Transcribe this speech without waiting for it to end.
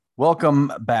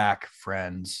Welcome back,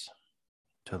 friends,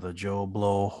 to the Joe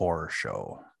Blow Horror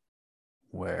Show,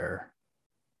 where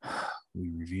we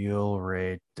review,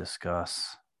 rate,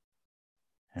 discuss,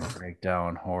 and break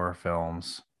down horror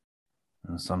films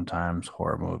and sometimes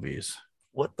horror movies.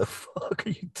 What the fuck are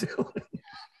you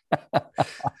doing?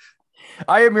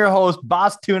 I am your host,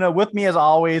 Boss Tuna. With me, as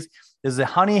always, is the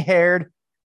honey-haired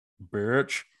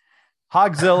bitch,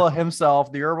 Hogzilla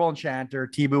himself, the herbal enchanter,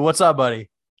 T-Boo. What's up, buddy?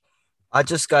 I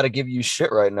just got to give you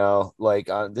shit right now.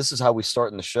 This is how we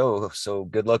start in the show. So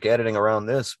good luck editing around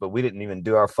this, but we didn't even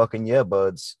do our fucking yeah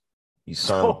buds. You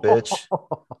son of a bitch.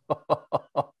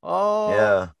 Oh,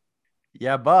 Yeah.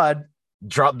 yeah, bud.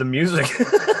 Drop the music.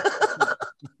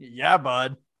 Yeah,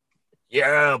 bud.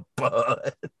 Yeah,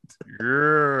 bud.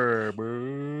 Yeah,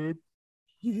 bud.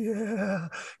 Yeah.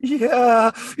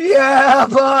 Yeah. Yeah,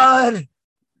 bud.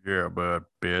 Yeah, bud,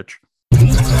 bitch.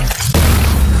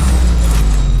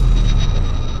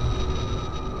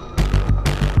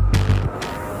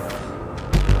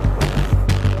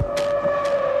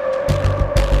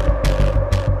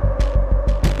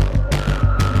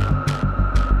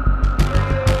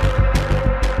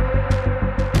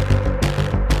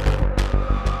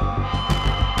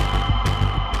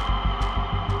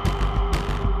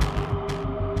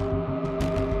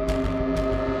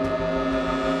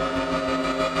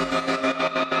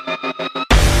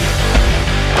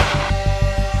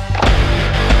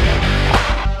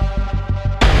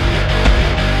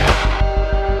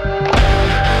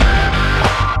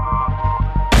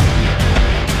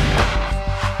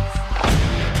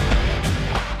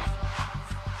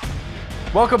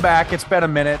 Welcome back. It's been a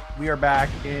minute. We are back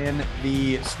in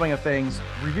the swing of things,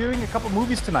 reviewing a couple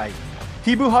movies tonight.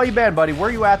 T-Boo, how you been, buddy? Where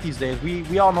are you at these days?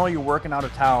 We all know you're working out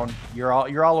of town. You're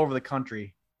all over the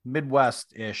country,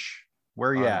 Midwest-ish.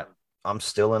 Where are you at? I'm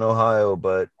still in Ohio,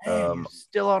 but Man, you're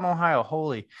still in Ohio.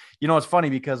 Holy. You know, it's funny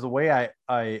because the way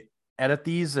I edit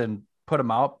these and put them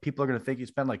out, people are going to think you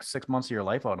spend like 6 months of your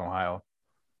life out in Ohio.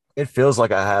 it feels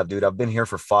like I have, dude. I've been here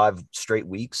for 5 straight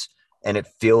weeks and it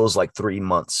feels like 3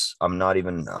 months. I'm not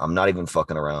even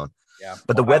fucking around. Yeah.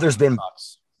 But the weather's been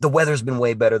sucks. the weather's been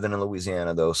way better than in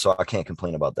Louisiana though, so I can't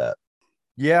complain about that.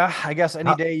 Yeah, I guess any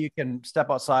How- day you can step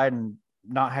outside and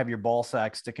not have your ball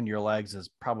sack sticking to your legs is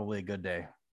probably a good day.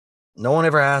 No one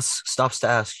ever stops to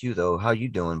ask you though, how you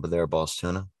doing, but there, boss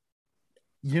tuna.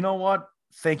 You know what?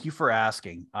 Thank you for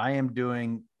asking. I am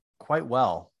doing quite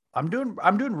well. I'm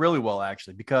doing really well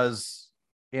actually because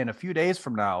in a few days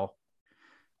from now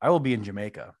I will be in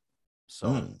Jamaica. So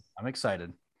I'm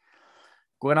excited.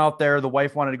 Going out there, the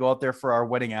wife wanted to go out there for our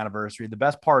wedding anniversary. The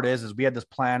best part is we had this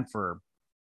plan for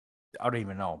I don't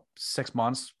even know, 6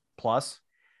 months plus.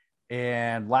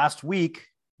 And last week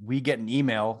we get an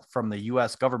email from the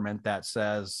US government that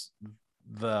says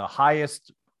the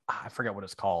highest, I forget what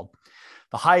it's called.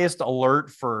 The highest alert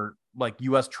for like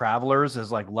US travelers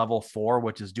is like level 4,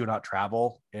 which is do not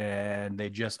travel. And they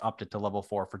just upped it to level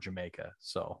 4 for Jamaica.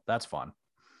 So that's fun.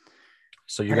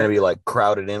 So you're gonna be like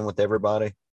crowded in with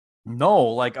everybody. No,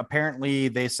 like apparently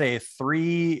they say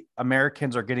 3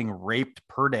 Americans are getting raped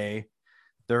per day.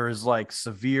 There's like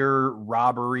severe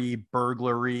robbery,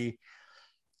 burglary.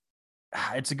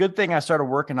 It's a good thing I started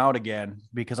working out again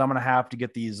because I'm gonna have to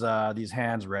get these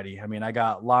hands ready. I mean, I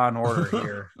got Law and Order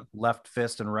here, left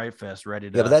fist and right fist ready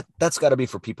to. Yeah, but that's got to be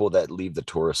for people that leave the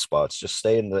tourist spots. Just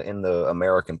stay in the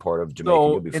American part of Jamaica.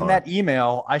 You'll So be in fine. that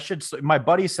email, my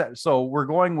buddy said, so we're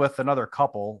going with another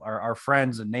couple, our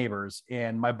friends and neighbors,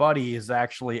 and my buddy is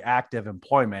actually active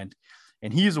employment.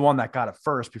 And he's the one that got it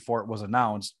first before it was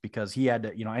announced because he had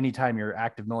to, anytime you're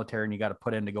active military and you got to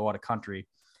put in to go out of country.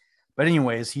 But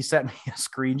anyways, he sent me a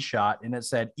screenshot and it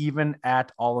said, even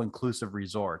at all-inclusive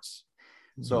resorts.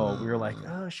 So we were like,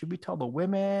 oh, should we tell the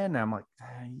women? And I'm like,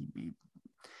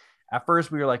 at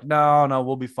first we were like, no,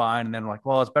 we'll be fine. And then like,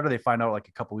 well, it's better they find out like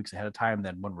a couple weeks ahead of time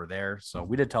than when we're there. So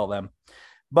we did tell them,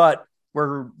 but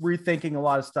we're rethinking a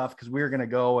lot of stuff because we were going to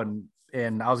go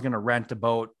and I was going to rent a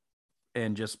boat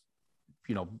and just,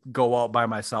 go out by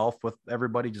myself with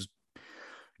everybody, just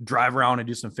drive around and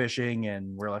do some fishing.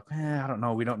 And we're like, I don't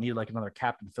know. We don't need like another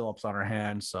Captain Phillips on our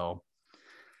hands. So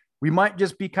we might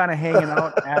just be kind of hanging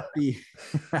out at the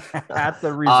at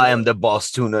the resort. I am the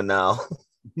boss tuna now.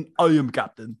 I am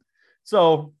captain.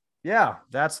 So yeah,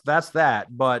 that's that.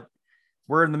 But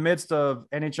we're in the midst of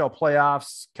NHL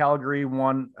playoffs. Calgary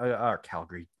won.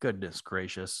 Calgary, goodness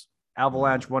gracious.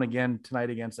 Avalanche won again tonight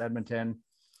against Edmonton.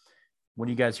 When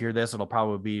you guys hear this, it'll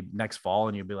probably be next fall,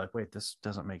 and you'll be like, "Wait, this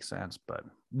doesn't make sense." But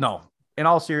no, in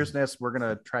all seriousness, we're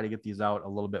gonna try to get these out a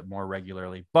little bit more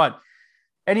regularly. But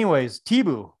anyways,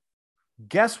 T-Boo,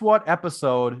 guess what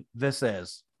episode this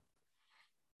is?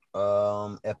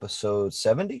 Episode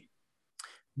 70.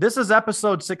 This is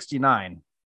episode 69.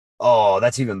 Oh,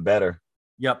 that's even better.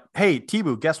 Yep. Hey,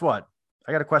 Tibu, guess what?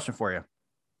 I got a question for you.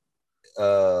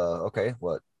 Okay,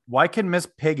 what? Why can Miss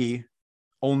Piggy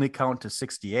only count to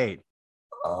 68?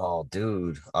 Oh,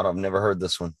 dude, I've never heard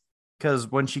this one. Because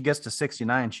when she gets to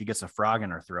 69, she gets a frog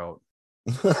in her throat.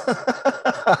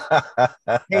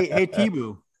 Hey,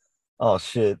 Tibu, Oh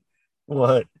shit.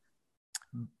 What?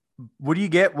 what do you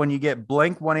get when you get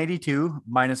Blink 182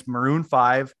 minus Maroon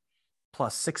 5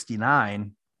 plus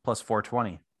 69 plus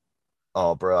 420?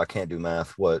 Oh, bro, I can't do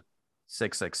math. What?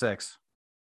 666.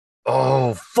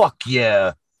 Oh, fuck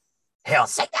yeah. Hell,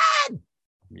 Satan!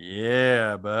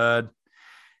 Yeah, bud.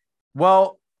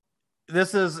 Well,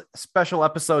 this is special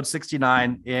episode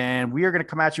 69, and we are going to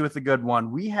come at you with a good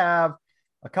one. We have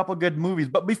a couple good movies,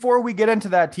 but before we get into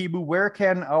that, Tibu, where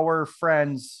can our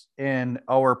friends in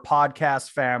our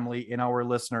podcast family and our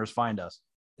listeners find us?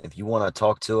 If you want to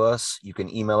talk to us, you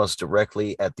can email us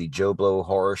directly at the Joe Blow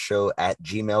Horror Show at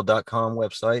gmail.com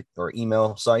website or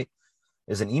email site.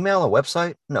 Is an email a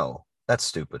website? No, that's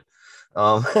stupid.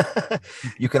 Um,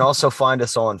 you can also find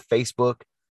us on Facebook,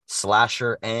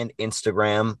 Slasher, and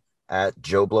Instagram at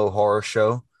Joe Blow Horror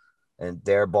Show. And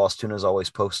there, Boss Tuna is always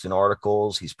posting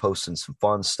articles. He's posting some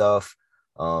fun stuff,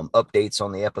 updates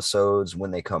on the episodes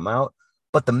when they come out.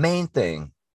 But the main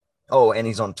thing, oh, and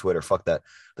he's on Twitter. Fuck that.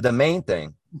 But the main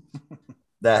thing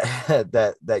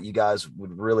that that you guys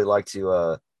would really like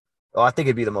to, I think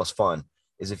it'd be the most fun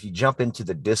is if you jump into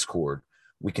the Discord.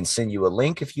 We can send you a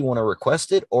link if you want to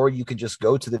request it, or you can just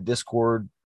go to the Discord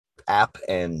app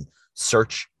and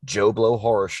search Joe Blow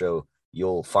Horror Show.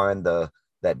 You'll find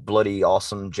that bloody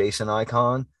awesome Jason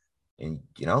icon, and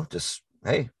just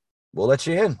hey, we'll let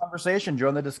you in. Conversation,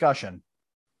 join the discussion.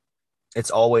 It's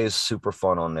always super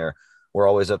fun on there. We're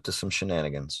always up to some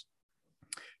shenanigans.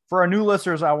 For our new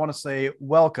listeners, I want to say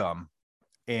welcome.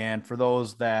 And for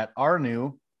those that are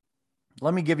new,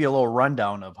 let me give you a little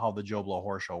rundown of how the Joe Blow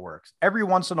Horror Show works. Every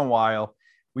once in a while,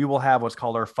 we will have what's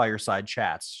called our fireside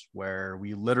chats, where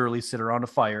we literally sit around a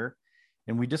fire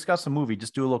and we discuss a movie,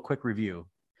 just do a little quick review.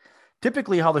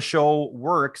 Typically, how the show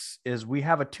works is we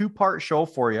have a 2-part show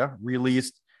for you,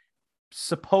 released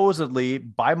supposedly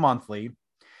bi-monthly.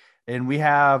 And we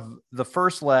have the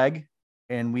first leg,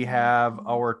 and we have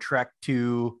our trek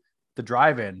to the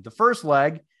drive-in. The first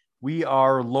leg, we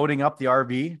are loading up the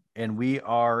RV and we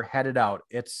are headed out.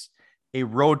 It's a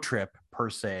road trip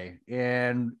per se.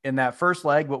 And in that first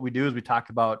leg, what we do is we talk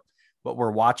about what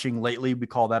we're watching lately. We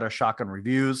call that our shotgun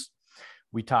reviews.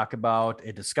 We talk about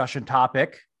a discussion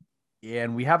topic,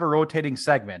 and we have a rotating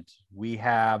segment. We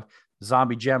have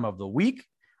Zombie Gem of the Week.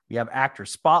 We have Actor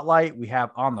Spotlight. We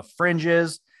have On the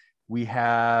Fringes. We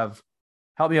have,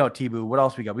 help me out, Tibu. What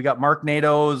else we got? We got Mark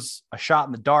Nado's A Shot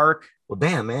in the Dark. Well,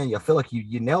 damn, man, I feel like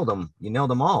you nailed them. You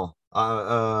nailed them all.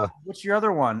 What's your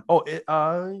other one? Oh,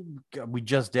 we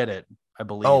just did it, I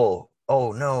believe. Oh,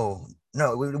 no,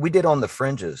 we did On the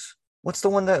Fringes. What's the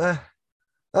one that?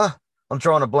 I'm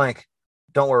drawing a blank.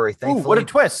 Don't worry. Thankfully. Ooh, what a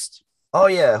twist! Oh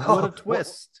yeah, what a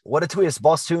twist! What a twist!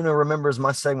 Boss Tuna remembers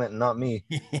my segment and not me.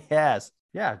 Yes,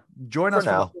 yeah. Join us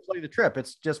now. For the trip.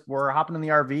 It's just we're hopping in the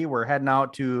RV. We're heading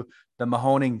out to the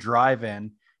Mahoning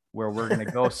Drive-In, where we're going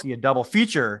to go see a double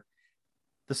feature.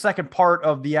 The second part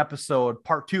of the episode,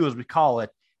 part 2, as we call it,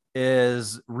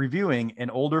 is reviewing an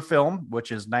older film,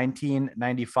 which is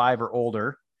 1995 or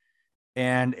older,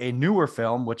 and a newer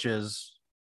film, which is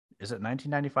it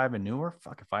 1995 and newer?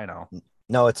 Fuck if I know.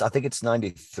 No, I think it's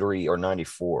 93 or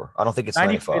 94. I don't think it's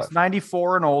 95. It's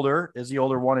 94 and older is the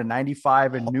older one, and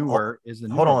 95 and newer is the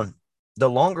newer. Hold on. The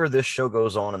longer this show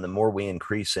goes on and the more we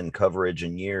increase in coverage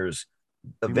and years,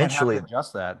 eventually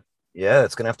adjust that. Yeah,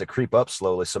 it's going to have to creep up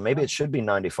slowly. So maybe it should be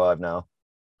 95 now.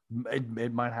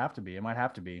 It might have to be. It might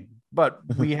have to be. But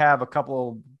we have a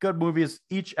couple good movies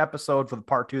each episode for the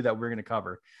part 2 that we're going to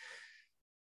cover.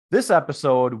 This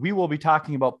episode, we will be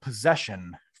talking about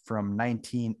Possession from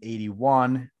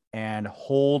 1981 and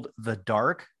Hold the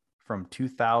Dark from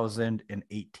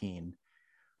 2018.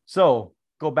 So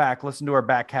go back, listen to our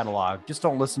back catalog. Just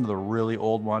don't listen to the really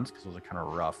old ones because those are kind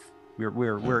of rough.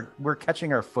 We're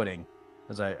catching our footing,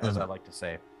 as I like to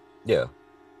say. Yeah.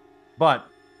 But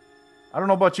I don't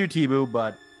know about you, Tibu,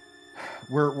 but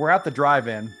we're at the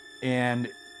drive-in, and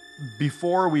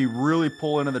before we really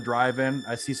pull into the drive-in,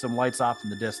 I see some lights off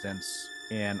in the distance,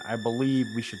 and I believe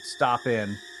we should stop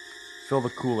in, fill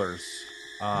the coolers.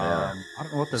 I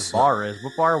don't know what this bar is.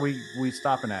 What bar are we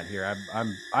stopping at here?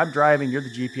 I'm driving. You're the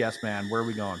GPS man. Where are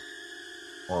we going?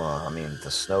 Well, I mean,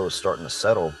 the snow is starting to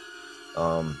settle.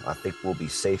 I think we'll be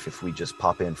safe if we just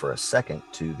pop in for a second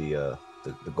to the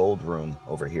the gold room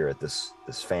over here at this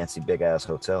fancy big ass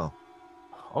hotel.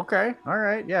 Okay. All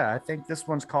right. Yeah. I think this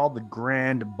one's called the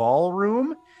Grand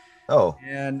Ballroom. Oh,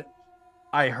 And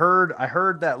I heard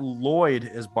that Lloyd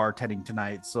is bartending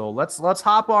tonight. So let's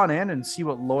hop on in and see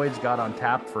what Lloyd's got on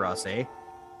tap for us, eh?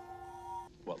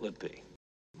 What'll it be?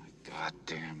 My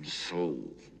goddamn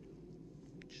soul.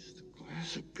 Just a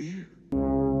glass of beer.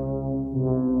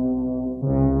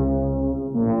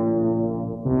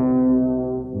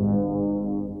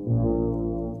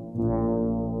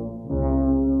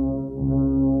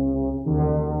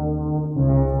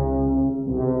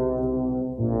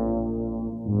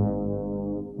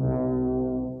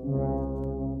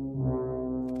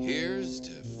 Here's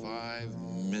to 5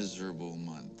 miserable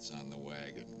months on the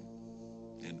wagon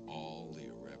and all the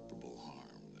irreparable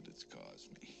harm that it's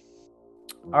caused me.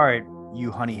 All right,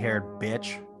 you honey-haired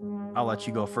bitch. I'll let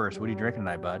you go first. What are you drinking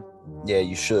tonight, bud? yeah,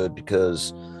 you should,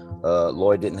 because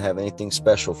Lloyd didn't have anything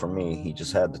special for me. He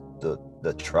just had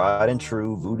the tried and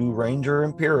true Voodoo Ranger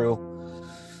Imperial.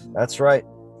 That's right.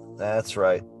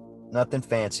 Nothing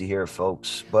fancy here,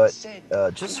 folks. But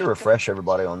just to refresh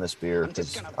everybody on this beer,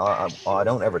 because I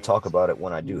don't ever talk about it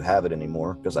when I do have it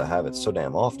anymore, because I have it so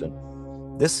damn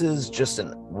often. This is just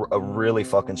a really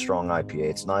fucking strong IPA.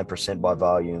 It's 9% by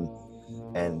volume,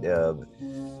 and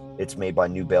it's made by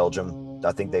New Belgium.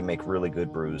 I think they make really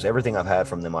good brews. Everything I've had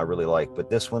from them I really like, but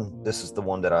this is the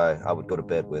one that I would go to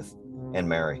bed with and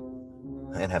marry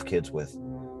and have kids with.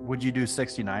 Would you do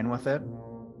 69 with it?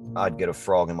 I'd get a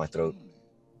frog in my throat.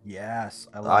 Yes,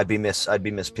 I'd be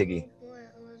Miss Piggy.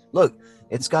 Look,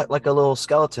 it's got like a little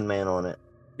skeleton man on it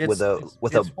it's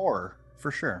horror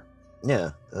for sure.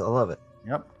 Yeah, I love it.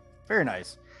 Yep, very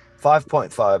nice.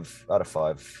 5.5 out of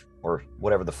 5 or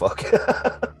whatever the fuck.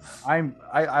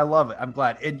 I love it. I'm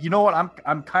glad. And you know what?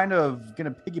 I'm kind of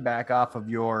gonna piggyback off of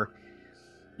your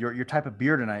type of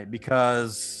beer tonight,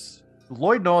 because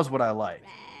Lloyd knows what I like,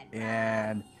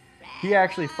 and he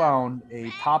actually found a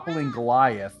toppling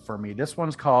Goliath for me. This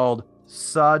one's called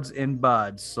Suds and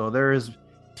Buds. So there's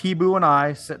T-Boo and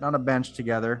I sitting on a bench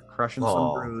together, crushing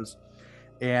some brews.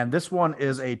 And this one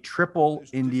is a triple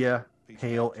India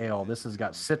Pale Ale. This has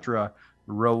got Citra,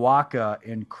 Rawaka,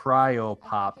 and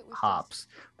Cryopop hops.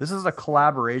 This is a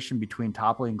collaboration between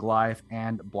Toppling Goliath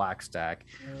and Blackstack.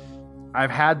 I've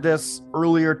had this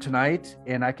earlier tonight,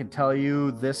 and I can tell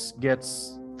you this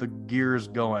gets the gears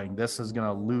going. This is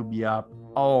gonna lube you up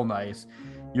all nice.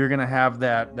 You're gonna have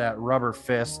that rubber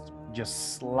fist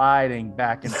just sliding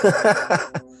back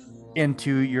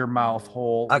into your mouth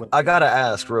hole. I gotta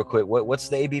ask real quick, what's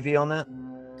the ABV on that?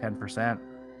 10%.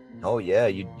 Oh yeah,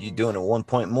 you doing it 1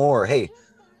 point more. Hey,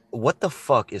 what the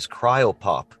fuck is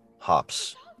Cryopop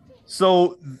hops?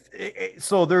 So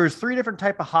there's 3 different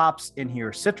type of hops in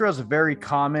here. Citra is a very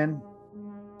common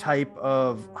type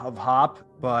of hop,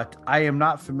 but I am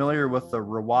not familiar with the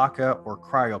Rawaka or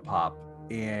Cryopop,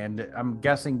 and I'm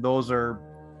guessing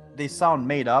they sound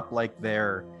made up, like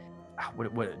they're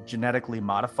what genetically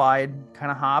modified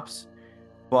kind of hops,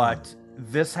 but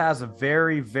this has a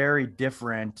very, very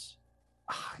different,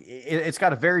 it's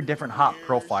got a very different hop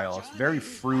profile. It's very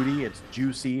fruity, it's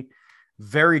juicy,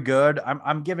 very good.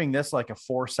 I'm giving this like a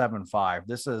 4.75.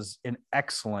 This is an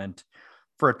excellent,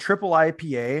 for a triple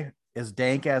IPA, as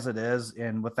dank as it is,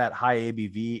 and with that high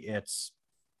ABV, it's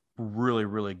really,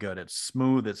 really good. It's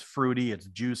smooth, it's fruity, it's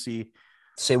juicy.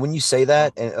 Say, when you say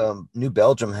that, New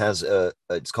Belgium has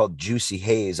it's called Juicy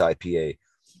Haze IPA.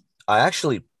 I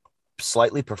actually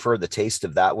slightly prefer the taste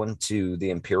of that one to the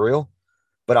Imperial,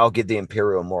 but I'll get the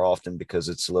Imperial more often because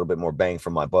it's a little bit more bang for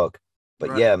my buck.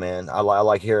 But yeah, man, I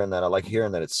like hearing that. I like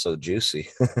hearing that it's so juicy.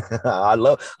 I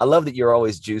love that you're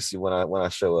always juicy when I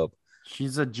show up.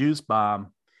 She's a juice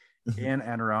bomb in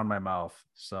and around my mouth.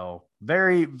 So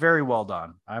very, very well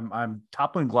done. I'm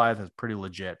Toppling Goliath is pretty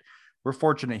legit. We're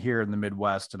fortunate here in the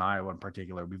Midwest and Iowa in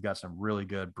particular. We've got some really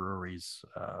good breweries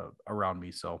around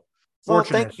me. So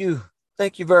fortunate. Well,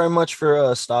 thank you very much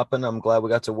for stopping. I'm glad we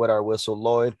got to wet our whistle,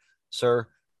 Lloyd, sir.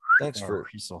 Thanks for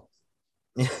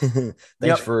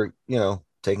for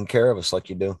taking care of us like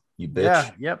you do, you bitch.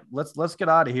 Yeah, yep. Let's get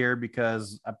out of here,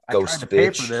 because I tried to pay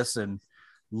for this, and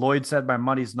Lloyd said my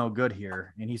money's no good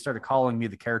here, and he started calling me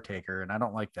the caretaker, and I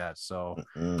don't like that. So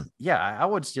yeah, I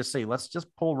would just say let's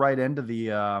just pull right into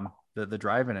the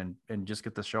drive-in and just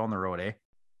get the show on the road, eh?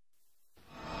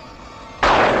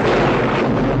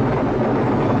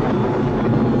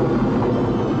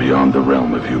 Beyond the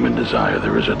realm of human desire,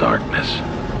 there is a darkness.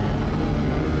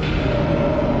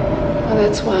 Well,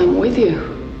 that's why I'm with you.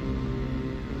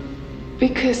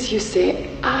 Because you say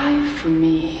I for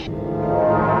me.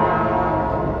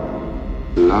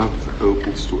 Love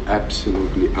opens to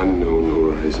absolutely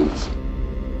unknown horizons.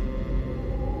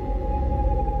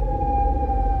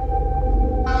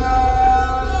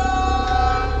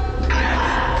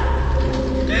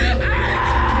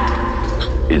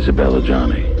 Isabella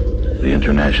Johnny, the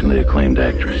internationally acclaimed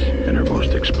actress in her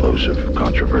most explosive,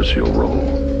 controversial role.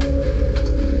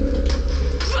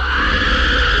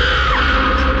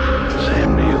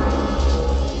 Sam Neill,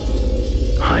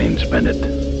 Heinz Bennett,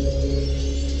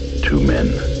 two men,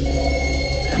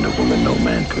 and a woman no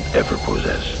man could ever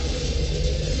possess.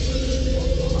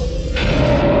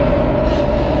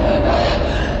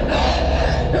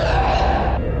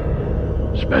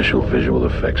 Special visual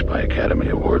effects by Academy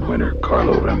Award winner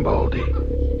Carlo Rambaldi.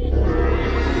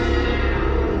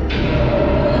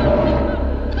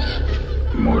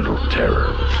 Mortal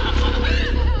terror.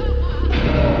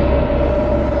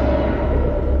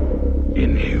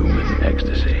 Inhuman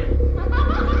ecstasy.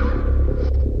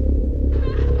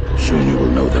 Soon you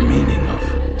will know the meaning of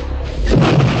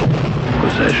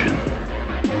possession.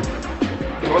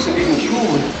 It wasn't even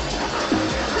human.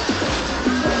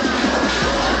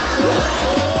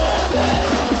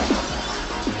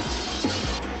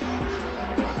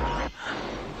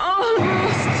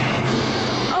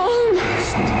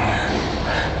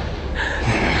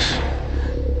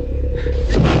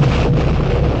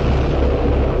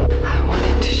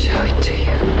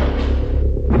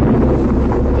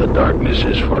 Darkness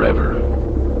is forever.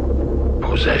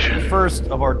 Possession. First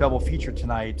of our double feature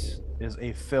tonight is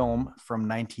a film from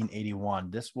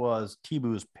 1981. This was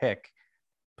Tibu's pick,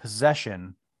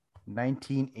 Possession,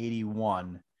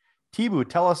 1981. Tibu,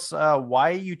 tell us why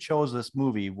you chose this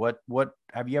movie. What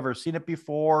have you ever seen it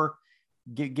before?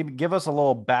 Give us a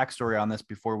little backstory on this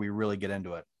before we really get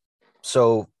into it.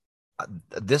 So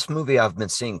this movie I've been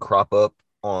seeing crop up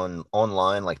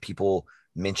online, like people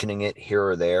mentioning it here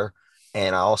or there.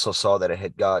 And I also saw that it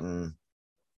had gotten,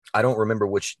 I don't remember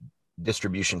which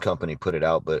distribution company put it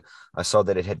out, but I saw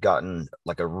that it had gotten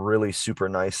like a really super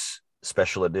nice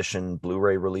special edition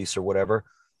Blu-ray release or whatever.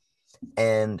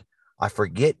 And I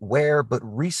forget where, but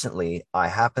recently I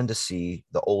happened to see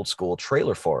the old school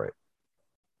trailer for it.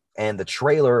 And the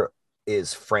trailer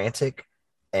is frantic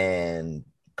and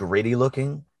gritty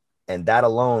looking. And that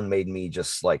alone made me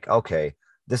just like, okay,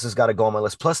 this has got to go on my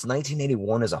list. Plus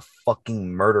 1981 is a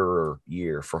fucking murderer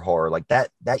year for horror. Like that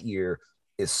year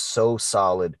is so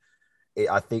solid.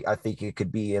 I think it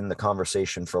could be in the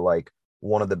conversation for like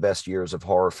one of the best years of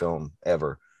horror film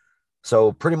ever.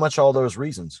 So pretty much all those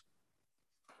reasons.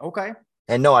 Okay.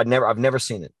 And no, I've never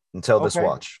seen it until this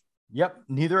watch. Yep.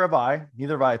 Neither have I.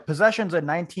 Possession's a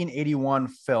 1981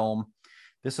 film.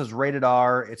 This is rated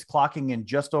R. It's clocking in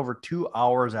just over 2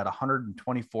 hours at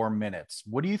 124 minutes.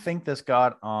 What do you think this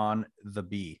got on the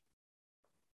B?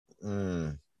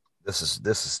 This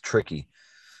is tricky.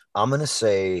 I'm going to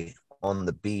say on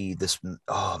the B, this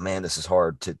is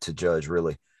hard to judge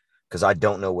really, because I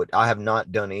don't know I have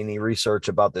not done any research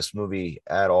about this movie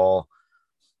at all.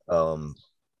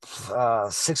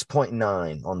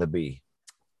 6.9 on the B.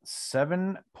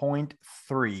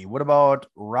 7.3. What about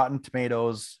Rotten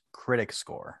Tomatoes critic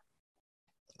score?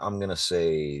 I'm going to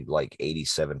say like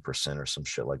 87% or some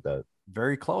shit like that.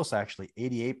 Very close, actually.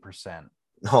 88%.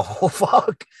 Oh,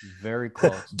 fuck. Very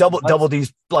close. Double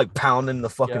D's like pounding the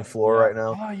fucking floor right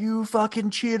now. Oh, you fucking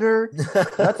cheater.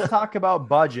 Let's talk about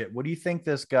budget. What do you think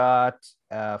this got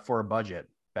for a budget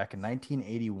back in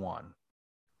 1981?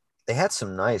 They had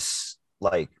some nice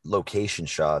like location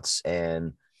shots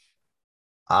and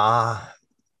not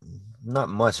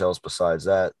much else besides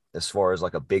that as far as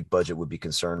like a big budget would be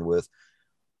concerned with.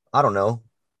 I don't know,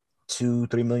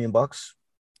 $2-3 million.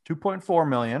 2.4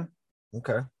 million.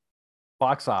 Okay.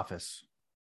 Box office.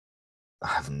 I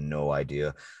have no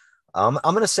idea. I'm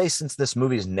gonna say, since this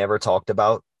movie is never talked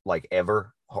about like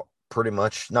ever, pretty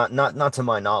much not to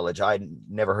my knowledge. I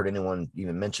never heard anyone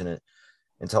even mention it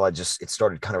until it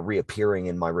started kind of reappearing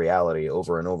in my reality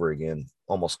over and over again,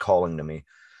 almost calling to me.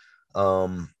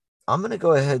 I'm gonna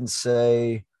go ahead and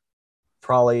say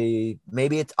probably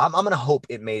I'm gonna hope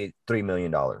it made $3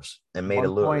 million and made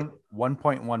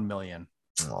 1.1 million.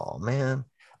 Oh man,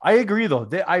 I agree though.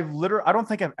 I don't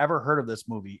think I've ever heard of this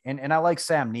movie, and I like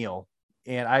Sam Neill.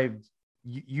 And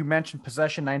you mentioned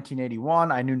Possession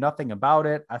 1981. I knew nothing about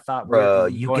it. I thought, bro,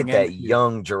 you get that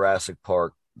young Jurassic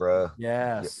Park, bro.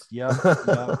 Yes, yep.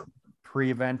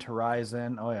 Pre-Event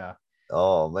Horizon. Oh yeah.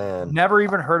 Oh man, never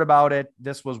even heard about it.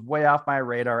 This was way off my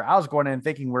radar. I was going in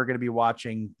thinking we're going to be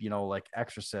watching, like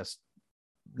Exorcist.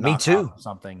 Me too.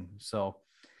 Something. So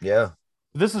yeah,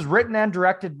 this is written and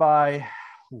directed by.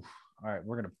 All right,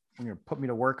 we're gonna put me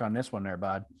to work on this one, there,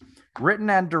 bud. Written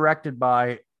and directed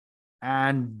by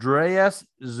Andreas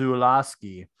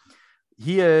Zulawski.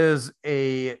 He is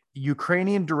a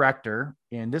Ukrainian director,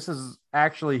 and this is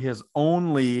actually his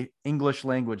only English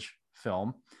language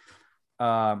film.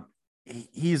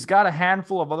 he's got a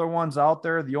handful of other ones out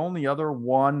there. The only other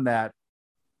one that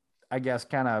I guess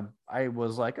I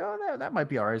was like, oh, that might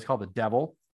be all right. It's called The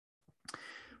Devil.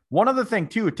 One other thing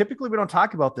too, typically we don't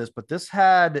talk about this, but this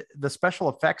had the special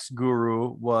effects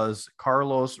guru was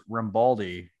Carlos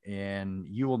Rambaldi, and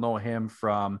you will know him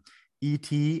from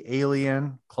E.T.,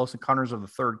 Alien, Close Encounters of the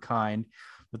Third Kind.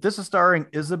 But this is starring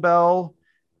Isabel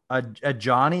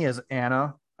Adjani as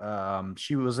Anna.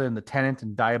 She was in The Tenant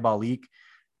and Diabolique.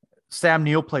 Sam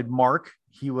Neill played Mark.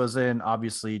 He was in,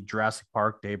 obviously, Jurassic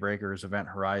Park, Daybreakers, Event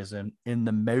Horizon, In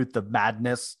the Mouth of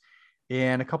Madness,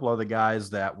 and a couple other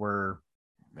guys that were,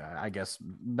 I guess,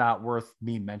 not worth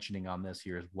me mentioning on this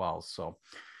here as well. So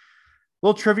a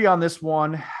little trivia on this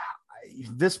one.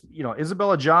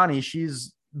 Isabella Johnny,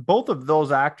 both of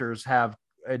those actors have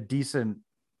a decent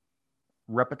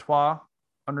repertoire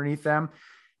underneath them,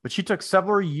 but she took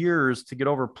several years to get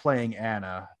over playing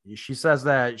Anna. She says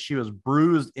that she was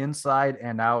bruised inside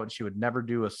and out, and she would never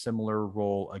do a similar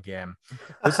role again.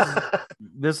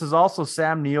 This is also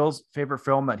Sam Neill's favorite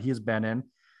film that he's been in.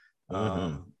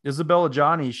 Isabella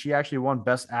Johnny, she actually won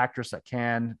Best Actress at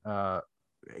Cannes.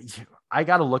 I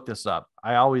got to look this up.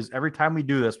 Every time we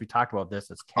do this, we talk about this.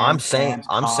 It's Cannes.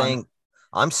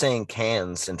 I'm saying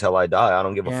Cannes until I die. I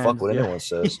don't give a fuck what anyone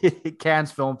says.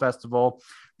 Cannes Film Festival.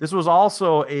 This was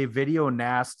also a video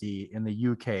nasty in the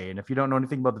UK. And if you don't know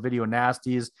anything about the video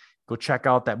nasties, go check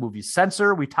out that movie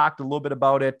Censor. We talked a little bit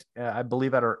about it, I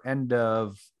believe, at our end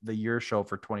of the year show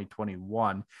for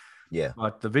 2021. Yeah.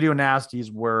 But the video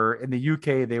nasties were in the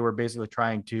UK. They were basically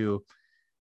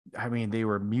they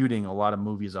were muting a lot of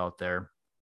movies out there,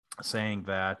 saying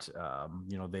that,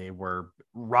 they were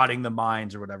rotting the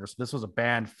minds or whatever. So this was a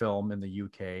banned film in the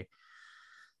UK.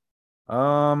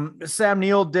 Sam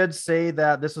Neill did say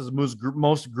that this is the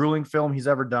most grueling film he's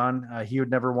ever done. He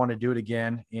would never want to do it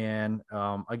again. And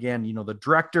again, the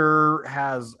director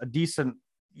has a decent,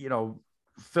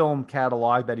 film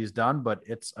catalog that he's done, but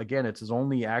it's his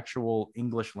only actual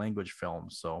English language film.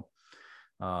 So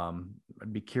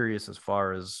I'd be curious as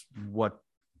far as what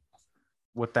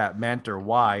that meant or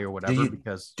why or whatever.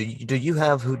 Do you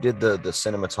have who did the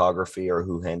cinematography or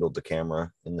who handled the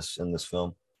camera in this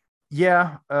film?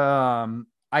 Yeah,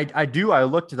 I do. I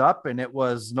looked it up, and it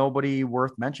was nobody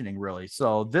worth mentioning, really.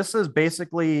 So this is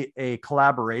basically a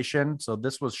collaboration. So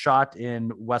this was shot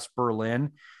in West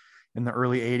Berlin in the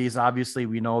early 80s. Obviously,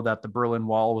 we know that the Berlin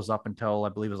Wall was up until, I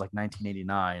believe it was like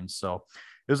 1989. So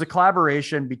it was a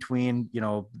collaboration between,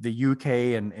 the UK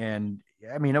and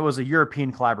I mean, it was a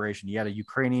European collaboration. You had a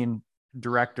Ukrainian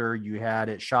director, you had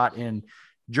it shot in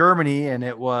Germany, and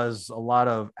it was a lot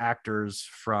of actors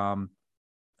from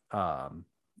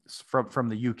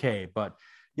the UK. But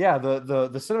yeah, the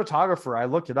cinematographer, I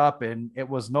looked it up, and it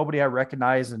was nobody I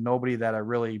recognized and nobody that I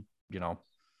really,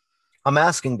 I'm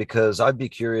asking because I'd be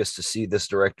curious to see this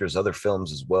director's other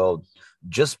films as well,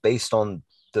 just based on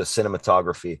the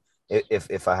cinematography.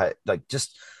 If I had, like,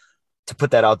 just to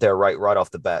put that out there right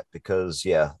off the bat, because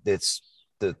yeah, it's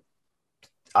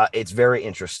very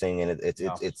interesting, and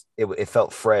it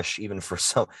felt fresh even for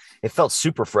it felt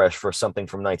super fresh for something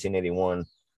from 1981.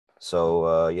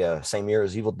 So yeah, same year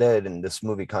as Evil Dead, and this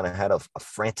movie kind of had a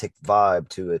frantic vibe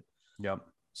to it. Yep.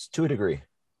 To a degree.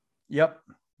 Yep.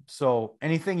 So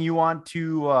anything you want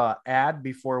to add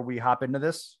before we hop into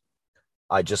this?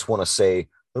 I just want to say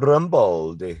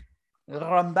Rambaldi.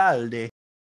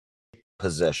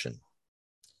 Possession.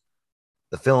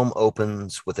 The film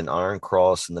opens with an iron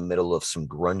cross in the middle of some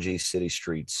grungy city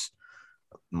streets.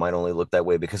 Might only look that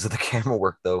way because of the camera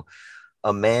work, though.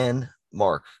 A man,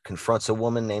 Mark, confronts a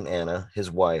woman named Anna, his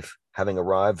wife, having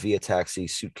arrived via taxi,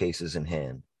 suitcases in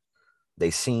hand.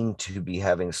 They seem to be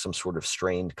having some sort of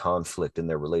strained conflict in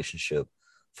their relationship,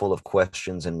 full of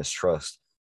questions and mistrust,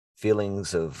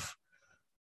 feelings of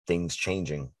things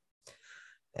changing.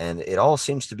 And it all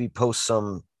seems to be post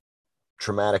some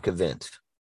traumatic event.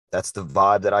 That's the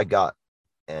vibe that I got.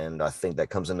 And I think that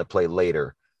comes into play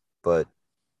later. But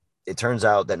it turns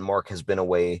out that Mark has been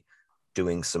away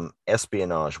doing some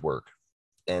espionage work,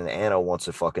 and Anna wants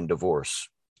a fucking divorce.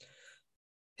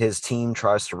 His team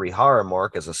tries to rehire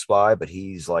Mark as a spy, but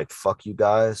he's like, fuck you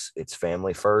guys, it's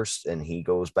family first, and he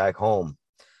goes back home.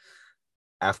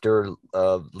 After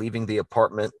leaving the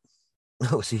apartment,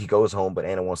 he goes home, but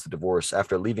Anna wants the divorce.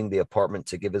 After leaving the apartment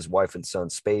to give his wife and son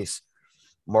space,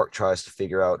 Mark tries to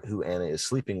figure out who Anna is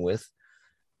sleeping with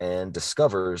and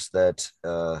discovers that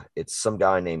it's some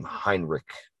guy named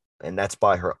Heinrich, and that's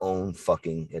by her own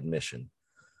fucking admission.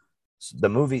 So the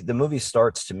movie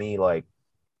starts to me like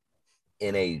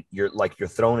you're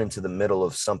thrown into the middle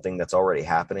of something that's already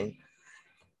happening.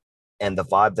 And the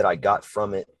vibe that I got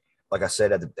from it like I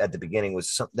said at the beginning, was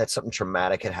something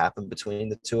traumatic had happened between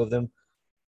the two of them.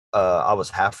 I was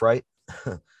half right,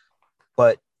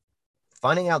 but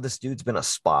finding out this dude's been a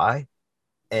spy,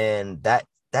 and that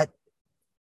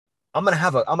I'm gonna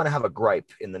have a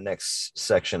gripe in the next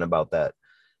section about that.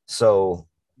 So,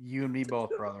 You and me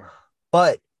both, brother.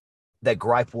 but that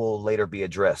gripe will later be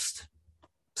addressed.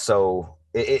 So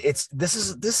it's this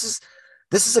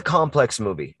is a complex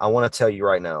movie. I want to tell you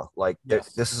right now, like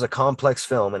Yes. this is a complex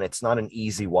film, and it's not an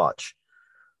easy watch.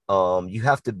 You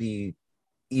have to be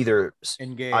either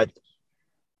Engaged.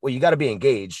 well, you got to be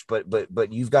engaged, but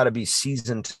you've got to be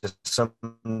seasoned to some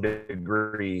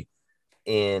degree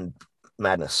in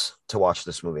madness to watch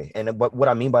this movie. And what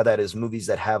I mean by that is movies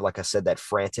that have, like I said, that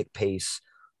frantic pace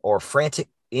or frantic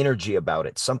energy about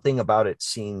it. Something about it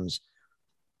seems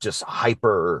just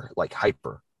hyper.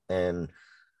 And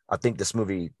I think this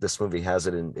movie has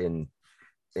it in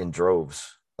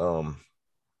droves. I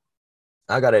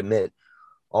gotta admit,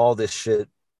 all this shit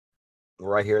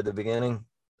right here at the beginning,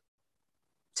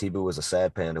 Tibu was a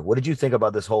sad panda. What did you think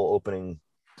about this whole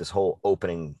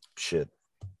opening shit?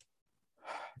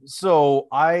 So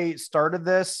I started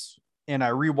this and I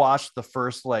rewatched the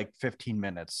first like 15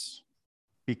 minutes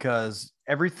because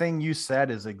everything you said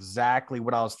is exactly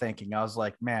what I was thinking. I was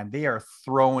like, man, they are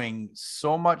throwing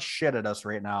so much shit at us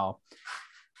right now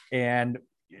and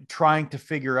trying to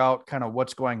figure out kind of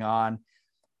what's going on.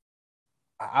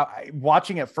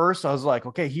 Watching it first, I was like,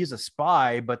 okay, he's a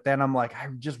spy, but then I'm like, I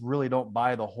just really don't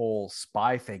buy the whole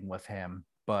spy thing with him.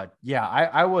 But yeah,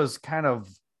 I was kind of,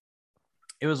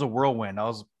 it was a whirlwind. I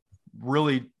was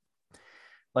really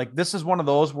like, this is one of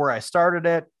those where I started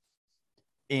it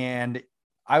and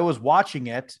I was watching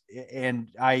it and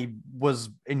I was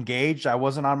engaged. I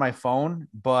wasn't on my phone,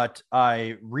 but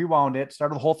I rewound it,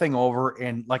 started the whole thing over.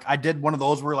 And like, I did one of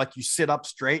those where like you sit up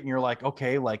straight and you're like,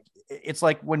 okay, like it's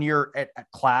like when you're at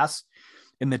class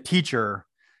and the teacher,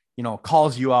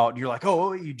 calls you out and you're like,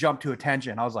 oh, you jump to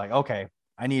attention. I was like, okay,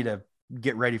 I need to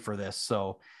get ready for this.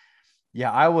 So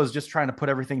yeah, I was just trying to put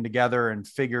everything together and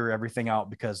figure everything out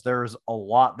because there's a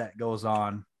lot that goes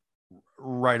on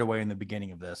right away in the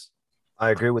beginning of this. I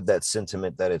agree with that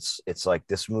sentiment that it's like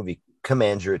this movie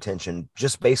commands your attention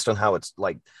just based on how it's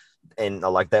like, and I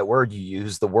like that word you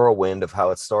use, the whirlwind of how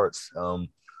it starts.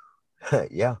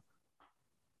 Yeah.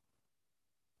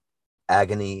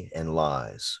 Agony and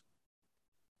lies.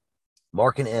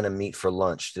 Mark and Anna meet for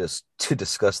lunch just to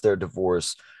discuss their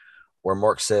divorce, where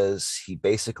Mark says he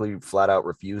basically flat out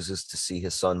refuses to see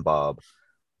his son Bob,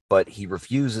 but he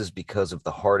refuses because of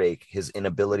the heartache, his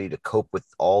inability to cope with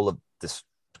all of this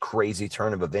crazy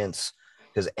turn of events.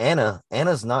 Because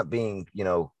Anna's not being,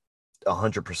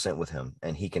 100% with him,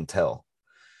 and he can tell.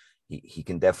 He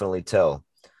can definitely tell.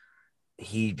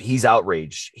 He's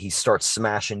outraged. He starts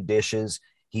smashing dishes.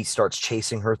 He starts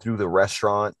chasing her through the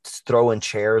restaurant, throwing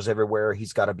chairs everywhere.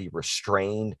 He's got to be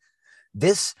restrained.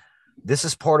 This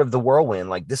is part of the whirlwind.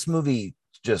 Like this movie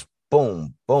just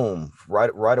boom, boom,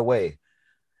 right away.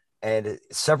 And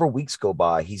several weeks go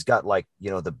by. He's got like,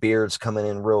 the beards coming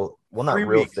in not 3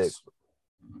 real weeks. thick.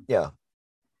 Yeah.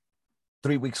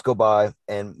 3 weeks go by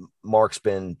and Mark's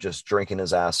been just drinking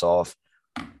his ass off.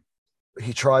 I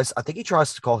think he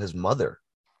tries to call his mother,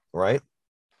 right?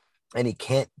 And he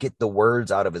can't get the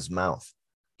words out of his mouth.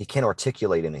 He can't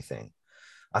articulate anything.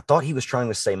 I thought he was trying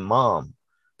to say mom,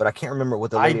 but I can't remember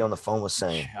what the lady on the phone was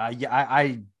saying.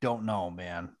 I don't know,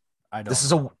 man. I don't.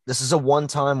 This is a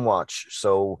one-time watch,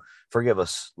 so forgive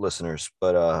us, listeners.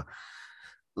 But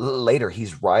later,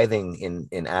 he's writhing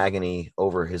in agony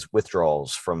over his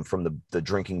withdrawals from the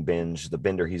drinking binge, the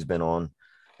bender he's been on.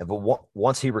 But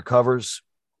once he recovers,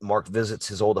 Mark visits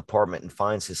his old apartment and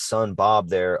finds his son Bob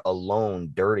there, alone,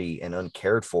 dirty, and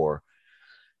uncared for.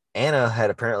 Anna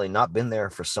had apparently not been there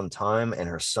for some time, and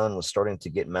her son was starting to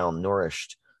get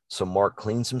malnourished. So Mark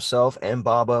cleans himself and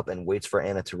Bob up and waits for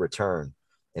Anna to return.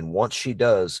 And once she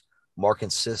does, Mark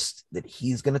insists that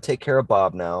he's going to take care of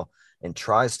Bob now and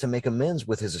tries to make amends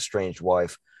with his estranged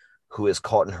wife, who is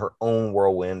caught in her own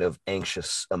whirlwind of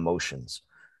anxious emotions.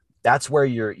 That's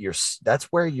where that's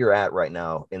where you're at right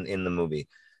now in the movie.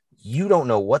 You don't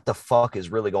know what the fuck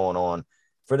is really going on.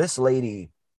 For this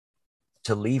lady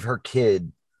to leave her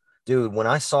kid, dude, when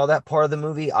I saw that part of the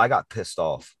movie, I got pissed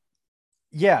off.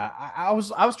 Yeah, I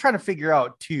was trying to figure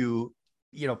out too,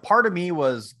 part of me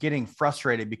was getting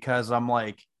frustrated because I'm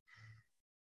like,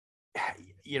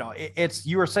 it's,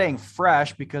 you were saying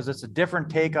fresh because it's a different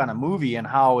take on a movie and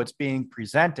how it's being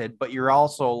presented, but you're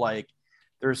also like,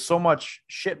 there's so much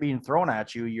shit being thrown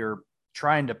at you. You're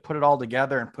trying to put it all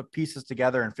together and put pieces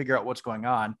together and figure out what's going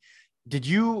on.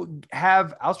 I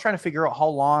was trying to figure out how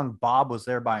long Bob was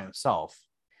there by himself.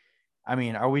 I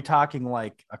mean, are we talking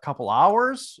like a couple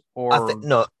hours I or? think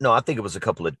no, I think it was a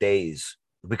couple of days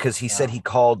because he said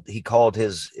Yeah. he called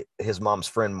his mom's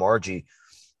friend Margie,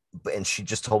 and she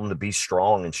just told him to be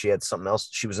strong, and she had something else.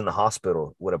 She was in the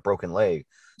hospital with a broken leg,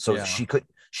 so Yeah. she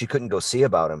couldn't go see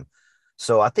about him.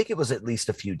 So I think it was at least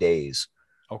a few days,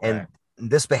 Okay. and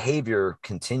this behavior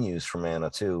continues from Anna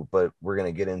too. But we're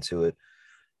gonna get into it.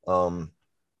 Um,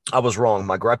 I was wrong.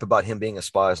 My gripe about him being a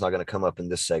spy is not going to come up in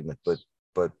this segment, but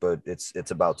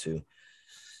it's about to.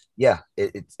 Yeah,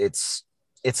 it's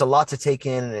a lot to take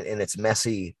in, and it's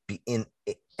messy.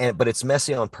 But it's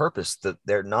messy on purpose. That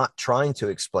they're not trying to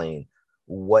explain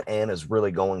what Anna's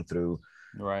really going through,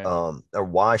 Right. or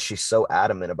why she's so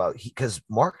adamant about. Because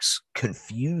Mark's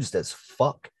confused as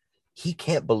fuck. He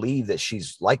can't believe that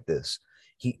she's like this.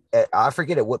 I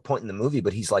forget at what point in the movie,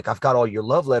 but he's like, I've got all your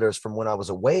love letters from when I was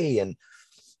away, and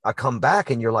I come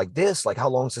back and you're like this, like how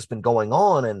long has this been going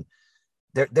on? And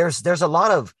there's a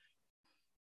lot of,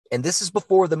 and this is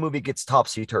before the movie gets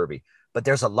topsy turvy, but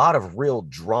there's a lot of real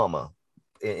drama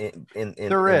There in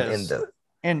is. the.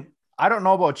 And I don't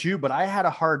know about you, but I had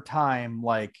a hard time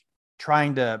like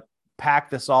trying to pack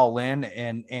this all in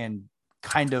and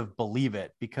kind of believe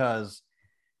it, because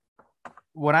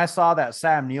when I saw that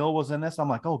Sam Neill was in this, I'm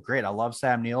like, oh, great. I love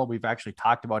Sam Neill. We've actually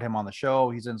talked about him on the show.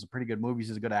 He's in some pretty good movies.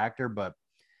 He's a good actor, but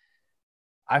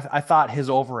I thought his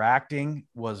overacting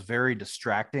was very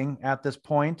distracting at this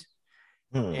point.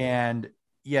 And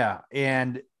yeah,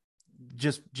 and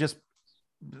just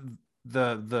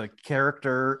the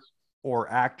character or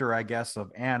actor, I guess,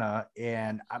 of Anna,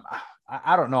 and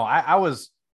I don't know. I was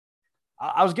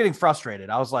getting frustrated.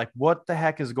 I was like, what the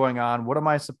heck is going on?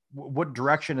 What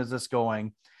direction is this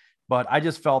going? But I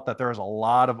just felt that there was a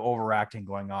lot of overacting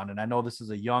going on. And I know this is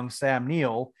a young Sam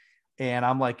Neill. And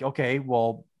I'm like, okay,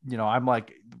 well, I'm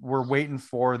like, we're waiting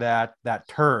for that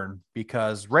turn,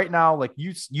 because right now, like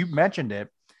you mentioned it,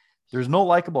 there's no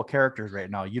likable characters right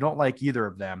now. You don't like either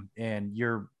of them. And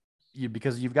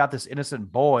because you've got this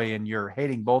innocent boy and you're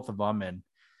hating both of them. And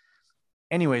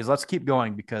anyways, let's keep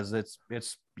going, because it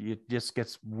just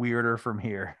gets weirder from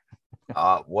here.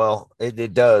 Well,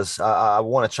 it does. I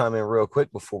want to chime in real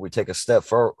quick before we take a step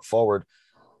forward.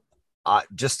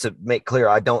 Just to make clear,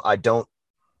 I don't.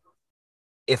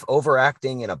 If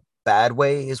overacting in a bad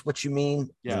way is what you mean,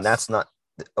 Yes. then that's not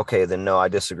okay. Then no, I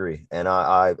disagree. And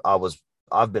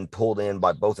I've been pulled in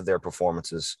by both of their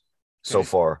performances so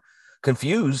far,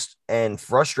 confused and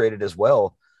frustrated as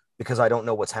well, because I don't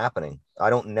know what's happening. I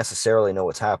don't necessarily know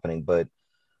what's happening, but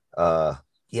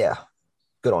yeah,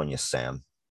 good on you, Sam.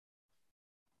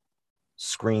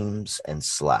 Screams and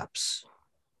slaps.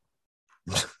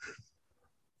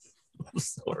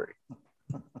 Sorry.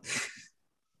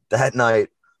 That night,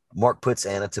 Mark puts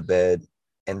Anna to bed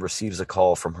and receives a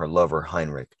call from her lover,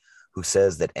 Heinrich, who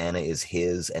says that Anna is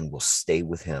his and will stay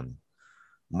with him.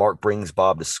 Mark brings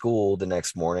Bob to school the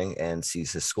next morning and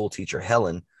sees his school teacher,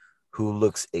 Helen, who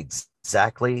looks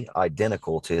exactly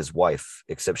identical to his wife,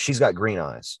 except she's got green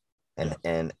eyes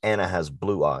and Anna has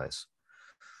blue eyes.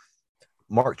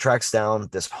 Mark tracks down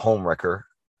this homewrecker,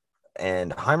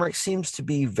 and Heinrich seems to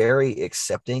be very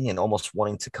accepting and almost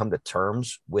wanting to come to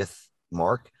terms with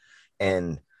Mark,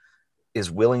 and is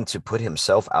willing to put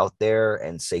himself out there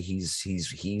and say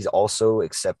he's also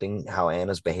accepting how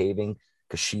Anna's behaving,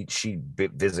 because she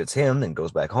visits him and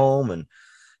goes back home, and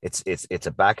it's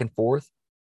a back and forth,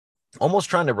 almost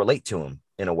trying to relate to him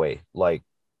in a way, like,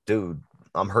 dude,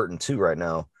 I'm hurting too right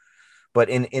now, but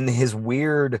in his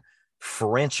weird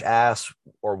French ass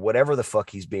or whatever the fuck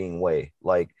he's being way,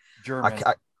 like German.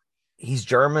 He's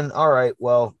German. All right,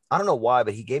 well, I don't know why,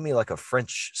 but he gave me like a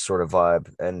French sort of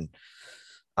vibe, and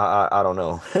I don't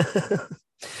know.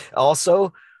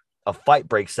 Also, a fight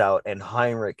breaks out, and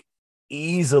Heinrich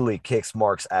easily kicks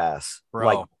Mark's ass, Bro.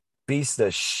 like beats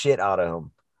the shit out of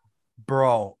him.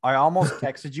 Bro, I almost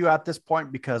texted you at this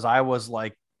point because I was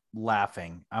like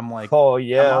laughing. I'm like, oh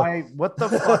yeah, what the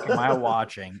fuck am I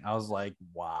watching? I was like,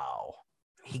 wow.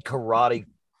 He karate,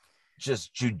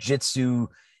 just jujitsu,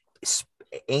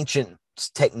 ancient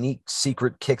technique,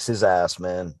 secret kicks his ass,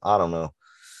 man. I don't know.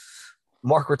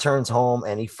 Mark returns home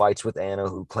and he fights with Anna,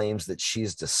 who claims that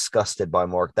she's disgusted by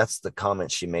Mark. That's the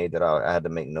comment she made that I had to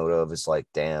make note of. It's like,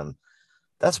 damn,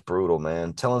 that's brutal,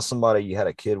 man. Telling somebody you had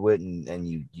a kid with and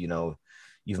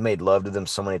you've made love to them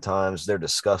so many times, they're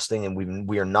disgusting, and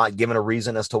we are not given a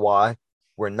reason as to why.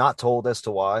 We're not told as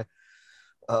to why.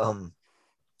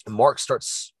 Mark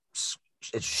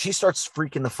she starts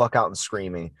freaking the fuck out and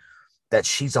screaming that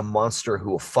she's a monster who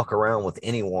will fuck around with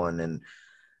anyone. And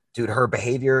dude, her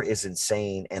behavior is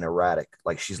insane and erratic.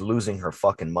 Like, she's losing her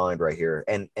fucking mind right here.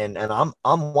 And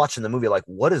I'm watching the movie like,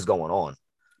 what is going on?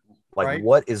 Like, Right.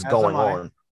 what is As going am I.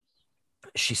 on?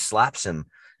 She slaps him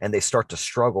and they start to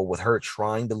struggle with her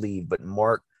trying to leave, but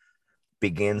Mark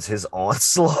begins his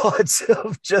onslaught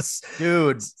of just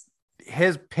Dude,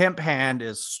 his pimp hand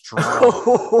is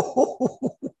strong.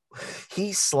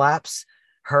 he slaps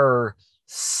her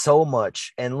so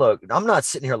much. And look, I'm not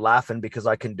sitting here laughing because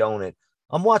I condone it.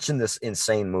 I'm watching this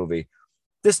insane movie.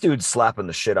 This dude's slapping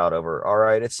the shit out of her. All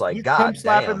right. It's like, He's pimp God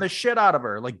slapping damn. the shit out of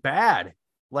her, like bad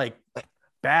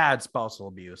spousal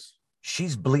abuse.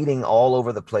 She's bleeding all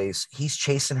over the place. He's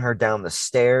chasing her down the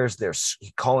stairs. There's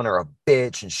calling her a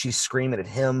bitch, and she's screaming at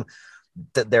him.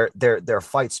 That their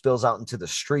fight spills out into the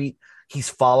street. He's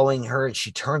following her, and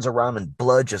she turns around, and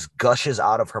blood just gushes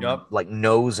out of her Yep. like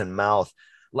nose and mouth.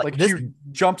 Like this, she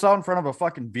jumps out in front of a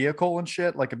fucking vehicle and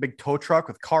shit, like a big tow truck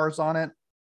with cars on it.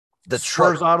 the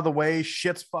Swerves truck. out of the way,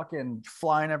 shit's fucking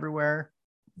flying everywhere.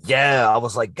 Yeah, I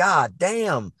was like, God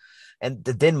damn. And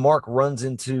then Mark runs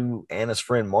into Anna's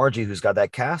friend Margie, who's got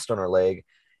that cast on her leg,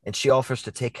 and she offers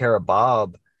to take care of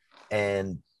Bob.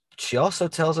 And she also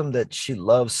tells him that she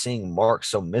loves seeing Mark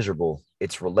so miserable.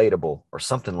 It's relatable, or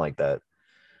something like that.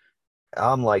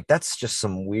 I'm like, that's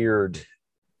some weird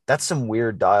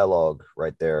dialogue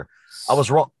right there. I was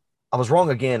wrong. I was wrong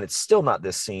again. It's still not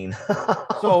this scene.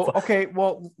 So, okay,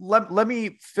 well, let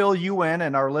me fill you in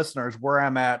and our listeners where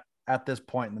I'm at this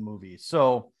point in the movie.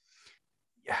 So,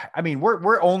 I mean,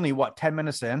 we're only what 10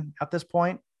 minutes in at this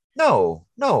point. No,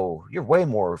 you're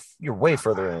way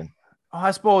further in.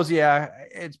 I suppose, yeah,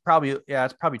 it's probably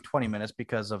 20 minutes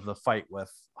because of the fight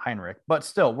with Heinrich, but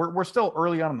still, we're still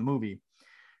early on in the movie.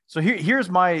 So here's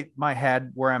my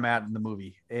head where I'm at in the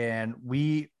movie, and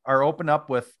we are opened up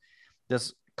with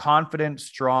this confident,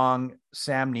 strong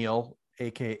Sam Neill,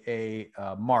 aka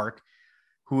Mark,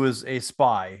 who is a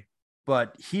spy,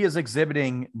 but he is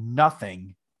exhibiting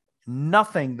nothing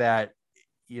that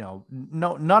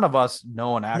none of us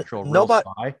know an actual real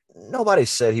spy. Nobody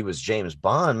said he was James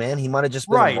Bond, man. He might have just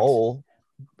been Right. a mole.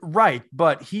 Right,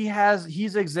 but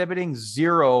he's exhibiting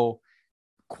zero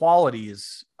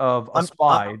qualities of a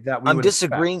spy that we I'm would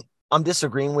disagreeing. expect. I'm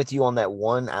disagreeing with you on that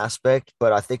one aspect,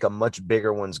 but I think a much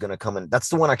bigger one's going to come in. That's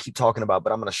the one I keep talking about,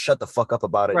 but I'm going to shut the fuck up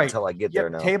about it Right. until I get there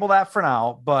now. Table that for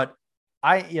now, but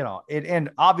and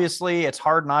obviously it's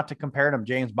hard not to compare him to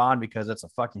James Bond because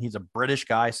he's a British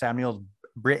guy. Samuel's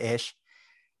British,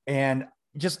 and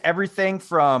just everything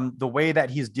from the way that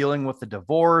he's dealing with the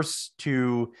divorce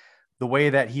to the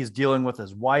way that he's dealing with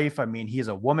his wife. I mean, he's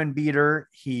a woman beater.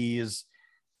 He's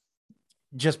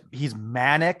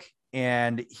manic,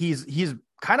 and he's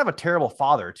kind of a terrible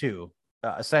father too,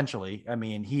 essentially. I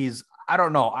mean, I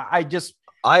don't know.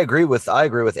 I agree with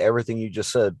everything you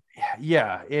just said.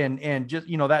 Yeah. And just,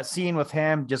 that scene with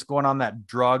him just going on that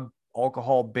drug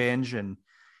alcohol binge. And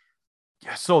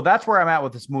so that's where I'm at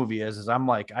with this movie is I'm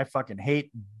like, I fucking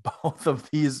hate both of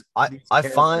these. I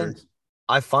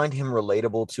find him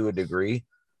relatable to a degree,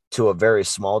 to a very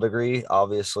small degree,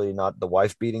 obviously not the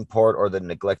wife beating part or the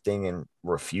neglecting and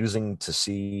refusing to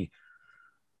see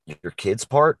your kids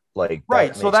part. Like,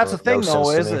 right. So that's the thing though,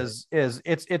 is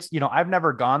it's, I've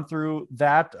never gone through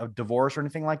that of divorce or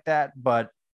anything like that, but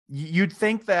you'd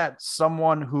think that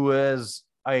someone who is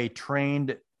a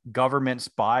trained government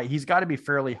spy, he's got to be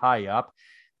fairly high up.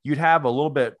 You'd have a little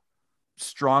bit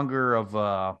stronger of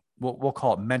we'll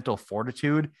call it mental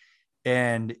fortitude.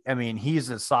 And I mean, he's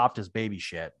as soft as baby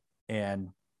shit. And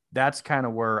that's kind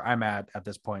of where I'm at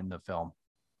this point in the film.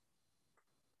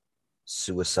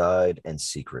 Suicide and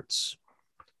secrets.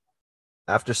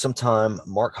 After some time,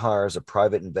 Mark hires a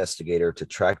private investigator to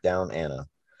track down Anna,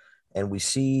 and we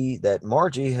see that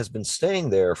Margie has been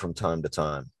staying there from time to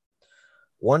time.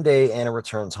 One day, Anna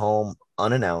returns home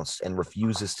unannounced and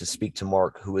refuses to speak to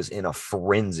Mark, who is in a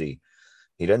frenzy.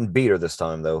 He doesn't beat her this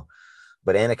time, though,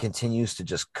 but Anna continues to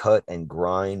just cut and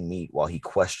grind meat while he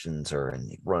questions her, and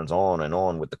he runs on and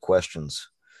on with the questions.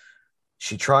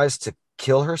 She tries to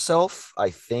kill herself, I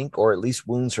think, or at least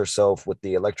wounds herself with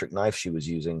the electric knife she was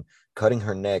using, cutting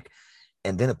her neck,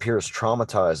 and then appears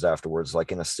traumatized afterwards,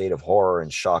 like in a state of horror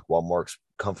and shock while Mark's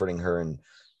comforting her and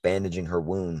bandaging her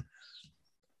wound.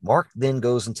 Mark then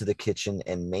goes into the kitchen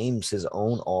and maims his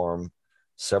own arm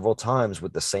several times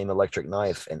with the same electric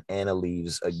knife, and Anna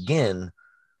leaves again.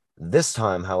 This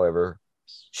time, however,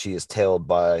 she is tailed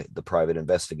by the private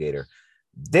investigator.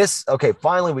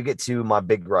 Finally we get to my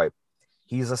big gripe.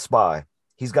 He's a spy.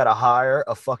 He's got to hire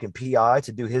a fucking PI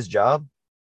to do his job.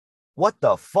 What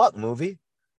the fuck, movie?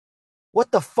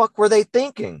 What the fuck were they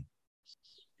thinking?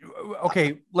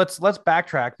 Okay, let's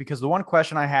backtrack, because the one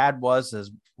question I had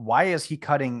is why is he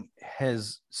cutting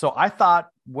his? So I thought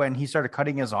when he started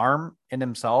cutting his arm in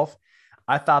himself,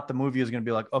 I thought the movie was going to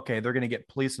be like, okay, they're going to get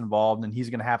police involved and he's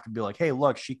going to have to be like, hey,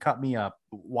 look, she cut me up.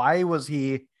 Why was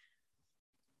he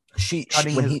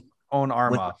cutting when his own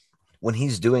arm when, off? when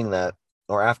he's doing that,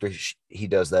 or after he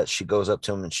does that, she goes up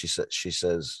to him and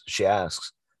she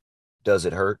asks, does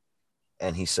it hurt?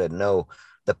 And he said, no.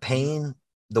 The pain,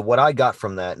 what I got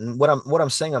from that, and what I'm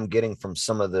saying I'm getting from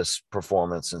some of this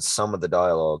performance and some of the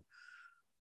dialogue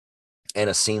and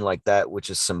a scene like that, which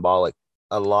is symbolic,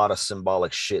 a lot of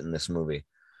symbolic shit in this movie.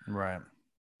 Right.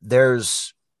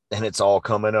 And it's all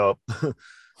coming up.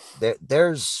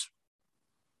 There's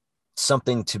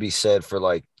something to be said for,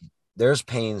 like, there's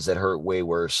pains that hurt way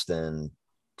worse than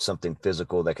something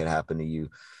physical that can happen to you.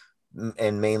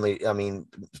 And mainly, I mean,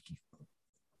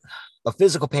 a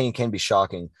physical pain can be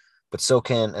shocking, but so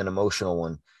can an emotional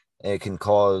one. And it can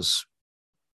cause,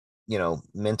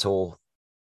 mental,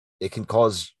 it can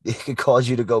cause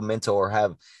you to go mental or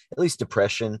have at least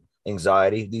depression,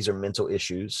 anxiety. These are mental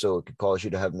issues. So it could cause you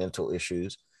to have mental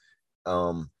issues.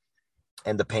 And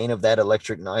the pain of that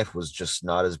electric knife was just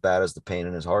not as bad as the pain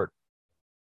in his heart.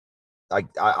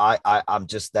 I'm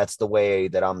just, that's the way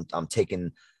that I'm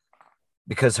taking,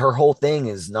 because her whole thing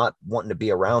is not wanting to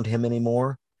be around him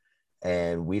anymore.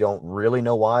 And we don't really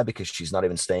know why, because she's not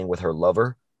even staying with her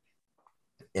lover.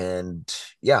 And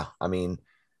yeah, I mean,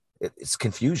 it's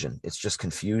confusion. It's just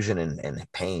confusion and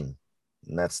pain.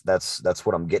 And that's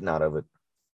what I'm getting out of it.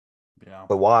 Yeah.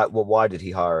 But why did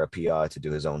he hire a PI to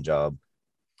do his own job?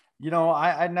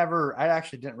 I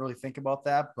actually didn't really think about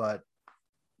that, but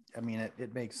I mean,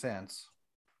 it makes sense.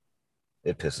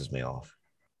 It pisses me off.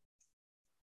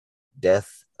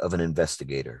 Death of an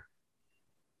investigator.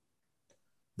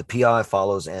 The PI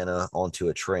follows Anna onto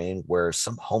a train where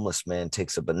some homeless man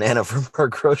takes a banana from her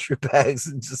grocery bags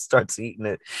and just starts eating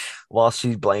it while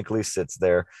she blankly sits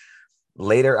there.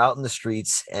 Later, out in the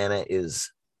streets, Anna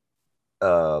is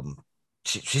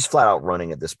she's flat out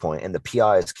running at this point, and the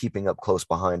PI is keeping up close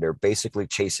behind her, basically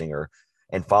chasing her,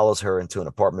 and follows her into an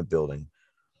apartment building.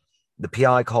 The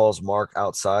PI calls Mark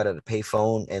outside at a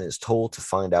payphone and is told to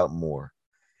find out more.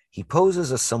 He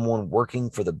poses as someone working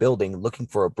for the building, looking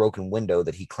for a broken window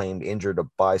that he claimed injured a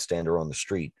bystander on the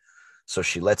street, so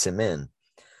she lets him in.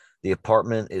 The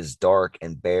apartment is dark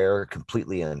and bare,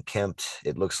 completely unkempt.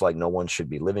 It looks like no one should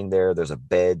be living there. There's a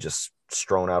bed just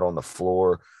strewn out on the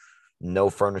floor, no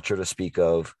furniture to speak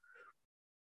of.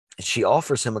 She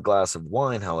offers him a glass of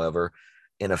wine, however,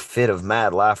 in a fit of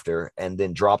mad laughter, and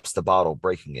then drops the bottle,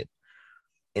 breaking it.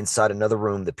 Inside another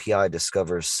room, the PI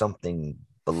discovers something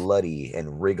bloody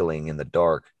and wriggling in the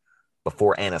dark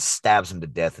before Anna stabs him to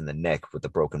death in the neck with the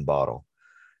broken bottle.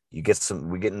 We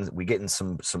getting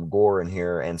some gore in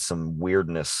here and some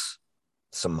weirdness,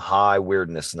 some high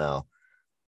weirdness now.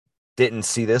 Didn't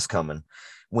see this coming.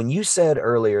 When you said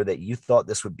earlier that you thought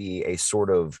this would be a sort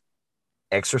of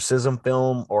exorcism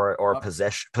film or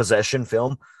possession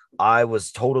film, I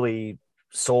was totally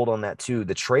sold on that too.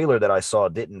 The trailer that I saw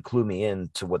didn't clue me in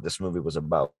to what this movie was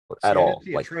about at all.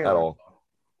 At all.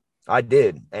 I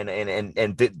did, and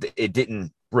it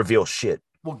didn't reveal shit.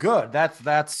 Well, good. That's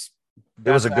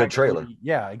it was a good trailer.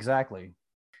 Yeah, exactly.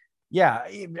 Yeah,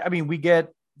 I mean, we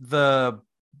get the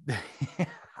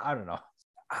I don't know.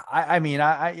 I mean,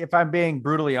 if I'm being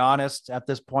brutally honest at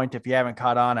this point, if you haven't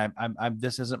caught on, I'm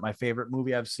this isn't my favorite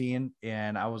movie I've seen,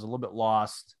 and I was a little bit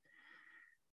lost,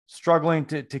 struggling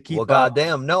to keep. Well,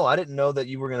 goddamn, no, I didn't know that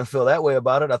you were going to feel that way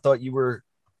about it. I thought you were.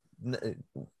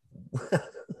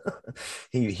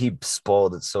 he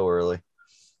spoiled it so early.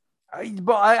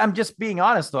 But I'm just being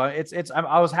honest though.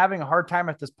 I was having a hard time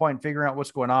at this point figuring out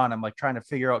what's going on. I'm like trying to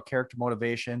figure out character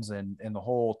motivations and the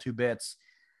whole two bits.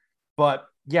 But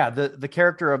yeah, the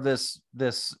character of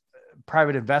this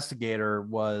private investigator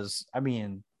was, I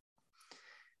mean,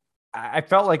 I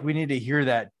felt like we need to hear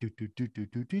that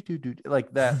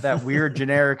like that weird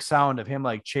generic sound of him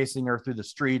like chasing her through the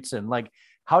streets, and like,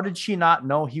 how did she not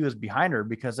know he was behind her?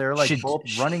 Because they're like both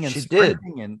running and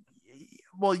sprinting, and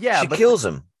well, yeah, she kills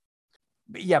him.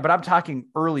 Yeah, but I'm talking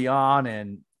early on,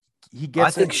 and he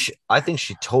gets. I think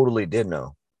she totally did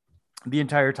know the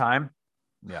entire time.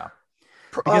 Yeah.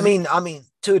 I mean,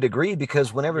 to a degree,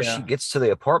 because whenever she gets to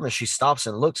the apartment, she stops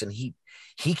and looks, and he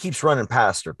keeps running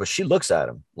past her, but she looks at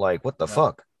him like, what the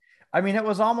fuck? I mean, it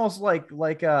was almost like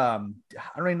I don't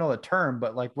even know the term,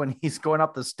 but like when he's going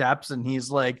up the steps and he's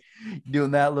like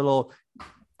doing that little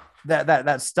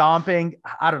that stomping.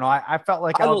 I don't know. I felt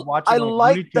like I was watching. I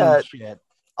like that shit.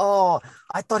 Oh,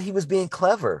 I thought he was being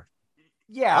clever.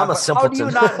 Yeah, I'm a simpleton.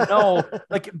 How do you not know?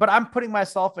 Like, but I'm putting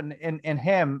myself in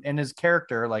him, in his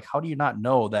character. Like, how do you not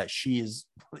know that she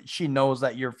knows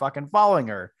that you're fucking following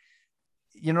her?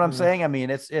 You know what I'm saying? I mean,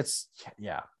 it's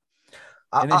yeah.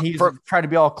 And then he's trying to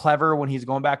be all clever when he's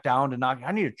going back down to knock.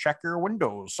 I need to check your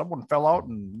windows. Someone fell out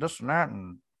and this and that.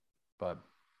 But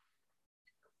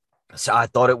so I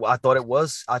thought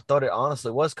it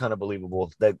honestly was kind of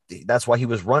believable that's why he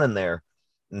was running there.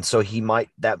 And so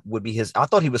that would be I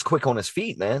thought he was quick on his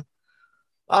feet, man.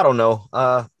 I don't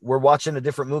know. We're watching a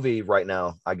different movie right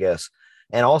now, I guess.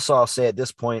 And also I'll say at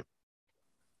this point,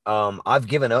 I've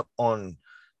given up on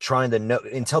trying to know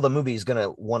until the movie is going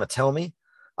to want to tell me.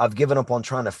 I've given up on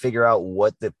trying to figure out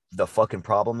what the fucking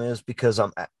problem is, because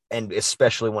and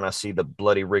especially when I see the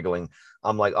bloody wriggling,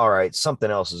 I'm like, all right, something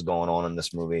else is going on in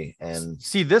this movie. And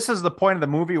see, this is the point of the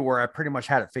movie where I pretty much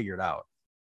had it figured out,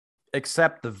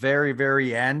 except the very,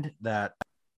 very end, that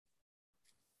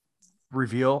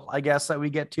reveal, I guess, that we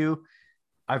get to.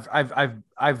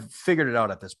 I've figured it out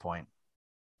at this point.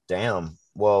 Damn.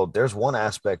 Well, there's one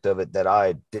aspect of it that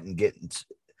I didn't get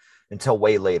until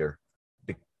way later,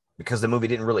 because the movie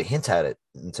didn't really hint at it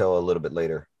until a little bit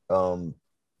later.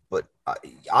 But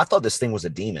I thought this thing was a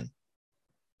demon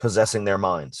possessing their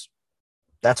minds.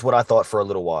 That's what I thought for a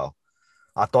little while.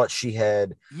 I thought she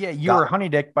had. Yeah, you were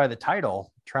honeydicked by the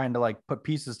title, trying to like put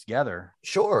pieces together.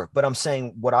 Sure, but I'm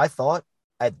saying what I thought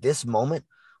at this moment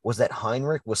was that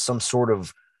Heinrich was some sort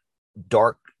of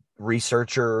dark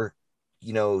researcher,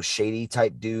 shady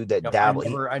type dude that dabbled.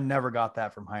 I never got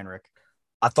that from Heinrich.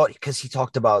 I thought, because he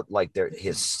talked about like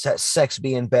his sex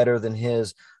being better than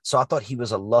his. So I thought he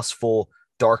was a lustful,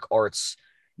 dark arts,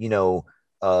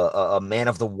 a man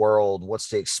of the world, wants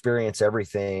to experience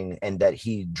everything, and that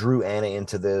he drew Anna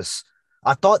into this.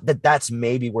 I thought that that's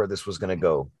maybe where this was going to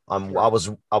go. I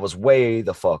was way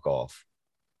the fuck off.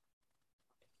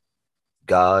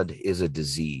 God is a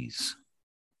disease.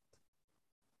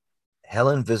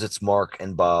 Helen visits Mark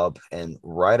and Bob, and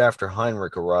right after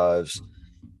Heinrich arrives,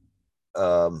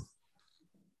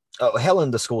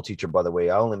 Helen, the school teacher, by the way,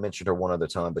 I only mentioned her one other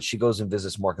time, but she goes and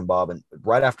visits Mark and Bob, and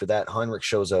right after that, Heinrich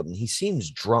shows up, and he seems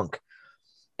drunk,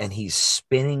 and he's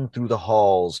spinning through the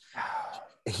halls.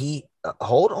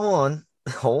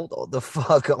 Hold the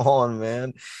fuck on,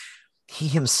 man. He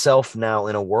himself now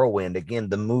in a whirlwind. Again,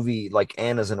 the movie, like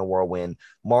Anna's in a whirlwind,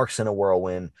 Mark's in a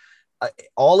whirlwind.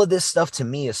 All of this stuff to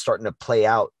me is starting to play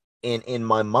out in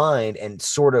my mind, and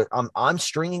sort of I'm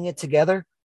stringing it together,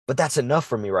 but that's enough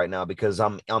for me right now because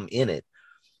I'm in it.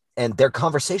 And their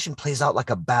conversation plays out like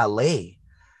a ballet.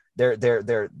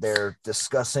 They're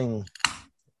discussing,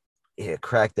 yeah,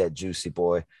 crack that juicy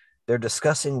boy. They're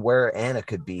discussing where Anna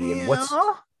could be and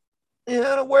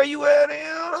Anna, where you at,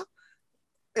 Anna?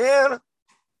 Anna.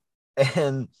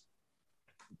 And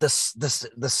the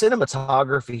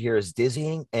cinematography here is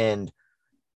dizzying and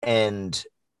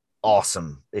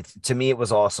awesome. To me, it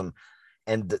was awesome.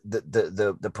 And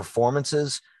the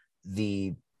performances,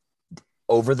 the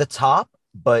over the top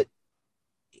but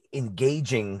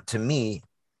engaging to me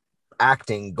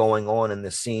acting going on in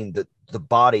this scene, the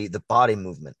body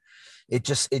movement, it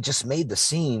just made the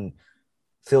scene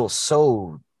feel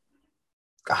so,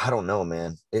 I don't know,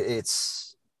 man.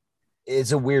 It's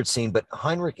a weird scene, but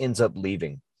Heinrich ends up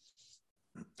leaving,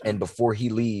 and before he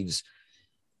leaves,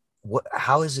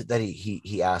 how is it that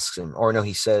he asks him, or no,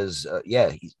 he says,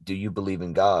 do you believe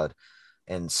in God?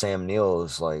 And Sam Neill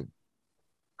is like,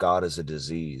 God is a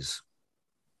disease.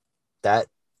 That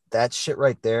shit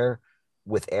right there,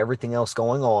 with everything else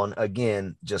going on,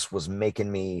 again, just was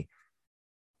making me,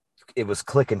 it was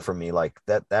clicking for me, like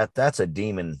that's a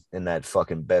demon in that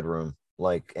fucking bedroom,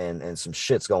 like, and some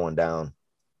shit's going down.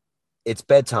 It's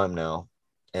bedtime now,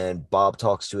 and Bob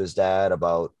talks to his dad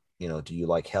about, do you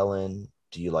like Helen?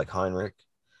 Do you like Heinrich?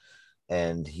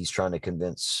 And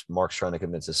Mark's trying to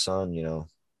convince his son,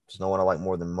 there's no one I like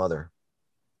more than mother.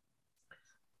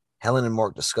 Helen and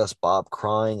Mark discuss Bob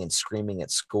crying and screaming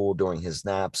at school during his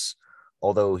naps,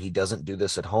 although he doesn't do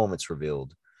this at home, it's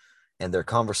revealed. And their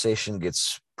conversation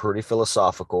gets pretty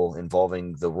philosophical,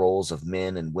 involving the roles of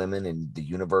men and women in the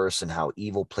universe and how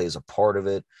evil plays a part of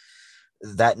it.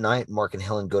 That night, Mark and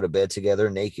Helen go to bed together,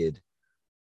 naked.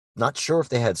 Not sure if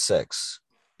they had sex.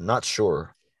 Not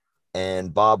sure.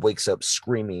 And Bob wakes up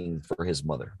screaming for his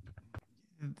mother.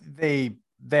 They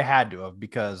had to have,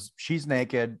 because she's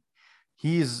naked.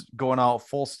 He's going out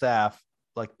full staff,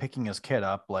 like picking his kid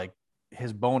up, like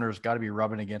his boner's got to be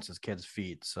rubbing against his kid's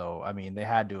feet. So, I mean, they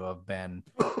had to have been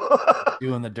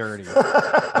doing the dirty.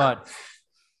 But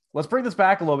let's bring this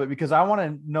back a little bit, because I want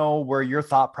to know where your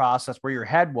thought process, where your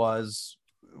head was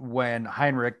when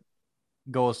Heinrich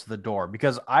goes to the door,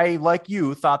 because I, like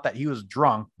you, thought that he was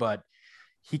drunk, but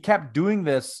he kept doing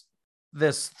this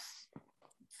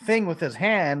thing with his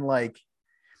hand. Like,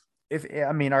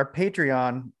 our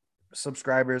Patreon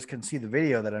subscribers can see the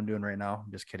video that I'm doing right now.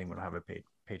 I'm just kidding. We don't have a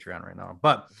Patreon right now,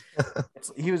 but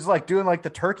he was like doing like the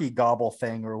turkey gobble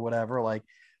thing or whatever. Like,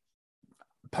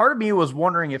 part of me was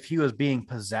wondering if he was being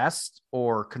possessed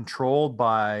or controlled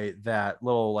by that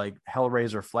little like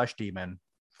Hellraiser flesh demon,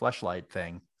 fleshlight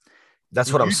thing.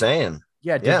 That's what I'm saying.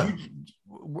 Yeah. Yeah.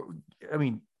 I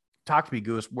mean, talk to me,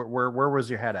 Goose. Where was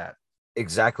your head at?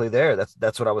 Exactly there.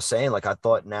 That's what I was saying. Like, I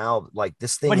thought now, like,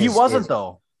 this thing, but he wasn't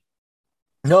though.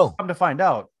 No. Come to find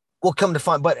out. Well, come to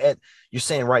find, but you're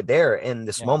saying right there in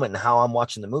this moment and how I'm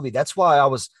watching the movie. That's why I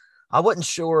wasn't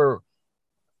sure.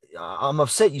 I'm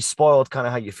upset you spoiled kind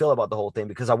of how you feel about the whole thing,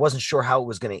 because I wasn't sure how it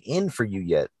was going to end for you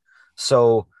yet.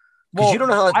 So, because you don't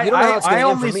know how it's going to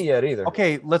end for me yet either.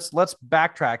 Okay, let's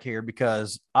backtrack here,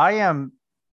 because I am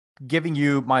giving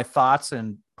you my thoughts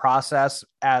and process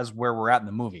as where we're at in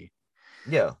the movie.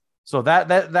 Yeah. So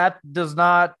that does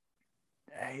not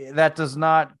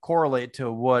correlate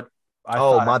to what I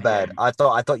thought. My bad. I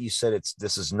thought you said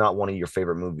this is not one of your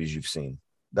favorite movies you've seen.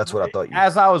 That's what I thought.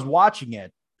 As I was watching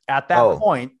it at that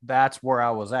point, that's where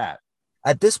I was at.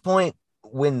 At this point,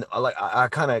 when I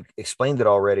kind of explained it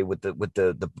already with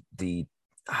the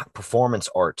performance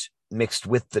art mixed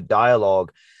with the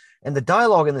dialogue, and the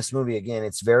dialogue in this movie, again,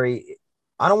 it's very,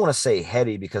 I don't want to say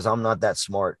heady because I'm not that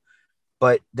smart,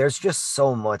 but there's just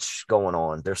so much going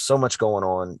on. There's so much going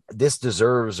on. This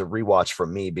deserves a rewatch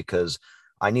from me because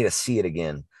I need to see it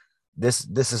again. This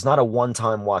is not a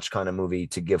one-time watch kind of movie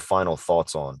to give final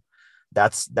thoughts on.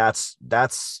 That's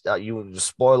you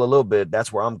spoil a little bit.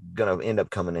 That's where I'm going to end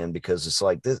up coming in, because it's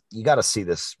like this, you got to see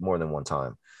this more than one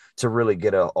time to really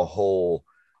get a whole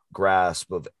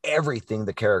grasp of everything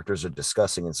the characters are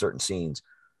discussing in certain scenes.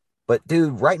 But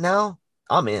dude, right now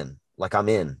I'm in. Like, I'm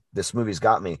in. This movie's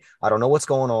got me. I don't know what's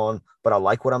going on, but I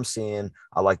like what I'm seeing.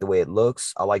 I like the way it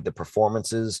looks. I like the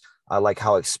performances. I like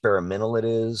how experimental it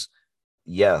is.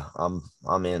 Yeah,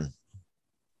 I'm in.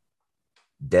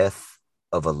 Death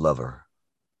of a Lover.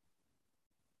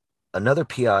 Another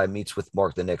PI meets with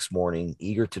Mark the next morning,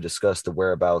 eager to discuss the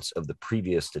whereabouts of the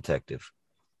previous detective.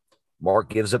 Mark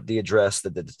gives up the address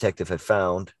that the detective had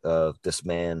found, this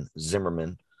man,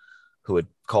 Zimmerman, who had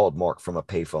called Mark from a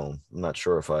payphone. I'm not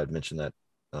sure if I had mentioned that.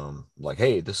 Like,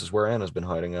 hey, this is where Anna's been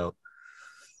hiding out.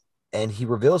 And he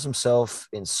reveals himself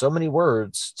in so many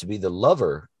words to be the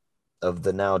lover of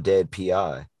the now dead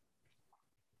PI.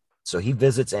 So he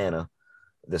visits Anna,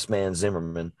 this man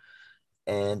Zimmerman,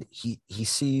 and he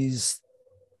sees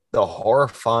the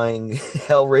horrifying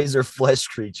Hellraiser flesh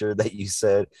creature that you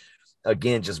said,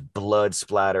 again, just blood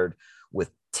splattered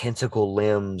with tentacle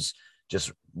limbs,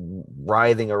 just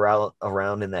writhing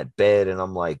around in that bed. And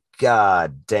I'm like,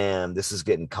 God damn, this is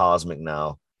getting cosmic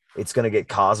now. It's going to get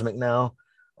cosmic now.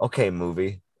 Okay,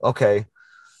 movie. Okay.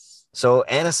 So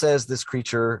Anna says this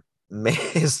creature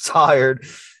is tired.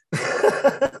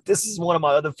 This is one of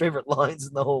my other favorite lines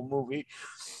in the whole movie.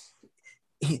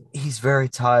 He's very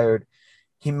tired.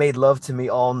 He made love to me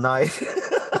all night.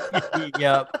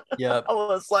 Yep. I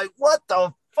was like, what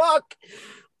the fuck?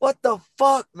 What the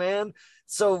fuck, man?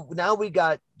 So now we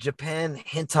got Japan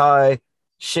hentai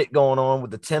shit going on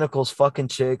with the tentacles fucking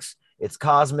chicks. It's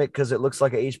cosmic because it looks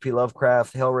like a H.P.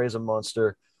 Lovecraft Hellraiser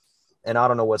monster. And I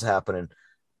don't know what's happening.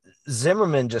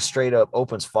 Zimmerman just straight up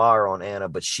opens fire on Anna,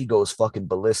 but she goes fucking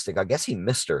ballistic. I guess he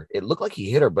missed her. It looked like he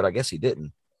hit her, but I guess he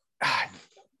didn't.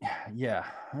 Yeah.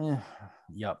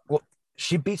 Yep. Well,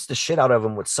 she beats the shit out of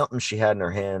him with something she had in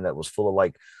her hand that was full of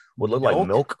like, would look like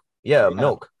milk. Yeah,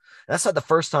 milk. That's not the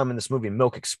first time in this movie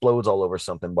milk explodes all over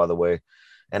something, by the way.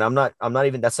 And I'm not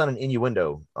even, that's not an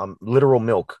innuendo. Literal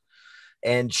milk.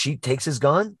 And she takes his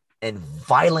gun and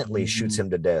violently shoots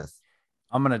him to death.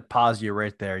 I'm going to pause you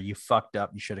right there. You fucked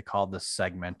up. You should have called this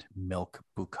segment Milk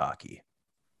Bukkake.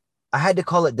 I had to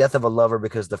call it Death of a Lover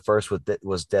because the first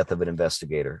was Death of an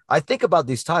Investigator. I think about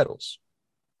these titles.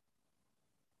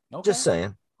 Okay. Just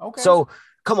saying. Okay. So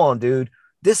come on, dude.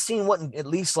 This scene wasn't at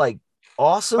least like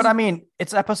awesome. But I mean,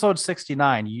 it's episode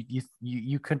 69.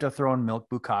 You couldn't have thrown Milk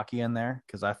Bukkake in there,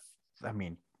 because I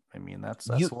mean that's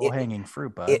a low hanging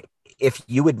fruit. But if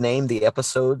you would name the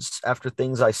episodes after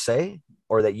things I say,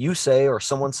 or that you say, or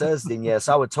someone says, then yes,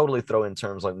 I would totally throw in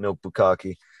terms like Milk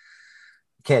Bukkake.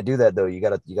 Can't do that though. You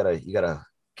gotta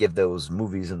give those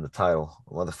movies in the title.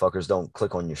 Motherfuckers don't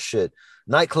click on your shit.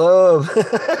 Nightclub.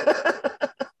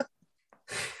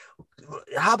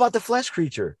 How about the flesh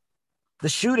creature? The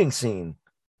shooting scene.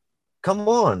 Come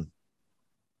on.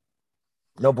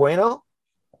 No bueno?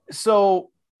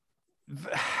 So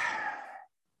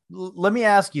let me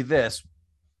ask you this.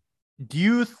 Do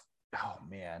you oh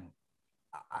man.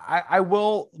 I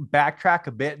will backtrack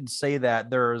a bit and say that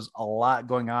there's a lot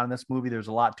going on in this movie. There's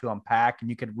a lot to unpack, and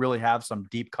you could really have some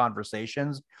deep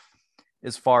conversations.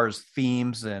 as far as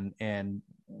themes and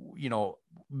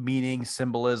meaning,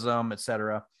 symbolism,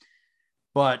 etc.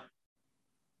 But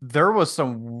there was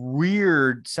some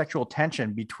weird sexual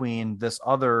tension between this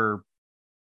other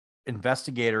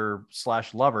investigator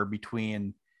 / lover,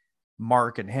 between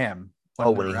Mark and him.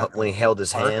 When he held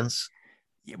his hands.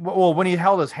 Well, when he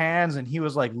held his hands and he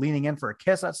was like leaning in for a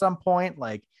kiss at some point,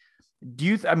 like,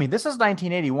 I mean, this is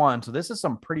 1981, so this is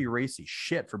some pretty racy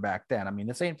shit for back then. I mean,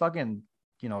 this ain't fucking,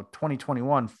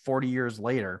 2021, 40 years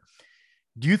later.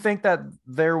 Do you think that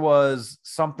there was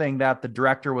something that the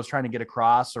director was trying to get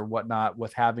across or whatnot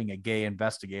with having a gay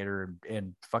investigator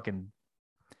in fucking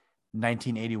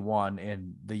 1981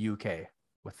 in the UK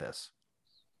with this?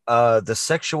 The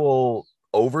sexual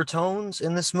overtones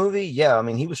in this movie, yeah, I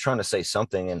mean, he was trying to say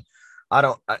something, and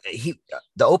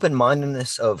the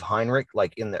open-mindedness of Heinrich,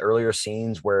 like in the earlier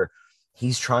scenes where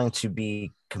he's trying to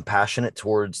be compassionate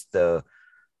towards the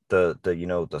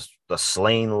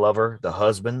slain lover, the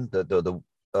husband,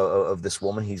 of this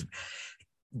woman.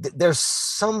 There's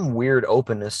some weird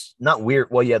openness, not weird.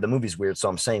 Well, yeah, the movie's weird, so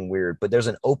I'm saying weird, but there's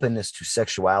an openness to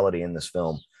sexuality in this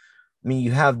film. I mean,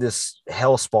 you have this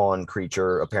hellspawn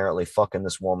creature apparently fucking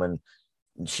this woman.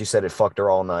 She said it fucked her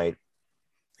all night.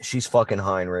 She's fucking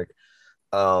Heinrich.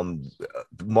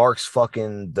 Mark's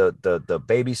fucking the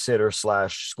babysitter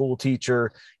 / school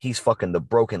teacher. He's fucking the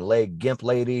broken leg gimp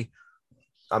lady.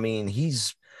 I mean,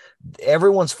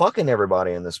 everyone's fucking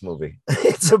everybody in this movie.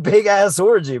 It's a big ass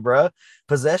orgy, bro.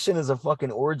 Possession is a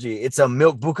fucking orgy. It's a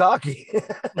milk bukkake.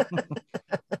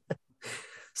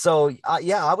 So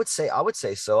yeah, I would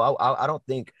say so. I don't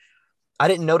think, I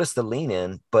didn't notice the lean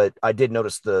in, but I did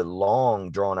notice the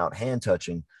long drawn out hand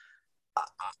touching.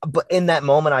 But in that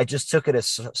moment, I just took it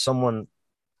as someone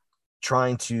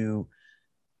trying to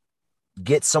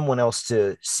get someone else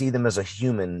to see them as a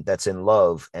human that's in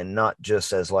love, and not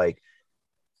just as like,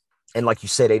 and like you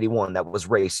said, 81, that was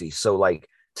racy. So like,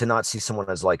 to not see someone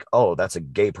as like, oh, that's a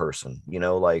gay person,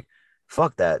 like,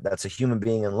 fuck that. That's a human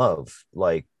being in love.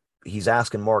 Like, he's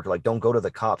asking Mark, like, don't go to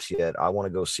the cops yet. I want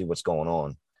to go see what's going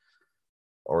on.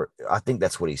 Or I think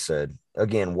that's what he said.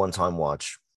 Again, one-time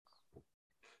watch.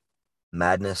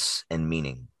 Madness and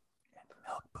meaning.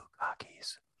 Milk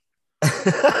bukkakes.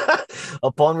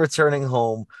 Upon returning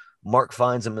home, Mark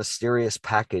finds a mysterious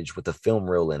package with a film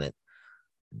reel in it.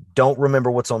 Don't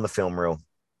remember what's on the film reel.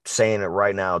 Saying it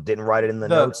right now. Didn't write it in the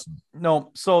notes.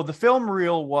 No. So the film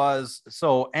reel was,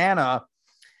 Anna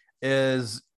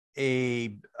is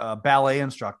a ballet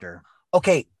instructor.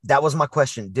 Okay, that was my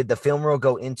question. Did the film reel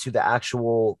go into the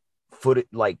actual footage,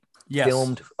 like, yes,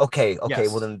 filmed? Okay. Yes.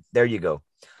 Well, then there you go.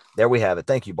 There we have it.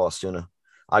 Thank you, Boss Tuna.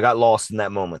 I got lost in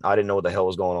that moment. I didn't know what the hell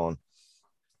was going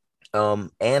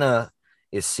on. Anna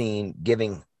is seen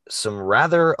giving some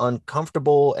rather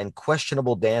uncomfortable and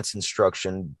questionable dance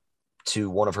instruction to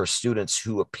one of her students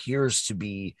who appears to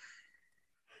be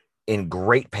in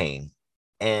great pain,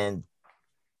 and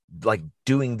like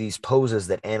doing these poses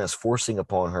that Anna's forcing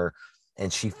upon her,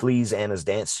 and she flees Anna's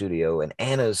dance studio. And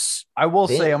I will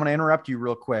say, I'm going to interrupt you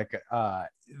real quick.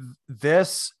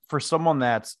 This, for someone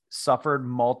that's suffered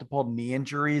multiple knee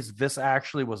injuries, this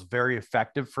actually was very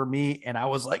effective for me. And I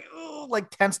was like, ooh, like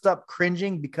tensed up,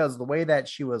 cringing, because the way that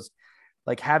she was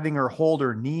like having her hold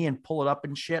her knee and pull it up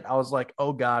and shit, I was like,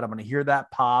 oh God, I'm going to hear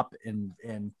that pop. And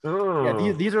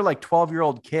yeah, these are like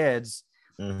 12-year-old kids.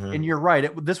 Mm-hmm. And you're right.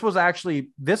 This was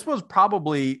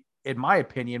probably, in my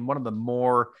opinion, one of the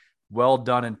more well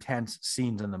done, intense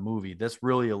scenes in the movie. This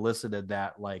really elicited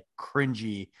that like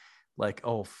cringy, like,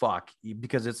 oh fuck,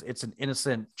 because it's an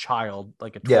innocent child,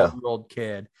 like a 12-year-old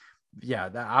kid. Yeah,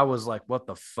 I was like, what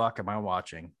the fuck am I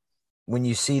watching? When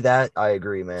you see that, I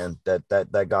agree, man.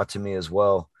 That got to me as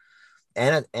well.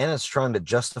 Anna's trying to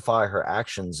justify her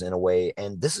actions in a way,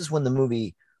 and this is when the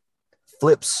movie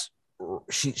flips.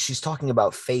 She's talking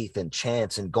about faith and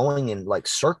chance and going in like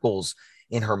circles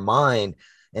in her mind,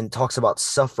 and talks about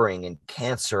suffering and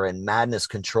cancer and madness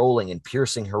controlling and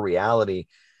piercing her reality.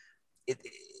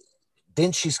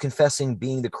 Then she's confessing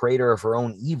being the creator of her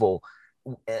own evil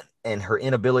and her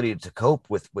inability to cope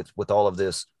with all of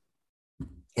this.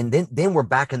 And then we're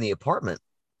back in the apartment,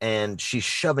 and she's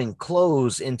shoving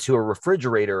clothes into a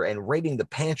refrigerator and raiding the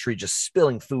pantry, just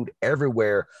spilling food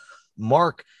everywhere.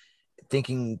 Mark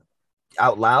thinking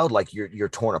out loud, like, you're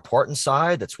torn apart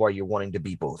inside. That's why you're wanting to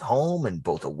be both home and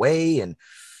both away. And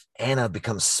Anna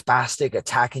becomes spastic,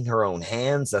 attacking her own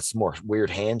hands. That's more weird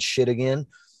hand shit again,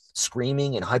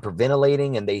 screaming and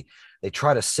hyperventilating. And they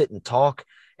try to sit and talk,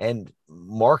 and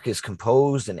Mark is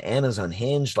composed and Anna's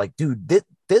unhinged. Like, dude,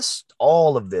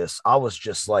 all of this, I was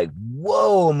just like,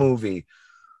 whoa, movie,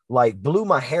 like blew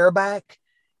my hair back.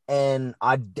 and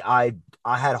I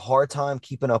had a hard time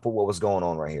keeping up with what was going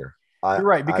on right here. You're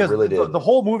right, because I really did. the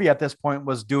whole movie at this point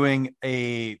was doing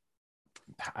it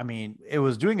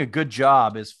was doing a good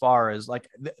job as far as like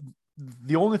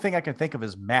the only thing I can think of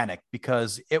is manic,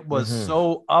 because it was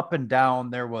so up and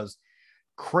down. There was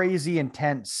crazy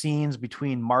intense scenes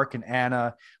between Mark and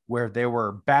Anna where they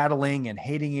were battling and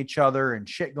hating each other and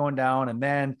shit going down. And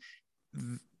then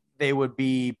they would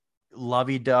be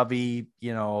lovey-dovey,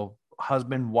 you know,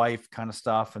 husband, wife kind of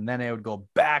stuff. And then it would go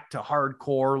back to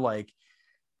hardcore. Like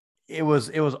it was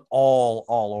all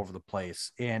over the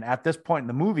place. And at this point in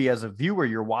the movie, as a viewer,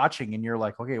 you're watching and you're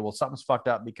like, okay, well, something's fucked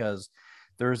up, because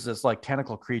there's this like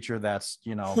tentacle creature that's,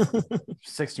 you know,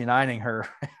 69ing her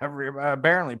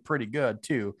apparently pretty good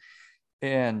too.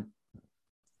 And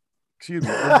excuse me,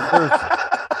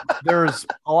 there's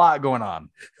a lot going on.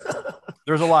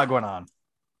 There's a lot going on.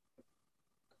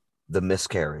 The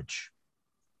miscarriage.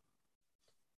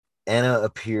 Anna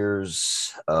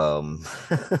appears.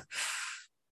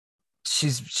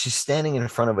 She's standing in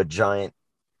front of a giant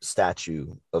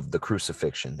statue of the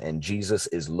crucifixion, and Jesus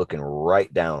is looking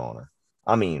right down on her.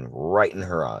 I mean, right in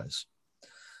her eyes.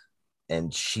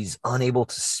 And she's unable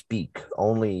to speak,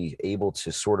 only able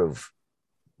to sort of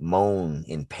moan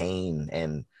in pain.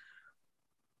 And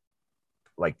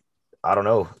like, I don't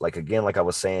know, like, again, like I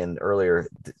was saying earlier,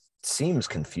 seems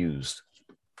confused.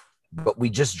 But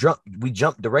we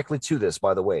jumped directly to this,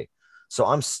 by the way. So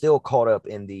I'm still caught up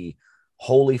in the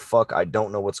holy fuck, I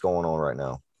don't know what's going on right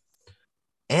now.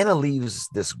 Anna leaves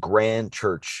this grand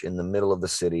church in the middle of the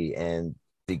city and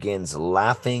begins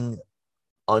laughing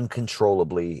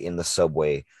uncontrollably in the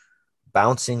subway,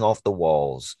 bouncing off the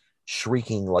walls,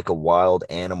 shrieking like a wild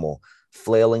animal,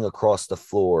 flailing across the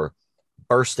floor,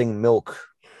 bursting milk.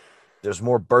 There's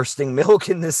more bursting milk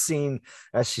in this scene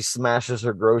as she smashes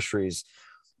her groceries.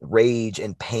 Rage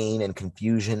and pain and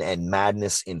confusion and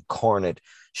madness incarnate.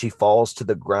 She falls to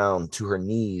the ground to her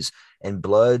knees, and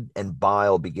blood and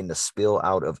bile begin to spill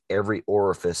out of every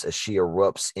orifice as she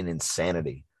erupts in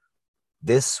insanity.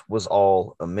 This was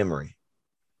all a memory.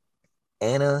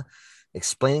 Anna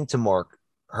explaining to Mark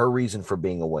her reason for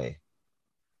being away.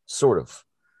 Sort of.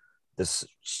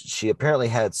 She apparently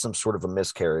had some sort of a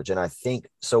miscarriage. And I think,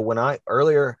 so when I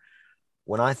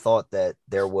thought that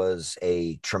there was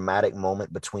a traumatic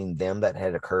moment between them that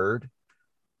had occurred,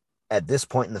 at this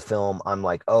point in the film, I'm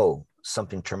like, oh,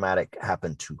 something traumatic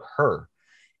happened to her.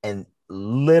 And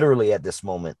literally at this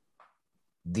moment,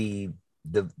 the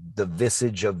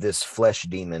visage of this flesh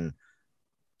demon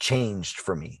changed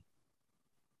for me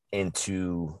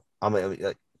into,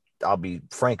 I'll be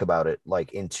frank about it,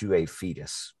 like into a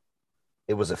fetus.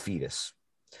 It was a fetus.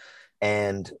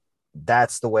 And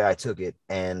that's the way I took it.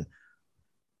 And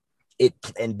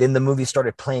then the movie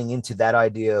started playing into that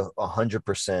idea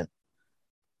 100%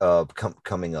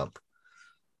 coming up.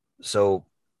 So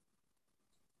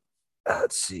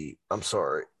let's see. I'm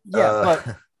sorry. Yeah,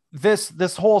 but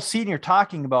this whole scene you're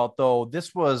talking about, though,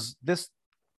 this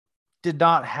did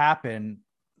not happen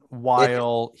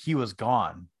while he was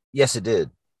gone. Yes, it did.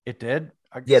 It did.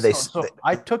 Yeah, they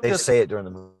say it during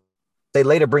the movie. They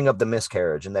later bring up the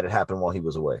miscarriage and that it happened while he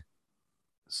was away.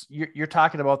 You're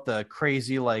talking about the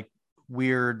crazy, like,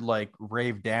 weird, like,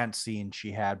 rave dance scene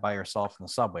she had by herself in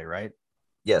the subway, right?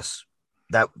 Yes.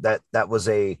 That was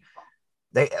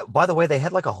by the way, they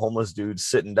had like a homeless dude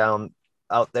sitting down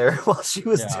out there while she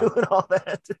was doing all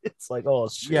that. It's like, oh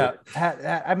shit.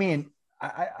 Yeah. I mean,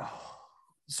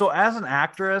 so as an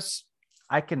actress,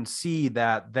 I can see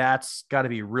that that's got to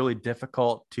be really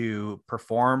difficult to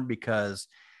perform, because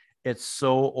it's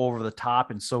so over the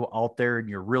top and so out there, and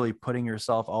you're really putting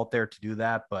yourself out there to do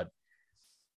that. But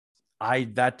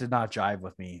that did not jive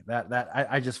with me.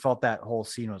 I just felt that whole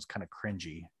scene was kind of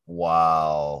cringy.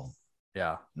 Wow.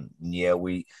 Yeah. Yeah.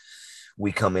 We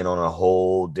come in on a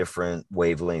whole different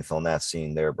wavelength on that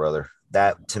scene there, brother.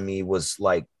 That to me was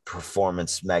like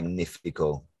performance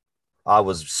magnifico. I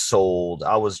was sold.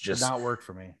 I was just, did not work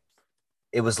for me.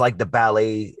 It was like the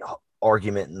ballet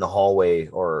argument in the hallway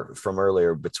or from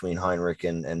earlier between Heinrich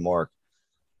and Mark.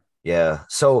 Yeah.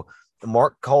 So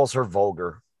Mark calls her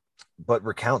vulgar, but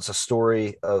recounts a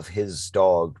story of his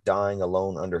dog dying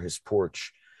alone under his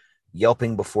porch,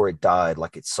 yelping before it died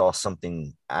like it saw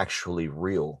something actually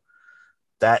real.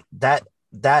 That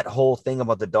whole thing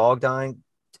about the dog dying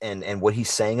and what he's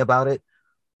saying about it,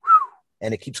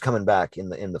 and it keeps coming back in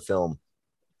the film.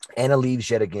 Anna leaves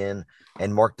yet again,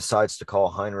 and Mark decides to call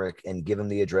Heinrich and give him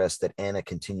the address that Anna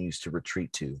continues to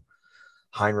retreat to.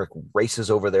 Heinrich races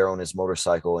over there on his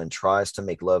motorcycle and tries to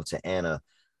make love to Anna.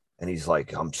 And he's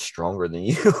like, I'm stronger than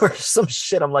you or some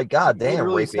shit. I'm like, God damn,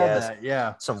 rapey ass.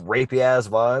 Yeah. Some rapey ass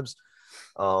vibes.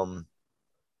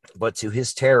 But to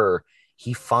his terror,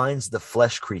 he finds the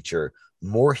flesh creature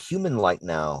more human-like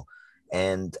now,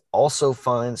 and also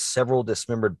finds several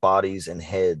dismembered bodies and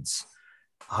heads.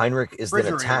 Heinrich is then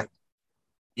Refrigerator. attacked.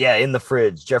 Yeah, in the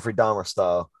fridge, Jeffrey Dahmer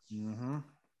style. Mm-hmm.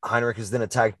 Heinrich is then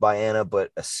attacked by Anna,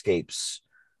 but escapes.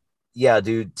 Yeah,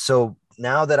 dude. So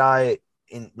now that I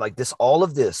in like this, all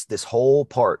of this whole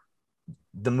part,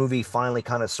 the movie finally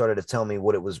kind of started to tell me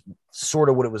what it was, sort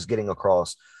of what it was getting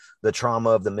across, the trauma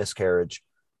of the miscarriage,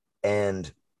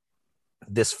 and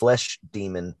this flesh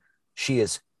demon.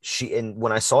 And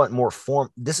when I saw it more form,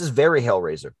 this is very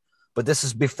Hellraiser, but this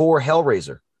is before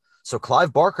Hellraiser. So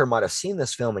Clive Barker might have seen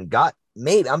this film and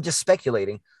maybe I'm just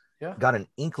speculating, Yeah. got an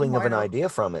inkling of an idea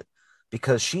from it,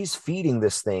 because she's feeding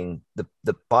this thing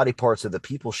the body parts of the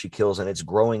people she kills, and it's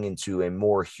growing into a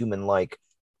more human-like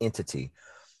entity,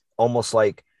 almost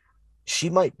like she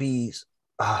might be.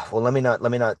 Well, let me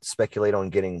not speculate on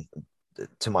getting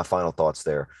to my final thoughts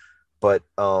there, but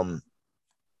I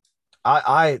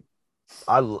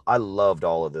I loved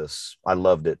all of this. I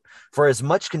loved it. For as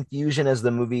much confusion as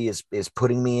the movie is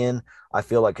putting me in, I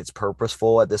feel like it's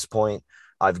purposeful at this point.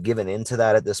 I've given into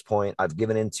that at this point. I've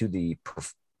given into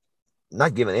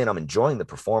not given in. I'm enjoying the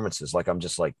performances. Like I'm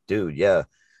just like, dude, yeah,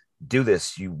 do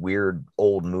this, you weird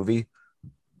old movie.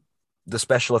 The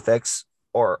special effects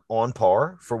are on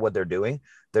par for what they're doing.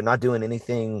 They're not doing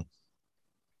anything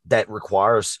that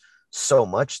requires so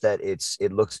much that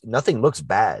nothing looks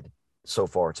bad so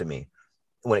far to me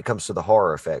when it comes to the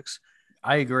horror effects.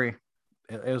 I agree.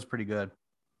 It was pretty good.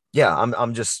 Yeah,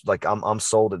 I'm just like I'm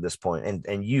sold at this point.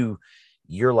 And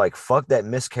you're like, fuck that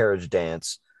miscarriage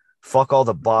dance, fuck all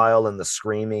the bile and the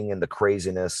screaming and the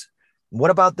craziness.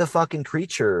 What about the fucking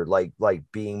creature? Like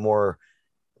being more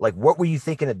like, what were you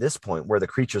thinking at this point where the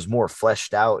creature's more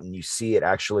fleshed out and you see it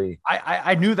actually?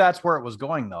 I knew that's where it was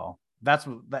going though. That's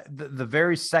the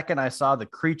very second I saw the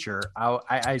creature,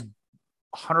 I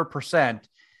 100%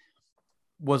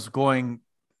 was going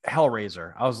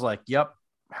Hellraiser. I was like, yep,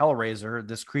 Hellraiser.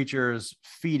 This creature is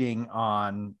feeding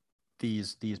on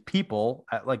these people.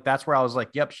 Like that's where I was like,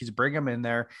 yep, she's bringing them in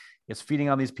there. It's feeding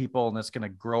on these people, and it's going to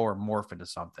grow or morph into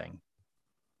something.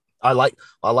 I like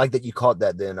that you caught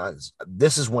that. Then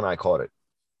this is when I caught it.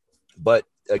 But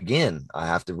again, I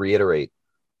have to reiterate,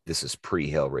 this is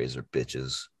pre-Hellraiser,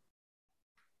 bitches.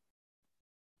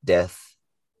 Death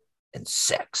and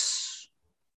sex.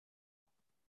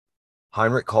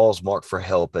 Heinrich calls Mark for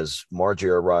help as Margie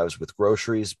arrives with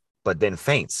groceries, but then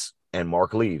faints, and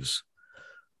Mark leaves.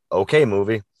 Okay,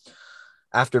 movie.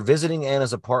 After visiting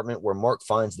Anna's apartment where Mark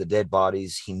finds the dead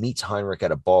bodies, he meets Heinrich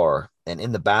at a bar, and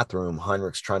in the bathroom,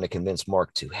 Heinrich's trying to convince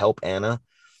Mark to help Anna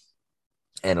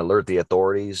and alert the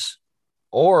authorities,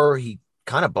 or he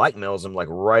kind of blackmails him like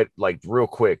real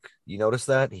quick. You notice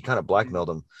that? He kind of blackmailed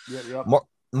him. Yep.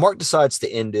 Mark decides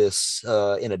to end this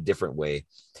in a different way.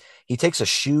 He takes a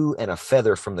shoe and a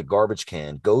feather from the garbage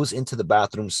can, goes into the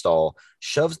bathroom stall,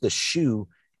 shoves the shoe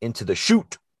into the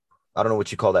chute. I don't know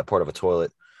what you call that part of a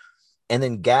toilet. And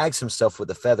then gags himself with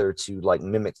the feather to like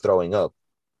mimic throwing up.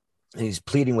 And he's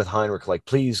pleading with Heinrich, like,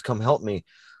 please come help me.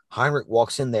 Heinrich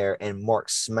walks in there and Mark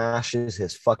smashes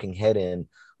his fucking head in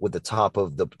with the top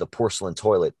of the porcelain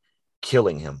toilet,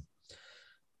 killing him.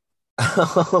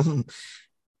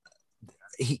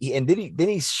 Then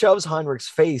he shoves Heinrich's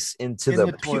face into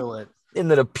the toilet,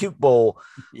 into the puke bowl,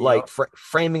 yep. like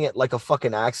framing it like a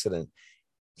fucking accident.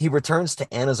 He returns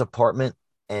to Anna's apartment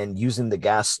and using the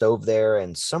gas stove there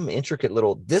and some intricate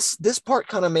little this part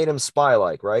kind of made him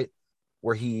spy-like, right?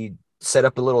 Where he set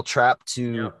up a little trap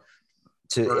to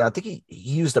I think he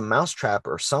used a mouse trap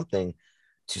or something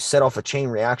to set off a chain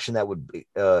reaction that would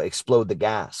explode the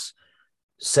gas,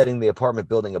 setting the apartment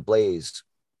building ablaze.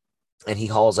 And he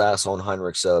hauls ass on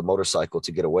Heinrich's motorcycle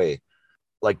to get away.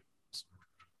 Like,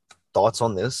 thoughts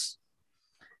on this?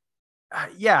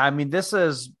 Yeah, I mean, this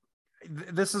is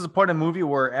a point in the movie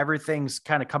where everything's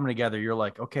kind of coming together. You're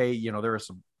like, okay, there are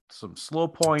some slow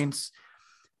points.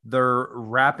 They're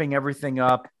wrapping everything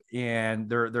up, and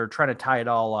they're trying to tie it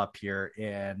all up here,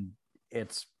 and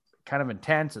it's kind of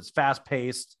intense. It's fast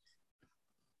paced,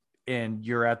 and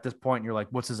you're at this point, and you're like,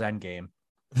 what's his end game?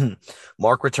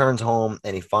 Mark returns home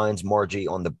and he finds Margie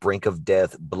on the brink of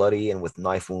death, bloody and with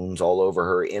knife wounds all over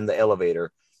her in the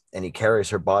elevator, and he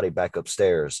carries her body back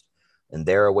upstairs, and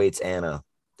there awaits Anna,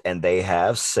 and they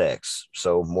have sex.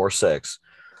 So more sex.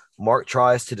 Mark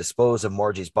tries to dispose of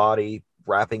Margie's body,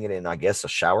 wrapping it in, I guess, a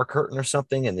shower curtain or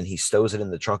something, and then he stows it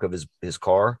in the trunk of his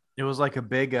car. It was like a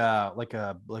big like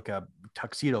a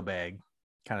tuxedo bag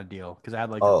kind of deal, because I had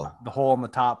like the hole on the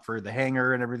top for the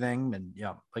hanger and everything, and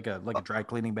like a dry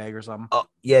cleaning bag or something. Oh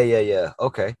yeah.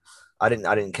 Okay, I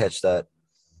didn't catch that.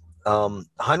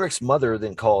 Heinrich's mother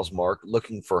then calls Mark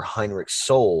looking for Heinrich's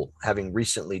soul, having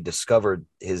recently discovered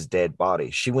his dead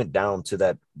body. She went down to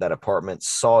that apartment,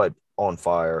 saw it on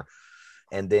fire,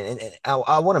 and then and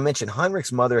I want to mention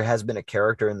Heinrich's mother has been a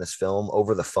character in this film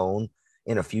over the phone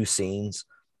in a few scenes.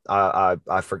 I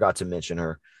forgot to mention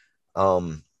her.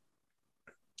 Um,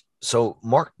 so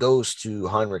Mark goes to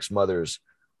Heinrich's mother's.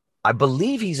 I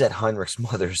believe he's at Heinrich's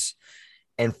mother's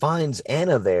and finds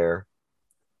Anna there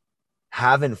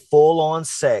having full on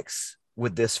sex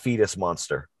with this fetus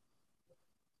monster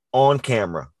on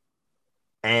camera.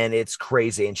 And it's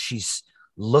crazy. And she's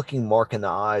looking Mark in the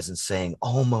eyes and saying,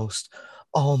 almost,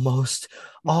 almost,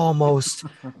 almost.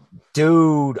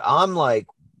 Dude, I'm like,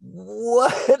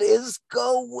 what is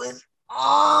going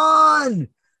on?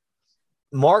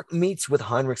 Mark meets with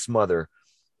Heinrich's mother,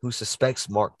 who suspects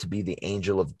Mark to be the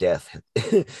angel of death.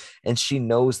 And she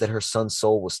knows that her son's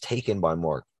soul was taken by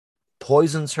Mark,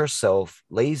 poisons herself,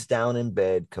 lays down in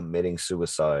bed, committing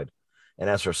suicide. And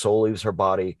as her soul leaves her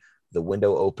body, the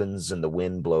window opens and the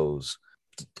wind blows.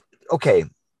 Okay,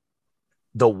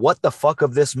 the what the fuck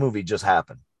of this movie just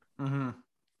happened. Mm-hmm.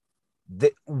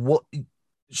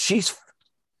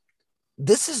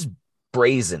 This is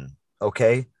brazen,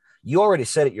 okay? You already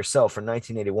said it yourself for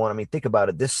 1981. I mean, think about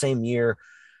it. This same year,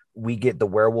 we get the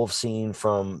werewolf scene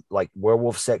from, like,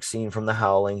 werewolf sex scene from The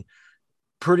Howling.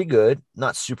 Pretty good,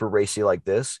 not super racy like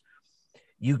this.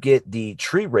 You get the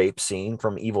tree rape scene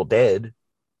from Evil Dead.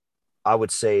 I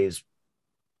would say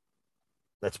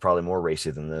that's probably more racy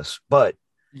than this, but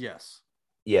yes,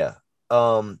 yeah.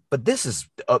 But this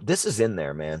is in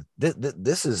there, man.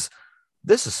 This is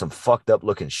some fucked up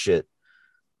looking shit.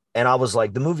 And I was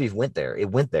like, the movie went there.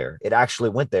 It went there. It actually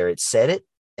went there. It said it,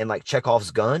 and like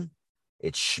Chekhov's gun,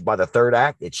 it's by the third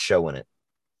act, it's showing it.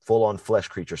 Full on flesh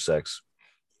creature sex.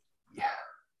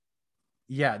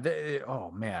 Yeah. Oh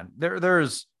man,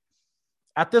 there's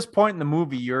at this point in the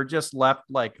movie, you're just left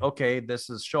like, okay, this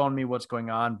is showing me what's going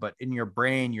on, but in your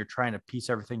brain, you're trying to piece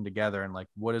everything together and like,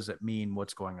 what does it mean?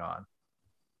 What's going on?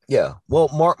 Yeah. Well,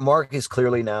 Mark is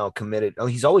clearly now committed. Oh,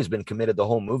 he's always been committed the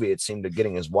whole movie. It seemed to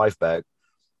getting his wife back.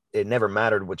 It never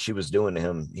mattered what she was doing to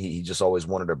him. He just always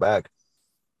wanted her back.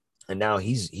 And now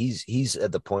he's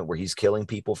at the point where he's killing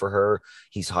people for her.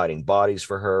 He's hiding bodies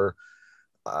for her.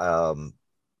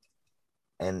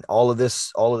 And all of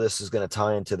this is going to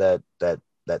tie into that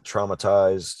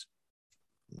traumatized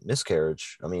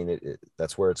miscarriage. I mean,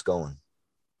 that's where it's going.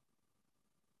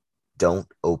 Don't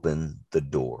open the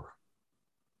door.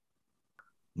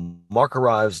 Mark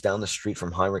arrives down the street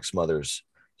from Heinrich's mother's.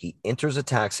 He enters a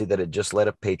taxi that had just let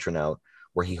a patron out,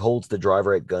 where he holds the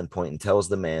driver at gunpoint and tells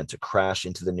the man to crash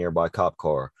into the nearby cop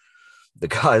car. The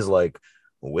guy's like,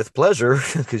 with pleasure,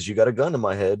 because you got a gun to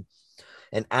my head.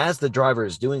 And as the driver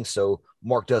is doing so,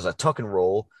 Mark does a tuck and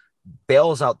roll,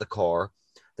 bails out the car.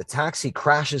 The taxi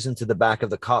crashes into the back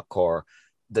of the cop car.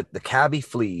 The cabbie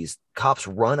flees. Cops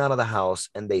run out of the house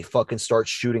and they fucking start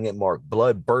shooting at Mark.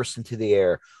 Blood bursts into the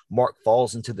air. Mark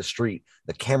falls into the street.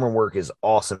 The camera work is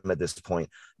awesome at this point.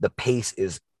 The pace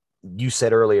is, you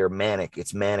said earlier, manic.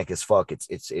 It's manic as fuck.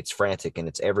 It's frantic and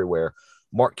it's everywhere.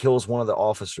 Mark kills one of the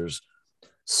officers.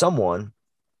 Someone,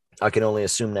 I can only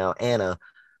assume now, Anna,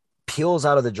 peels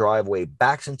out of the driveway,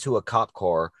 backs into a cop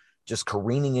car, just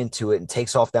careening into it, and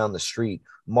takes off down the street.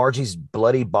 Margie's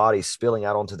bloody body spilling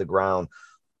out onto the ground.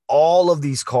 All of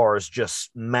these cars just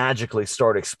magically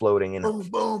start exploding, and boom,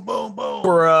 boom, boom, boom.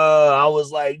 Bruh, I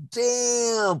was like,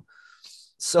 damn.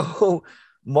 So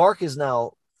Mark is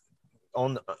now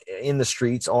in the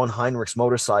streets on Heinrich's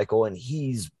motorcycle, and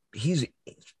he's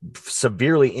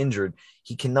severely injured.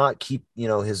 He cannot keep,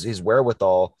 his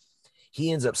wherewithal.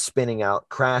 He ends up spinning out,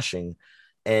 crashing,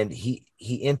 and he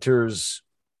enters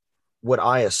what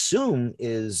I assume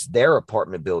is their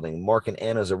apartment building, Mark and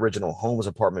Anna's original home's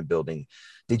apartment building.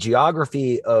 The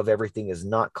geography of everything is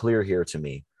not clear here to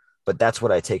me, but that's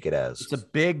what I take it as. It's a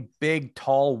big, big,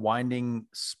 tall, winding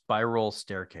spiral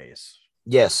staircase.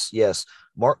 Yes.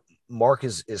 Mark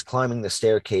is climbing the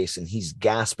staircase and he's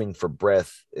gasping for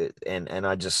breath, and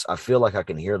I feel like I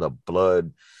can hear the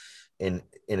blood in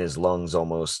his lungs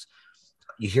almost.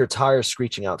 You hear tires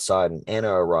screeching outside, and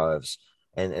Anna arrives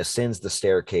and ascends the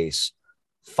staircase,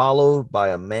 followed by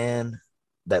a man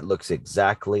that looks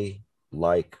exactly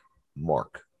like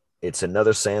Mark. It's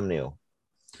another Sam Neill.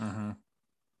 Mm-hmm.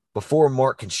 Before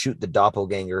Mark can shoot the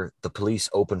doppelganger, the police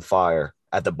open fire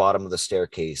at the bottom of the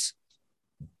staircase.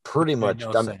 Pretty much,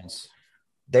 sense.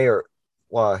 They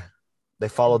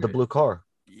followed the blue car.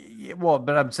 Yeah, well,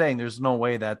 but I'm saying there's no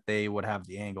way that they would have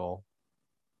the angle.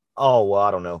 Oh, well,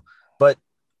 I don't know. But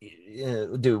Yeah,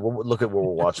 dude, look at what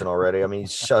we're watching already. I mean,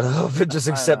 shut up and just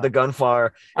I accept know. the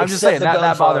gunfire. I'm just Accept saying the that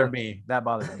gunfire. bothered me. That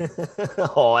bothered me.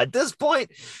 Oh, at this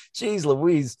point, geez,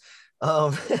 Louise.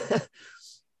 Um,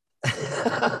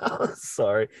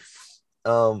 sorry.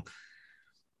 Um,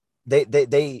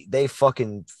 they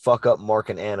fucking fuck up Mark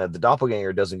and Anna. The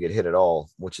doppelganger doesn't get hit at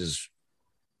all, which is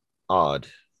odd.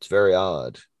 It's very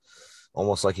odd,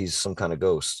 almost like he's some kind of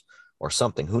ghost or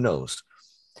something. Who knows?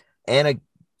 Anna,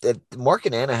 Mark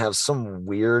and Anna have some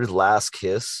weird last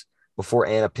kiss before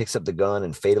Anna picks up the gun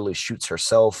and fatally shoots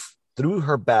herself through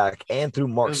her back and through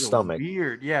It Mark's was a stomach.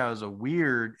 weird, yeah, it was a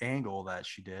weird angle that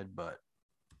she did, but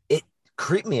It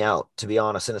creeped me out, to be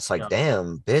honest. And it's like, yeah.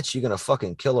 damn, bitch, you're gonna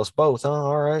fucking kill us both, huh?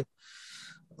 All right,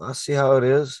 I see how it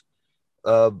is.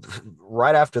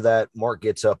 Right after that, Mark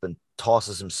gets up and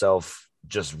tosses himself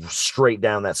just straight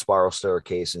down that spiral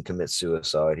staircase and commits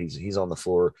suicide. He's on the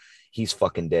floor. He's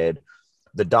fucking dead.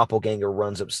 The doppelganger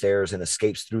runs upstairs and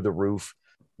escapes through the roof.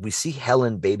 We see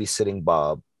Helen babysitting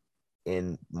Bob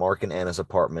in Mark and Anna's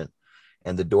apartment,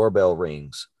 and the doorbell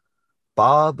rings.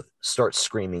 Bob starts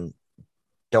screaming,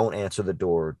 "Don't answer the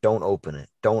door. Don't open it.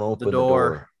 Don't Hold the open the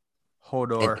door." door.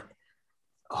 Hodor.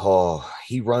 And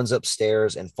he runs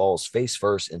upstairs and falls face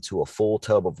first into a full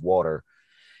tub of water.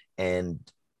 And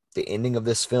the ending of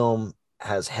this film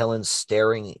has Helen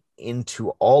staring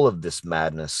into all of this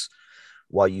madness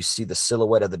while you see the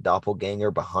silhouette of the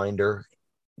doppelganger behind her,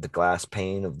 the glass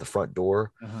pane of the front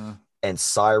door, and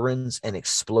sirens and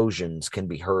explosions can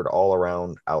be heard all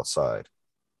around outside.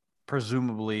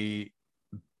 Presumably,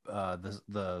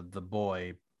 the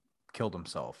boy killed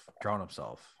himself, drowned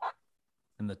himself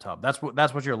in the tub. That's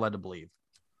what you're led to believe.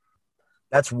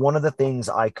 That's one of the things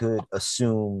I could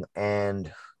assume,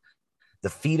 and the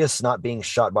fetus not being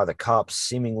shot by the cops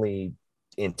seemingly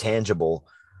intangible.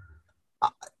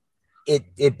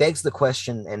 It begs the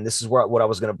question, and this is what I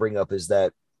was going to bring up, is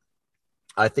that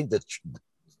I think that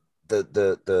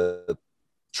the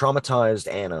traumatized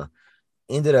Anna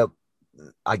ended up,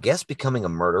 I guess, becoming a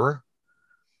murderer,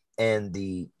 and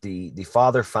the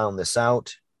father found this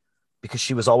out because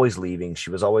she was always leaving, she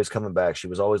was always coming back, she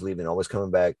was always leaving, always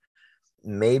coming back.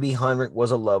 Maybe Heinrich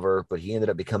was a lover, but he ended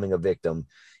up becoming a victim.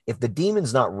 If the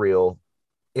demon's not real,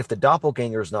 if the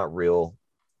doppelganger is not real,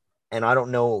 and I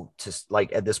don't know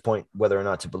like at this point whether or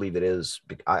not to believe it is,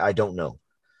 I don't know.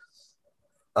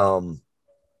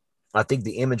 I think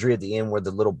the imagery at the end where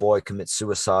the little boy commits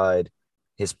suicide,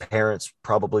 his parents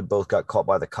probably both got caught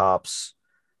by the cops.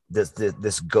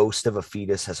 This ghost of a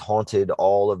fetus has haunted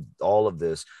all of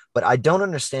this, but I don't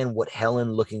understand what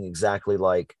Helen looking exactly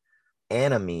like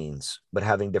Anna means, but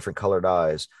having different colored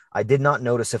eyes. I did not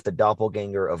notice if the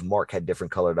doppelganger of Mark had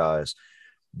different colored eyes.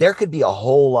 There could be a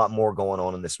whole lot more going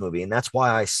on in this movie, and that's why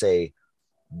I say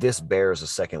this bears a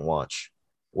second watch.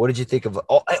 What did you think of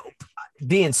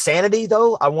the insanity,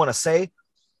 though? I want to say,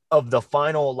 of the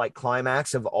final like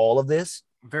climax of all of this.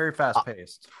 Very fast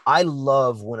paced. I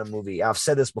love when a movie, I've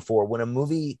said this before, when a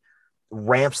movie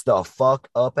ramps the fuck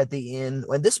up at the end.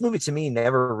 And this movie to me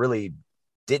never really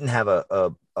didn't have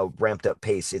a ramped up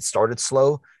pace. It started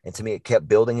slow, and to me it kept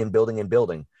building and building and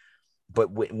building.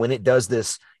 But when it does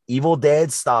this Evil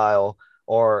Dead style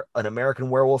or an American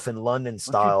Werewolf in London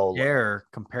style, dare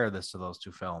compare this to those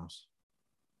two films?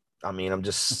 I mean, I'm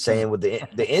just saying with the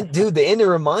end, dude, the end, it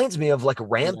reminds me of like a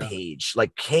Rampage,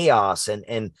 like chaos,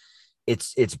 and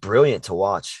it's brilliant to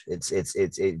watch.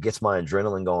 It gets my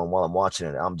adrenaline going while I'm watching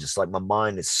it. I'm just like, my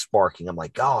mind is sparking. I'm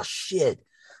like, oh shit,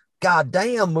 god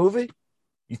damn movie,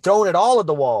 you throwing it all at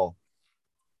the wall.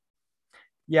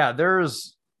 Yeah,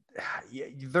 there's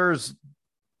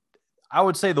I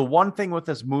would say the one thing with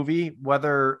this movie,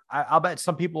 whether I'll bet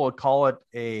some people would call it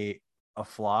a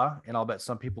flaw, and I'll bet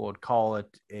some people would call it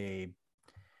a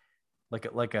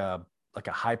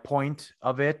high point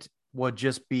of it, would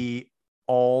just be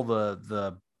all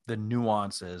the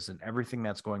nuances and everything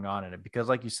that's going on in it. Because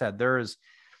like you said, there is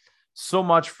so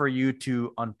much for you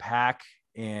to unpack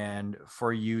and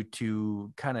for you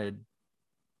to kind of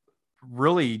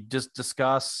really just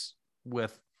discuss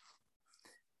with.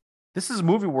 This is a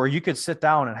movie where you could sit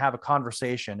down and have a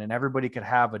conversation and everybody could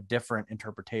have a different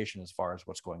interpretation as far as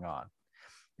what's going on.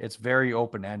 It's very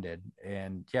open-ended.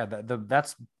 And yeah,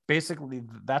 that's basically,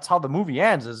 that's how the movie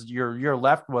ends, is you're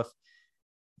left with,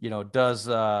 does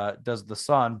the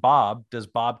son, Bob, does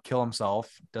Bob kill himself?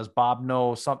 Does Bob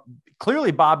know something?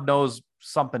 Clearly Bob knows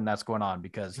something that's going on,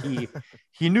 because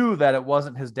he knew that it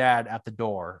wasn't his dad at the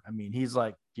door. I mean, he's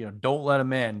like, don't let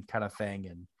him in kind of thing.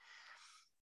 And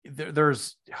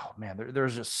there's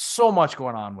just so much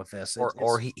going on with this.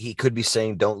 Or he could be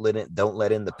saying, don't let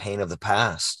in the pain of the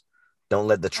past. Don't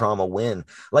let the trauma win.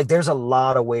 Like there's a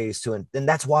lot of ways to, and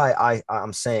that's why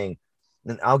I'm saying,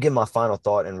 and I'll give my final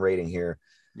thought and rating here.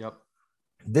 Yep.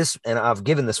 This, and I've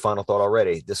given this final thought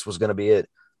already. This was going to be it.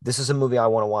 This is a movie I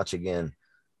want to watch again.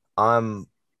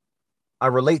 I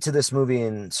relate to this movie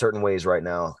in certain ways right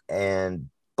now.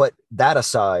 But that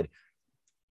aside,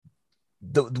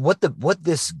 what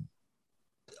this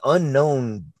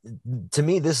unknown, to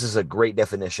me, this is a great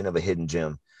definition of a hidden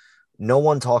gem. No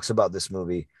one talks about this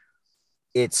movie.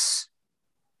 It's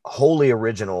wholly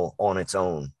original on its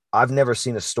own. I've never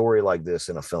seen a story like this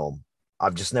in a film.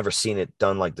 I've just never seen it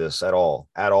done like this at all.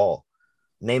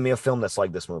 Name me a film that's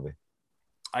like this movie.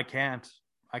 I can't.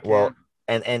 Well,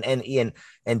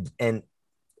 and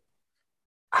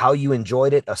how you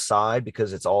enjoyed it aside,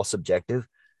 because it's all subjective.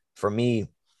 For me,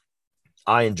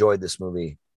 I enjoyed this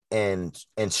movie and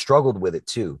struggled with it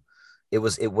too. It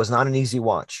was not an easy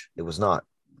watch. It was not.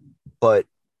 But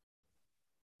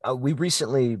we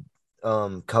recently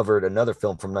covered another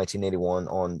film from 1981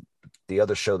 on the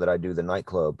other show that I do, the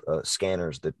Nightclub,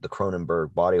 Scanners, the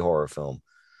Cronenberg body horror film.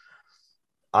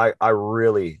 I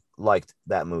really liked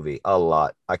that movie a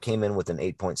lot. I came in with an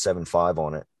 8.75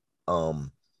 on it.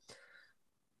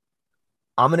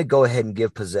 I'm going to go ahead and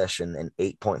give Possession an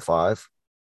 8.5.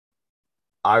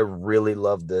 I really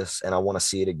love this, and I want to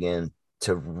see it again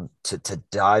to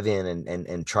dive in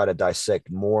and try to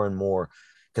dissect more and more,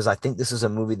 because I think this is a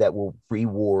movie that will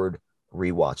reward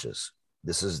rewatches.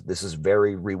 This is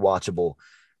very rewatchable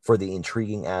for the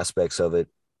intriguing aspects of it.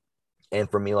 And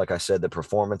for me, like I said, the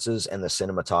performances and the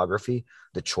cinematography,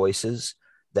 the choices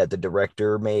that the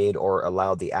director made or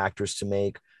allowed the actors to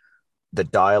make, the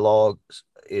dialogue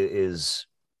is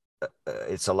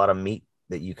it's a lot of meat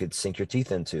that you could sink your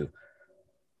teeth into.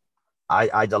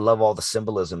 I love all the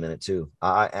symbolism in it too.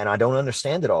 And I don't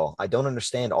understand it all. I don't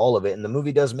understand all of it. And the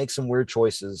movie does make some weird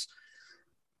choices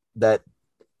that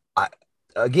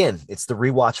again, it's the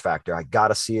rewatch factor. I got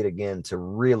to see it again to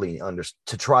really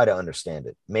to try to understand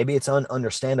it. Maybe it's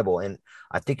understandable. And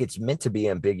I think it's meant to be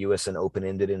ambiguous and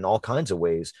open-ended in all kinds of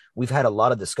ways. We've had a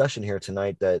lot of discussion here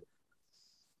tonight that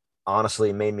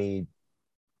honestly made me,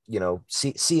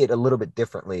 see it a little bit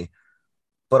differently,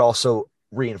 but also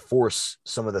reinforce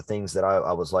some of the things that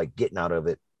I was like getting out of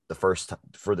it for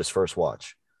this first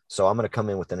watch. So I'm going to come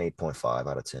in with an 8.5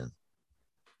 out of 10.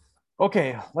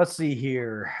 Okay, let's see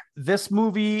here. This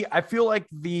movie, I feel like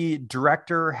the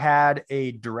director had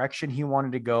a direction he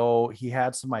wanted to go. He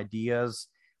had some ideas.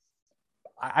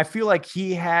 I feel like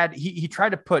he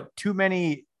tried to put too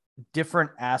many different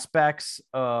aspects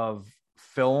of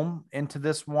film into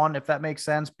this one, if that makes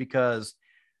sense, because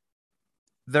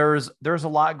there's a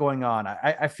lot going on.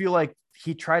 I feel like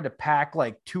he tried to pack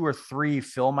like 2 or 3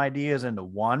 film ideas into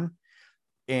one,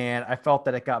 and I felt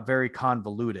that it got very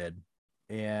convoluted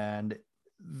and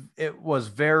it was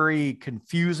very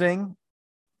confusing.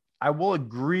 I will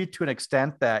agree to an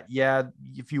extent that, yeah,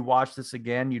 if you watch this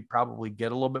again, you'd probably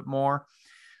get a little bit more.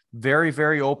 Very,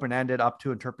 very open-ended, up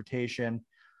to interpretation.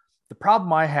 The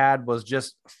problem I had was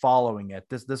just following it.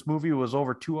 This movie was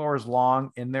over 2 hours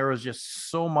long, and there was just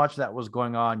so much that was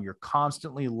going on. You're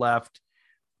constantly left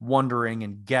wondering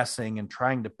and guessing and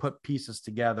trying to put pieces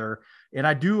together. And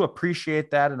I do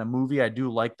appreciate that in a movie. I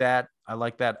do like that. I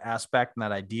like that aspect and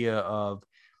that idea of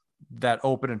that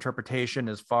open interpretation,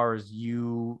 as far as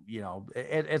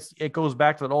it goes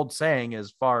back to that old saying,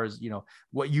 as far as,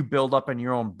 what you build up in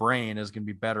your own brain is going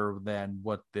to be better than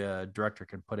what the director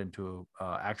can put into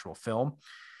actual film.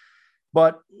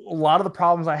 But a lot of the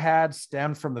problems I had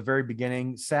stemmed from the very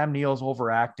beginning. Sam Neill's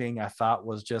overacting, I thought,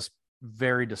 was just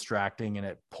very distracting, and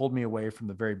it pulled me away from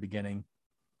the very beginning.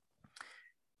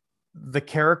 The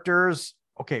characters.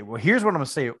 Okay, well, here's what I'm going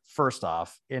to say first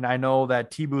off. And I know that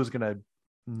T-Boo is going to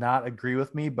not agree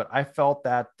with me, but I felt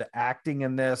that the acting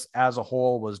in this as a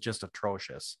whole was just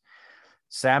atrocious.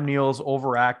 Sam Neill's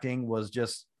overacting was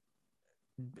just,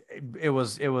 it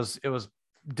was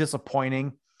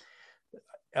disappointing.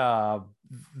 It was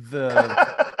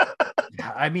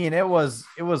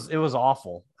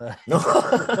awful. It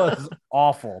was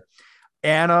awful.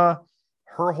 Anna,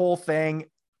 her whole thing,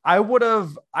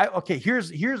 here's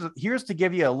to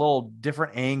give you a little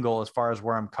different angle as far as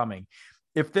where I'm coming.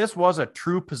 If this was a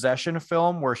true possession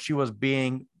film where she was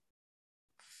being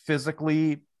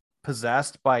physically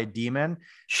possessed by a demon,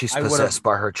 she's possessed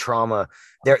by her trauma.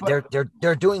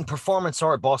 They're doing performance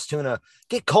art, Boss Tuna.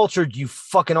 Get cultured, you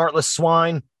fucking artless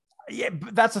swine. Yeah,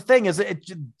 but that's the thing, is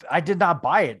I did not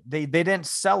buy it. They didn't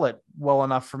sell it well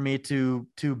enough for me to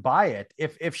buy it.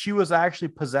 If she was actually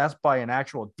possessed by an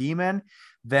actual demon,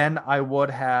 then I would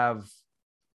have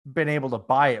been able to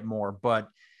buy it more. But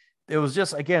it was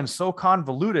just, again, so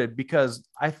convoluted because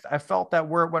I felt that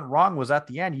where it went wrong was at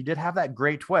the end. You did have that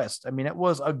great twist. I mean, it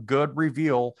was a good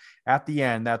reveal at the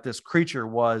end that this creature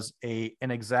was an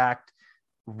exact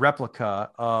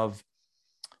replica of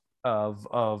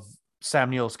Sam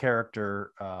Neill's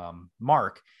character,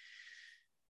 Mark.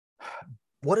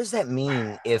 What does that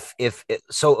mean?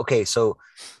 So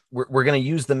we're going to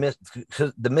use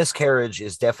the miscarriage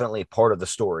is definitely part of the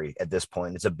story at this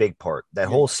point. It's a big part. That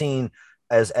whole scene,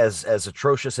 as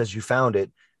atrocious as you found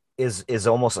it, is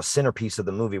almost a centerpiece of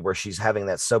the movie, where she's having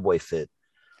that subway fit,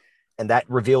 and that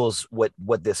reveals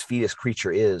what this fetus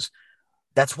creature is.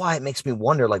 That's why it makes me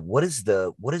wonder, like, what is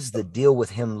the deal with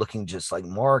him looking just like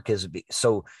Mark?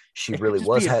 So she really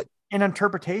was an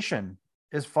interpretation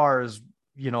as far as,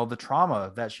 the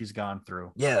trauma that she's gone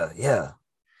through. Yeah.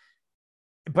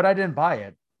 But I didn't buy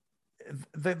it.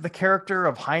 The character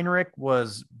of Heinrich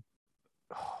was,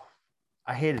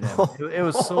 I hated him. It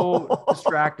was so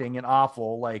distracting and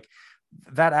awful. Like,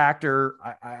 that actor,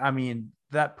 I mean,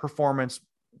 that performance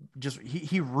just,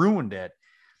 he ruined it.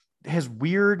 His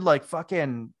weird, like,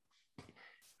 fucking,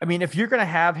 I mean, if you're going to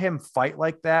have him fight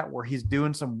like that, where he's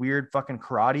doing some weird fucking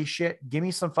karate shit, give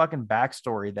me some fucking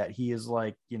backstory that he is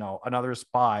like, another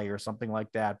spy or something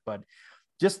like that. But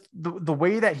just the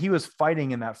way that he was fighting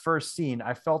in that first scene,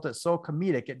 I felt it so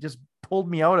comedic. It just pulled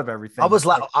me out of everything. I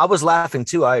was laughing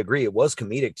too. I agree. It was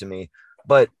comedic to me,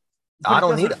 but I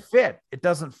don't need it. It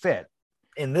doesn't fit.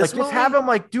 In this movie? Just have him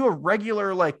like do a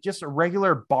regular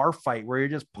bar fight where you're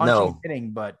just punching,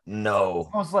 hitting, but no.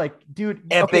 I was like, dude,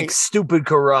 epic, stupid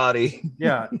karate.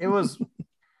 Yeah, it was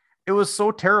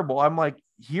so terrible. I'm like,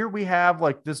 here we have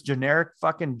like this generic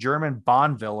fucking German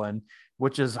Bond villain,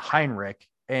 which is Heinrich,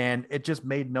 and it just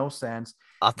made no sense.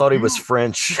 I thought he was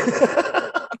French.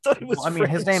 I mean,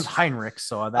 his name's Heinrich,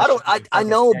 so I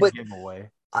know, but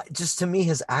just to me,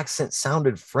 his accent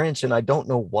sounded French, and I don't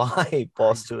know why,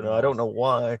 Boss Tuna. I don't know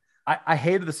why. I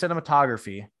hated the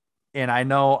cinematography, and I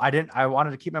know I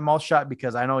wanted to keep my mouth shut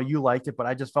because I know you liked it, but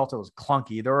I just felt it was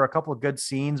clunky. There were a couple of good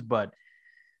scenes, but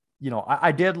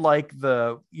I did like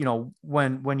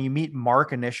when you meet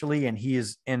Mark initially and he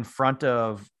is in front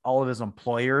of all of his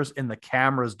employers and the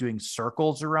camera's doing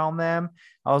circles around them.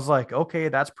 I was like, okay,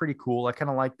 that's pretty cool. I kind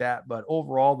of like that, but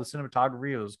overall the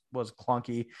cinematography was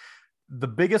clunky. The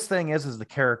biggest thing is the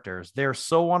characters. They're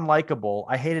so unlikable.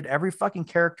 I hated every fucking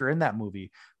character in that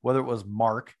movie, whether it was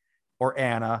Mark or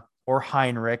Anna or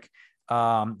Heinrich.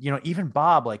 Even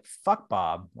Bob, like, fuck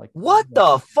Bob. Like, what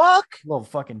the fuck? Little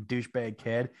fucking douchebag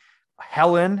kid.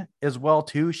 Helen as well,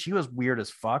 too. She was weird as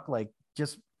fuck. Like,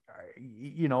 just,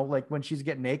 like when she's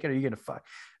getting naked, are you going to fuck?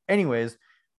 Anyways,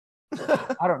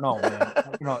 I don't know, man.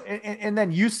 And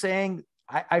then you saying,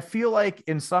 I feel like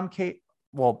in some case,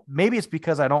 well, maybe it's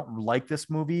because I don't like this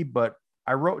movie, but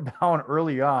I wrote down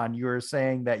early on, you were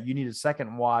saying that you need a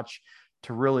second watch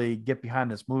to really get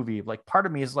behind this movie. Like, part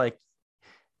of me is like,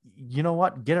 you know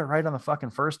what? Get it right on the fucking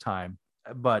first time.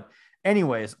 But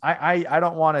anyways, I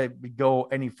don't want to go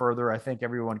any further. I think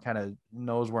everyone kind of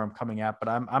knows where I'm coming at, but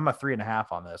I'm a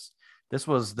 3.5 on this. That's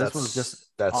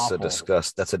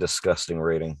a disgusting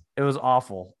rating. It was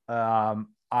awful.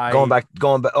 Going back.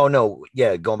 Oh no.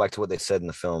 Yeah. Going back to what they said in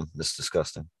the film. This is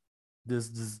disgusting. This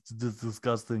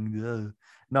disgusting.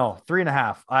 No,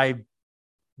 3.5. I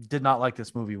did not like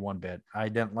this movie one bit. I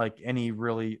didn't like any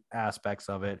really aspects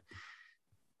of it.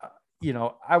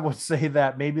 I would say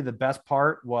that maybe the best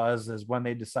part is when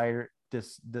they decided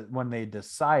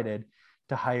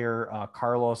to hire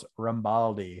Carlos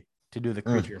Rambaldi to do the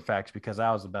creature effects, because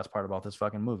that was the best part about this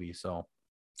fucking movie. So.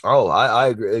 Oh, I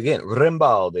agree. Again,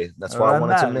 Rambaldi. That's why I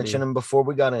wanted to mention him before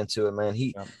we got into it, man.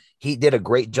 He did a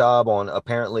great job on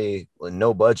apparently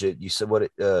no budget. You said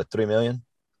what? 3 million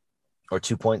or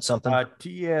 2 point something?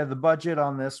 Yeah, the budget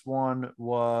on this one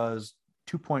was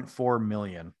 2.4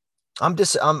 million. I'm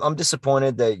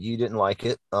disappointed that you didn't like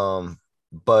it.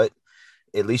 But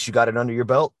at least you got it under your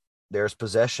belt. There's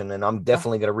possession, and I'm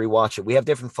definitely going to rewatch it. We have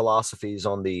different philosophies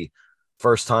on the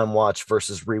first time watch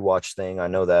versus rewatch thing. I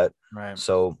know that. Right.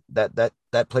 So that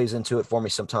plays into it for me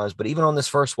sometimes. But even on this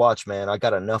first watch, man, I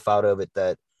got enough out of it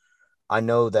that I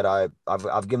know that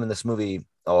I've given this movie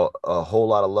a whole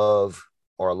lot of love,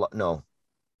 or a whole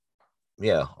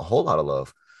lot of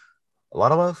love. A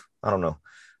lot of love? I don't know.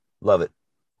 Love it.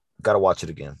 Got to watch it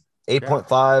again.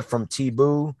 8.5 from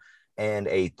T-Boo and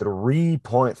a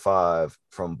 3.5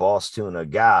 from Boss Tuna.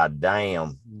 God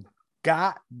damn.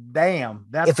 That's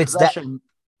if it's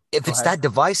that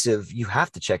divisive, you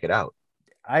have to check it out.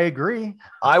 I agree.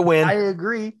 I win. I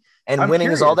agree. And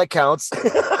winning is all that counts.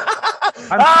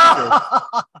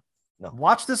 No.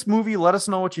 Watch this movie. Let us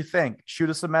know what you think.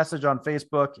 Shoot us a message on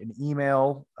Facebook and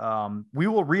email. We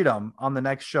will read them on the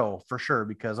next show for sure,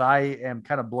 because I am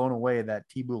kind of blown away that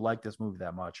T-Boo liked this movie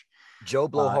that much. Joe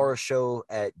Blow Horror Show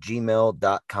at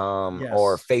gmail.com Yes.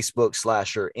 or Facebook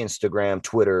 / or Instagram,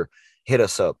 Twitter. Hit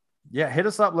us up. Yeah, hit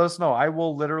us up. Let us know. I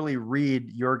will literally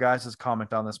read your guys'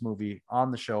 comment on this movie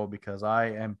on the show, because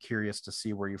I am curious to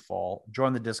see where you fall.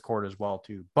 Join the Discord as well,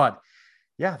 too. But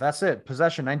yeah, that's it.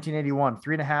 Possession 1981,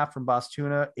 3.5 from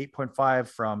Bostuna, 8.5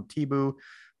 from T-Boo.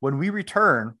 When we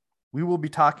return, we will be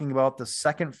talking about the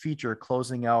second feature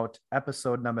closing out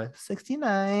episode number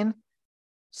 69.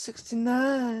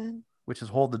 69. Which is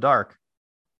Hold the Dark.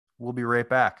 We'll be right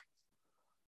back.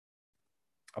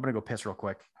 I'm going to go piss real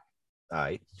quick. All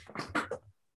right.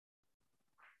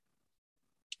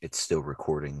 It's still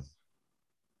recording.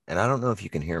 And I don't know if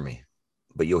you can hear me,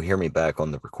 but you'll hear me back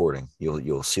on the recording.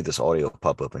 You'll see this audio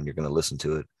pop up and you're going to listen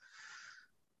to it.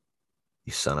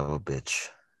 You son of a bitch.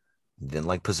 You didn't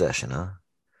like Possession, huh?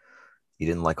 You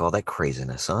didn't like all that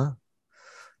craziness, huh?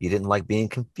 You didn't like being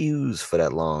confused for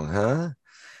that long, huh?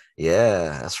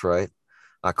 Yeah, that's right.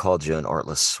 I called you an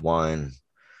artless swine.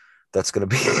 That's gonna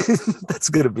be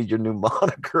your new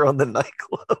moniker on the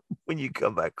nightclub when you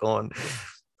come back on.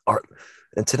 Art.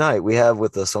 And tonight we have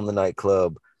with us on the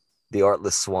nightclub the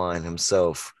artless swine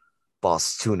himself,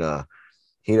 Boss Tuna.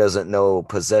 He doesn't know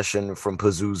Possession from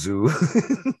Pazuzu.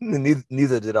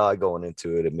 neither did I going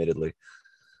into it, admittedly.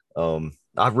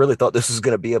 I really thought this was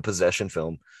gonna be a possession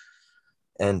film,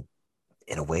 and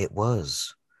in a way, it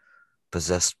was.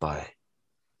 Possessed by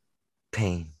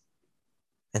pain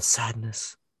and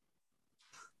sadness.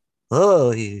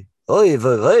 Juicy.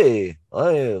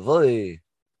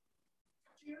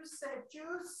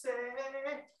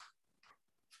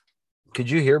 Could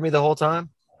you hear me the whole time?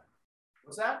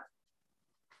 What's that?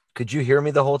 Could you hear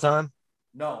me the whole time?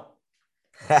 No.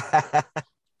 I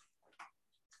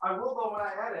I will go when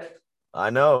I edit.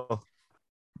 know.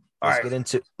 Let's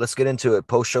get into it.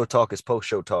 Post-show talk is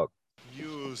post-show talk.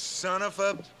 You son of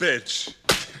a bitch.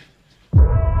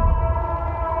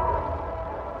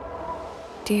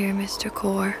 Dear Mr.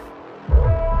 Core,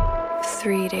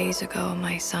 3 days ago,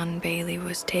 my son Bailey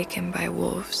was taken by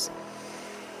wolves.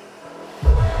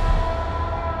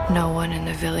 No one in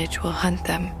the village will hunt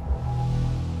them.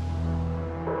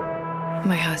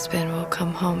 My husband will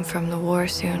come home from the war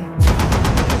soon.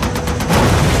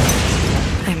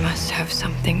 I must have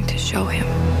something to show him.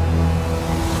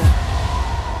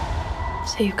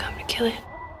 So you come to kill it?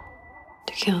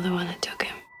 To kill the one that took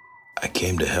him? I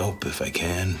came to help if I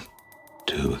can,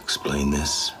 to explain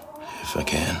this if I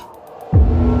can.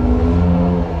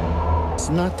 It's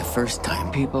not the first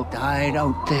time people died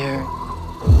out there.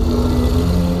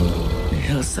 The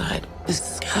hillside is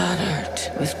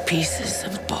scattered with pieces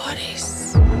of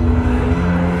bodies.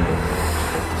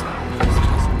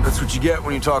 That's what you get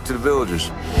when you talk to the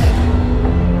villagers.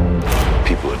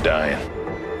 People are dying.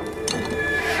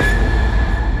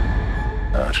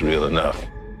 Now it's real enough.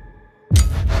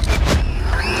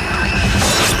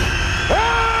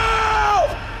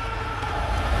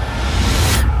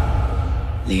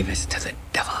 Leave us to the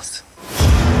devils.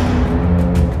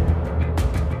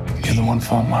 You're the one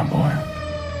for my boy.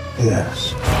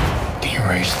 Yes. Can you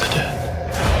raise the dead?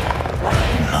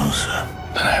 No, sir.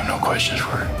 Then I have no questions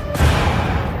for it.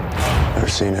 Never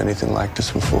seen anything like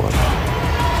this before.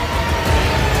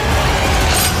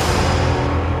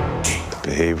 The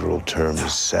behavioral term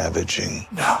is savaging.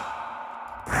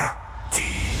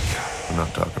 We're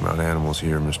not talking about animals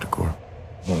here, Mr. Core.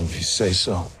 Well, if you say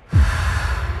so.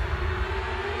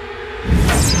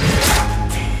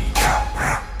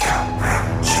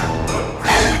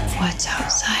 What's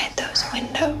outside those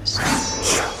windows?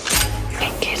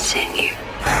 It gets in you.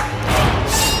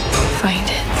 Find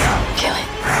it. Kill it.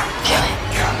 Kill it.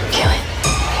 Kill it.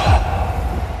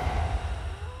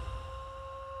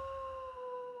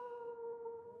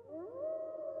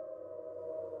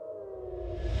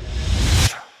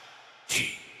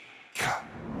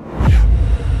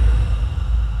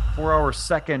 For our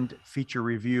second feature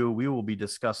review, we will be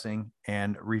discussing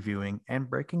and reviewing and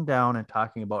breaking down and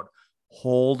talking about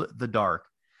Hold the Dark.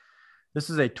 This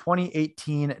is a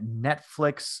 2018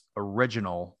 Netflix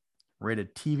original,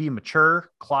 rated TV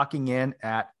mature, clocking in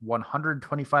at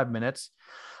 125 minutes.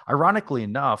 Ironically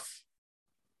enough,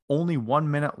 only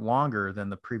 1 minute longer than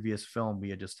the previous film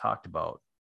we had just talked about.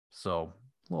 So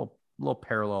a little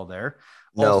parallel there.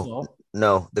 No,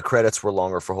 the credits were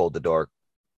longer for Hold the Dark.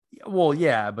 Well,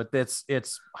 yeah, but it's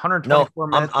 124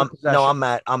 minutes. I'm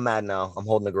mad. I'm mad now. I'm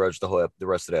holding a grudge the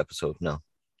rest of the episode. No.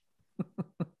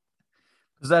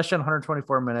 Possession,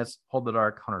 124 minutes. Hold the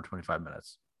Dark, 125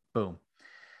 minutes. Boom.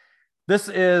 This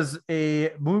is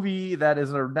a movie that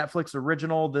is a Netflix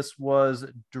original. This was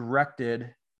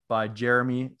directed by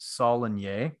Jeremy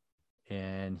Saulnier,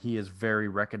 and he is very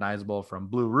recognizable from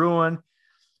Blue Ruin,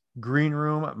 Green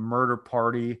Room, Murder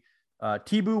Party.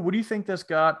 T-Boo, what do you think this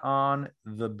got on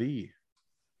the B?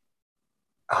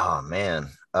 Oh man.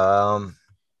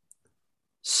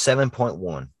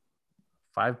 7.1.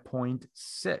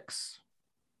 5.6.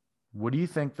 What do you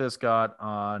think this got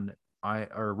on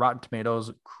Rotten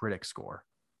Tomatoes critic score?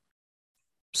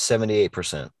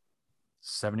 78%.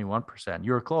 71%.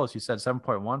 You were close. You said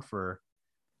 7.1 for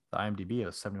the IMDb. It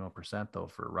was 71% though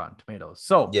for Rotten Tomatoes.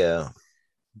 So yeah,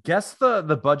 guess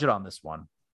the budget on this one.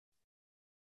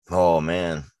 Oh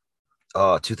man.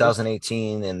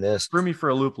 2018 and this threw me for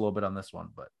a loop a little bit on this one,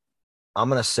 but I'm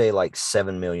gonna say like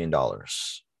 $7 million,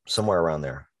 somewhere around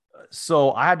there.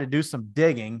 So I had to do some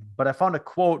digging, but I found a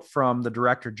quote from the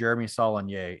director Jeremy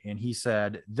Saulnier, and he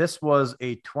said this was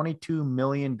a $22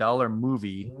 million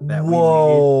movie that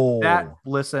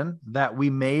we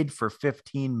made for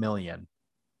 $15 million.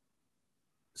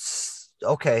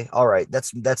 Okay, all right,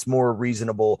 that's more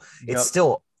reasonable. Yep. It's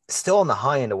still on the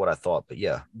high end of what I thought, but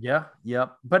yeah,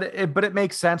 but it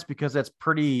makes sense because it's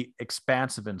pretty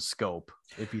expansive in scope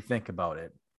if you think about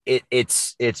it.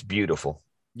 It's beautiful.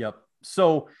 Yep.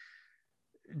 So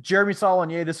Jeremy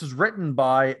Saulnier, this is written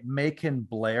by Macon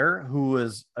Blair, who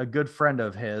is a good friend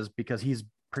of his because he's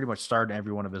pretty much starred in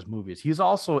every one of his movies. He's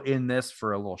also in this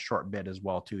for a little short bit as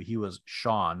well too. He was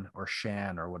Shan or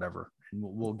whatever, and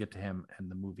we'll get to him in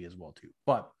the movie as well too.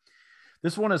 But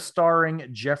this one is starring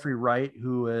Jeffrey Wright,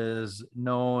 who is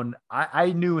known.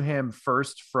 I knew him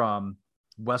first from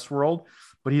Westworld,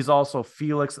 but he's also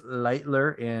Felix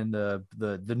Leitner in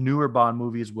the newer Bond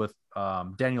movies with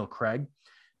Daniel Craig.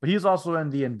 But he's also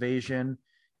in The Invasion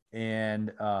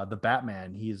and the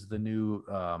Batman. He's the new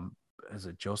is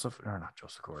it Joseph or not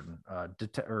Joseph Gordon?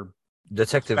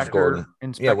 Detective Inspector, Gordon.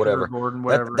 Inspector whatever. Gordon,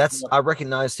 whatever. That's I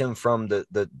recognized him from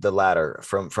the latter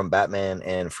from Batman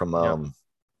and from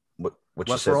what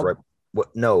you said, right?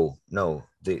 What? No,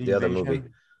 the other movie.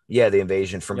 Yeah, The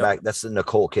Invasion from back. That's the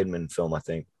Nicole Kidman film, I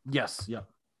think. Yes. Yep.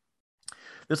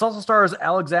 This also stars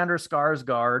Alexander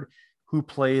Skarsgård, who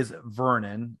plays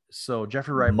Vernon. So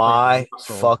Jeffrey Wright. My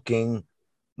fucking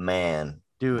man,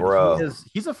 dude, bro.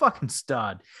 He's a fucking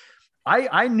stud.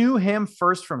 I knew him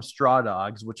first from Straw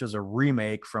Dogs, which is a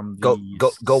remake from the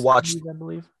go watch. 60s, I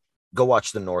believe. Go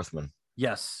watch The Northman.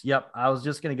 Yes. Yep. I was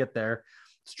just gonna get there.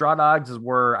 Straw Dogs is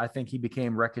where I think he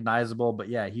became recognizable, but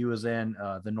yeah, he was in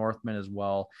The Northman as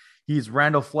well. He's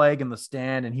Randall Flagg in The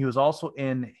Stand, and he was also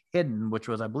in Hidden, which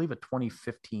was, I believe, a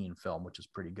 2015 film, which is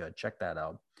pretty good. Check that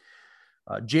out.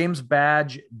 James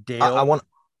Badge Dale. I want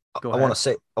to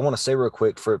say real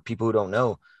quick for people who don't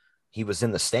know, he was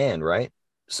in The Stand, right?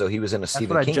 So he was in a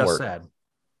Stephen King work. Said.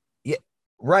 Yeah,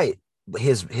 right.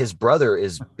 His brother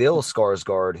is Bill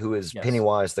Skarsgård, who is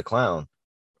Pennywise the Clown.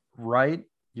 Right.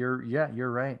 You're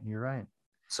right. You're right.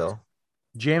 So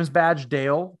James Badge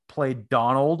Dale played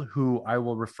Donald, who I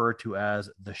will refer to as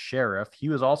the sheriff. He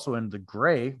was also in The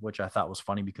Grey, which I thought was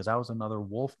funny because that was another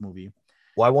wolf movie.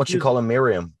 Why won't you call him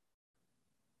Miriam?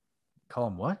 Call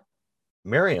him what?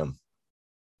 Miriam.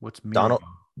 What's Miriam?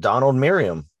 Donald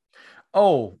Miriam.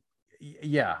 Oh,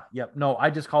 yeah. Yep. No, I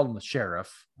just called him the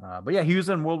sheriff. But yeah, he was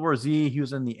in World War Z. He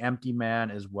was in The Empty Man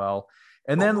as well.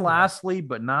 And then lastly,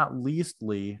 but not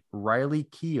leastly, Riley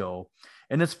Keough.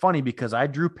 And it's funny because I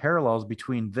drew parallels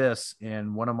between this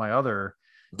and one of my other.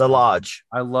 The Lodge.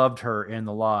 I loved her in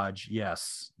The Lodge.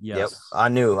 Yes. Yep. I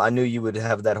knew you would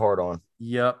have that hard on.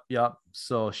 Yep.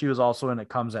 So she was also in It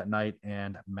Comes at Night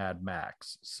and Mad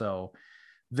Max. So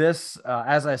this,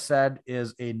 as I said,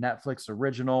 is a Netflix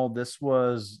original. This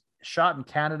was shot in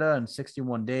Canada in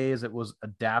 61 days. It was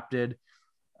adapted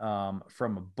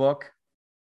from a book.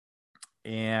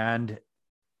 And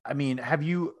I mean, have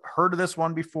you heard of this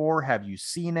one before? Have you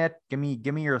seen it? Give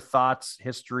me your thoughts,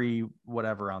 history,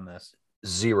 whatever on this.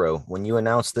 Zero. When you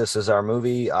announced this as our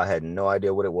movie, I had no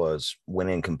idea what it was. Went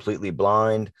in completely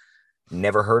blind.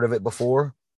 Never heard of it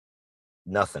before.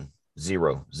 Nothing.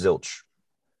 Zero. Zilch.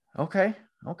 Okay.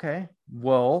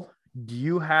 Well, do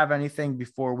you have anything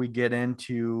before we get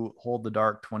into Hold the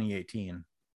Dark 2018?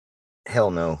 Hell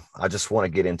no. I just want to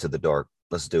get into the dark.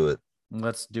 Let's do it.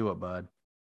 Let's do it, bud.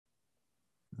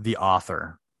 The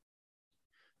author.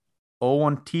 Oh,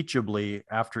 unteachably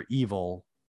after evil,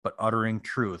 but uttering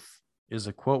truth is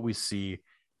a quote we see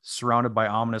surrounded by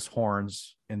ominous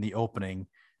horns in the opening.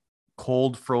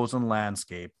 Cold, frozen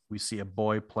landscape. We see a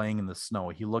boy playing in the snow.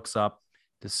 He looks up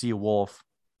to see a wolf,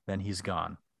 then he's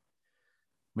gone.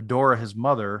 Medora, his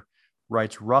mother,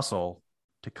 writes Russell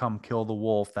to come kill the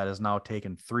wolf that has now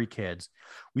taken 3 kids.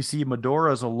 We see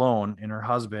Medora is alone and her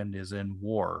husband is in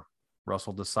war.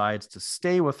 Russell decides to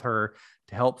stay with her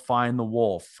to help find the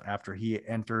wolf after he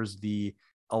enters the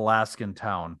Alaskan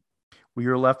town. We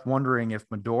are left wondering if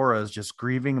Medora is just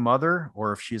grieving mother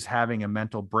or if she's having a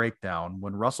mental breakdown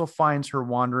when Russell finds her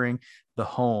wandering the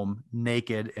home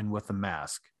naked and with a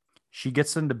mask. She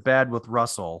gets into bed with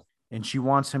Russell and she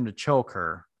wants him to choke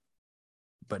her,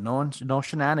 but no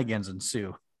shenanigans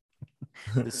ensue.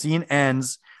 The scene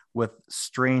ends with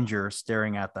stranger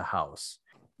staring at the house.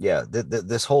 Yeah,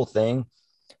 this whole thing,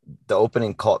 the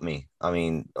opening caught me. I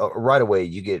mean, right away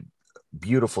you get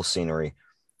beautiful scenery.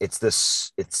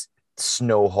 It's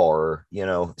snow horror,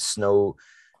 snow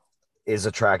is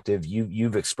attractive.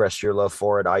 You've expressed your love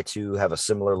for it. I too have a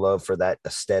similar love for that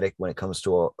aesthetic when it comes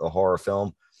to a horror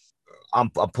film.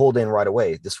 I'm pulled in right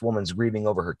away. This woman's grieving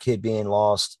over her kid being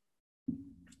lost,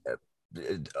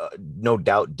 no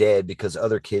doubt dead because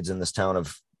other kids in this town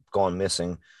have gone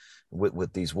missing,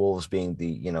 with these wolves being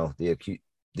the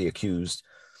accused.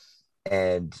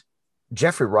 And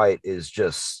Jeffrey Wright is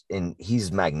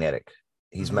he's magnetic.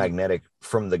 He's magnetic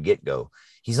from the get-go.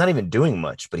 He's not even doing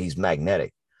much, but he's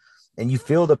magnetic. And you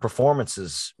feel the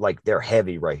performances like they're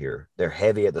heavy right here. They're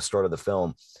heavy at the start of the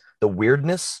film. The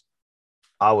weirdness,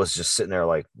 I was just sitting there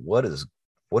like, what does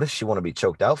she want to be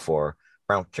choked out for?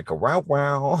 Brown chicka wow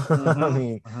wow. I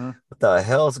mean, what the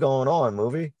hell is going on,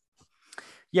 movie?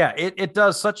 Yeah, it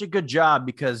does such a good job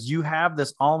because you have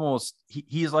this almost,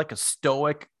 he's like a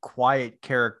stoic, quiet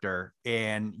character,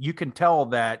 and you can tell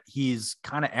that he's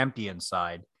kind of empty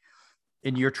inside,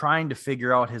 and you're trying to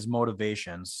figure out his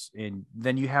motivations. And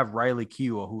then you have Riley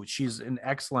Keough, who she's an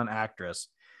excellent actress.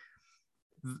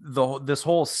 This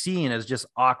whole scene is just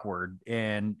awkward,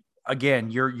 and again,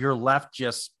 you're left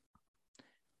just,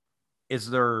 is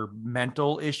there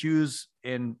mental issues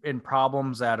and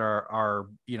problems that are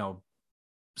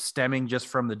stemming just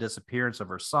from the disappearance of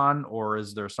her son, or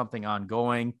is there something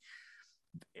ongoing?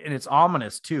 And it's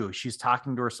ominous too. She's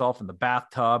talking to herself in the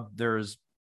bathtub. There's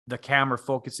the camera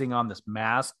focusing on this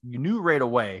mask. You knew right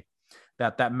away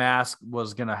that mask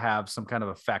was going to have some kind of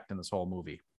effect in this whole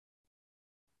movie.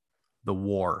 The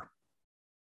war.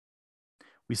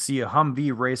 We see a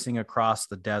Humvee racing across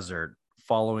the desert,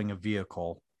 following a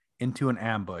vehicle into an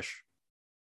ambush.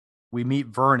 We meet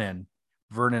Vernon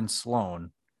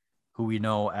Sloan, who we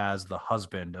know as the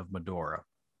husband of Medora.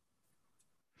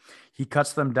 He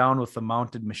cuts them down with a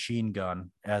mounted machine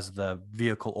gun as the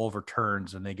vehicle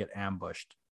overturns and they get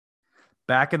ambushed.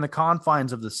 Back in the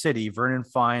confines of the city, Vernon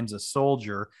finds a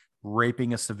soldier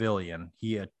raping a civilian.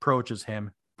 He approaches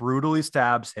him, brutally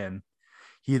stabs him.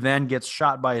 He then gets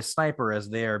shot by a sniper as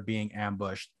they are being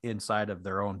ambushed inside of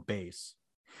their own base.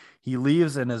 He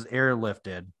leaves and is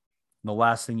airlifted. And the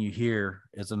last thing you hear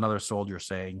is another soldier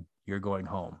saying, "You're going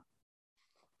home."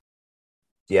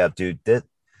 Yeah, dude,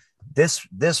 this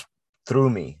threw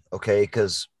me, okay,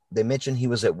 because they mentioned he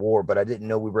was at war, but I didn't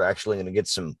know we were actually going to get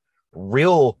some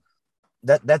real.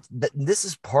 That this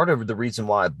is part of the reason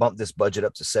why I bumped this budget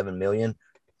up to $7 million.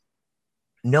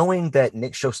 Knowing that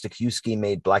Nick Shostakovsky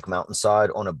made Black Mountainside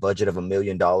on a budget of $1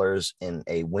 million in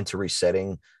a wintry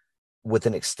setting with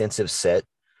an extensive set,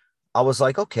 I was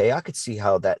like, okay, I could see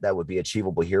how that would be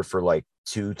achievable here for like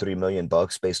 $2-3 million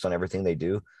based on everything they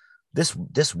do. This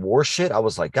war shit, I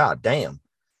was like, God damn.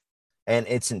 And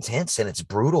it's intense and it's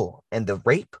brutal. And the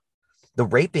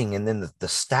raping and then the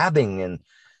stabbing, and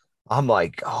I'm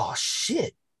like, oh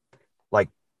shit. Like,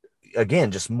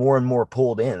 again, just more and more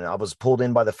pulled in. I was pulled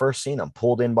in by the first scene. I'm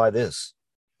pulled in by this.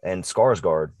 And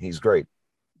Skarsgård, he's great.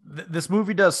 This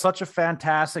movie does such a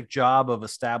fantastic job of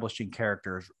establishing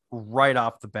characters right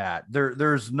off the bat.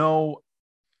 There's no,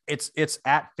 it's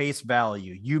at face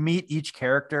value. You meet each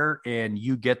character and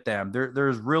you get them.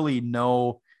 There's really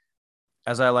no,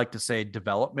 as I like to say,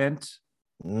 development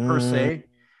per se,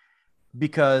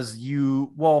 because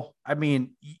I'll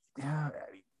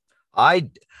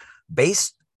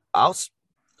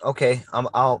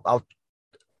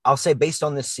say based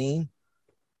on this scene,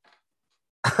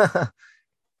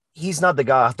 he's not the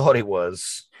guy I thought he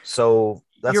was. So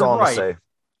that's all I'm gonna say.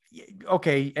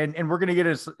 Okay, and we're gonna get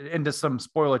into some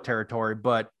spoiler territory,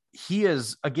 but he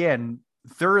is, again,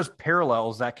 there is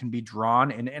parallels that can be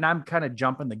drawn, and I'm kind of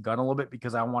jumping the gun a little bit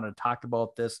because I want to talk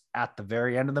about this at the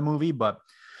very end of the movie, but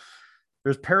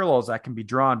there's parallels that can be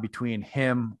drawn between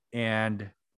him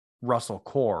and Russell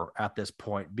Core at this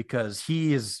point, because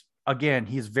he's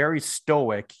very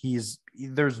stoic.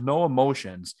 There's no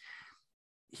emotions.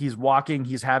 He's walking,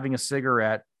 he's having a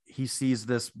cigarette. He sees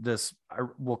this,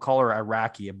 we'll call her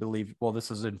Iraqi, I believe. Well,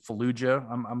 this is in Fallujah.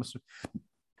 I'm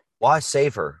why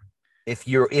save her? If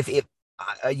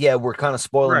Yeah, we're kind of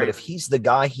spoiling, Right. but if he's the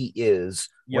guy he is,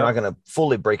 we're Yep. not going to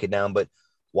fully break it down, but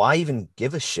why even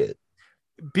give a shit?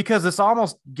 Because this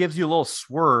almost gives you a little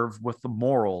swerve with the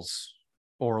morals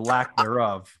or lack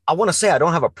thereof. I want to say I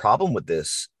don't have a problem with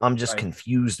this. I'm just Right.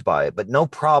 confused by it, but no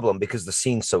problem because the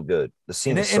scene's so good. The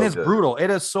scene is so it's good. brutal.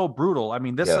 It is so brutal. I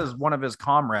mean, this Yeah. is one of his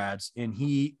comrades, and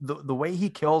the way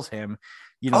he kills him,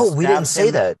 Oh, we didn't stabs say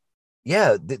him. that.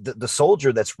 Yeah, the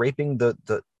soldier that's raping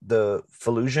the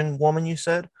Falusian woman you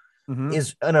said Mhm.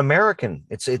 is an American.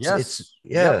 It's Yes.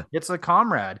 yeah. Yep. It's a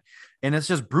comrade, and it's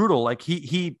just brutal. Like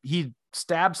he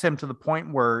stabs him to the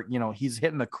point where he's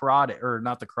hitting the carotid, or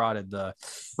not the carotid, the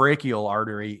brachial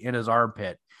artery in his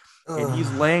armpit, and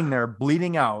he's laying there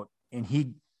bleeding out, and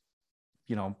he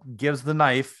gives the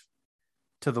knife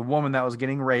to the woman that was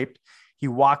getting raped. He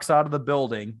walks out of the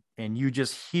building, and you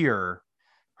just hear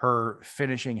her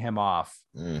finishing him off.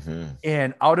 Mm-hmm.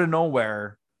 And out of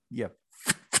nowhere,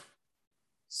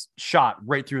 shot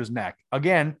right through his neck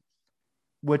again,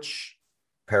 which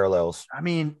Parallels. I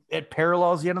mean, it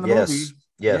parallels the end of the movie.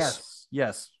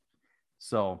 Yes.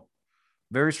 So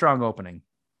very strong opening.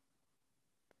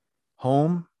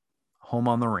 Home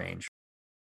on the range.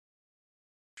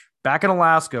 Back in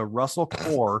Alaska, Russell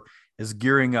Core is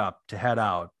gearing up to head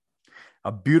out.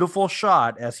 A beautiful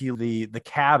shot as the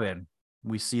cabin,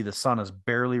 we see the sun is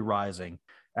barely rising.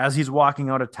 As he's walking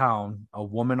out of town, a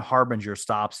woman harbinger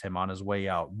stops him on his way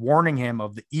out, warning him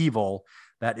of the evil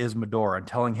that is Medora and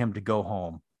telling him to go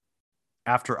home.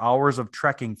 After hours of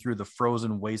trekking through the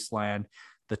frozen wasteland,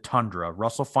 the tundra,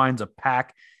 Russell finds a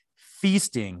pack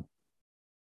feasting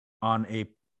on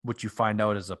what you find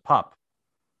out is a pup.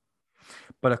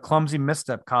 But a clumsy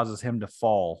misstep causes him to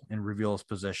fall and reveal his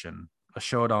position. A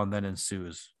showdown then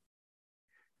ensues.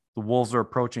 The wolves are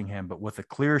approaching him, but with a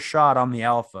clear shot on the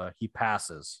alpha, he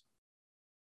passes.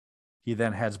 He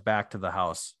then heads back to the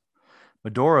house.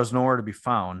 Medora is nowhere to be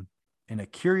found, and a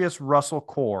curious Russell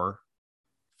Core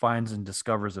finds and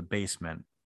discovers a basement.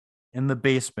 In the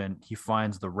basement, he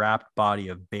finds the wrapped body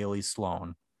of Bailey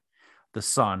Sloan, the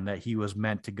son that he was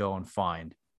meant to go and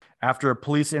find. After a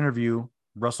police interview,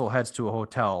 Russell heads to a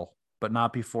hotel, but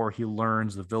not before he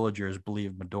learns the villagers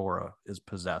believe Medora is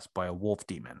possessed by a wolf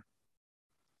demon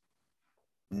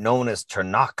known as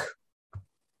Ternak.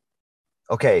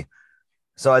 Okay,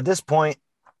 so at this point,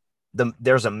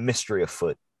 there's a mystery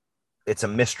afoot. It's a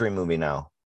mystery movie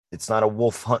now. It's not a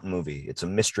wolf hunt movie. It's a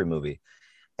mystery movie.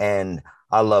 And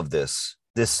I love this.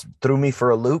 This threw me for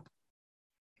a loop.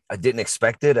 I didn't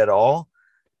expect it at all.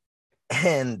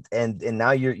 And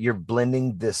now you're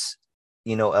blending this,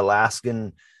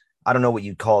 Alaskan, I don't know what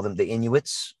you'd call them, the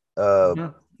Inuits.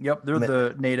 Yep, they're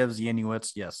the natives, the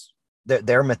Inuits, yes.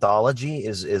 Their mythology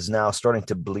is now starting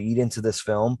to bleed into this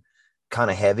film,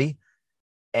 kind of heavy.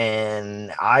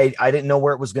 And I didn't know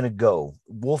where it was going to go.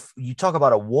 Wolf, you talk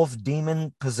about a wolf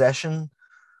demon possession.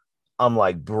 I'm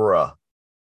like, bruh,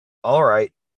 all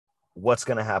right, what's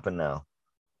going to happen now?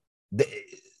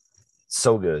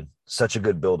 So good. Such a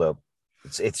good buildup.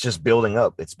 It's just building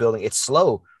up. It's building. It's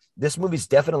slow. This movie's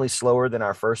definitely slower than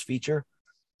our first feature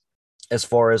as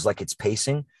far as like its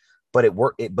pacing, but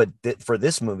for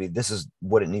this movie, this is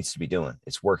what it needs to be doing.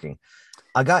 It's working.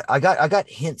 I got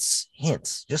hints,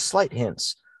 just slight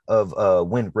hints of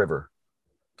Wind River.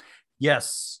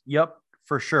 Yes. Yep.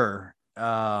 For sure.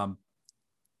 100%.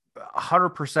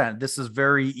 This is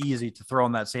very easy to throw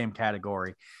in that same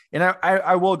category. And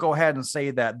I will go ahead and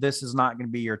say that this is not going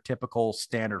to be your typical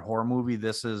standard horror movie.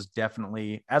 This is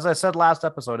definitely, as I said last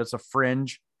episode, it's a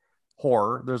fringe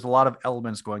horror. There's a lot of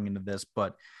elements going into this,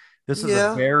 but this is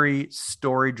a very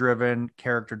story driven,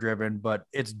 character driven, but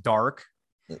it's dark.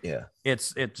 Yeah.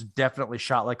 It's definitely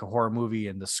shot like a horror movie,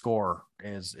 and the score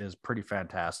is pretty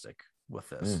fantastic with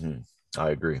this. Mm-hmm.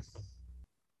 I agree.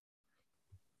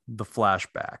 The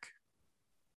flashback.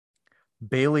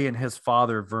 Bailey and his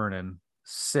father, Vernon,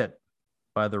 sit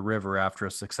by the river after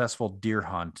a successful deer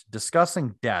hunt,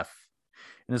 discussing death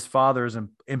and his father's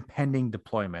impending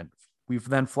deployment. We've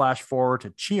then flashed forward to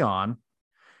Cheon,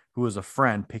 who is a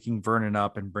friend, picking Vernon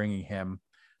up and bringing him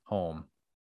home.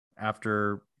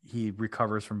 After he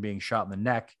recovers from being shot in the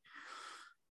neck,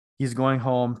 he's going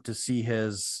home to see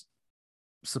his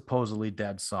supposedly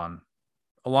dead son.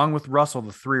 Along with Russell,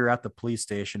 the three are at the police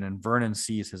station, and Vernon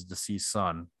sees his deceased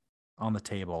son on the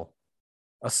table.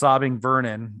 A sobbing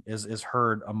Vernon is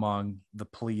heard among the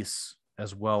police,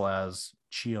 as well as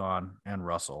Cheon and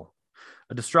Russell.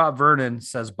 A distraught Vernon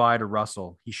says bye to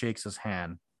Russell. He shakes his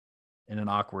hand in an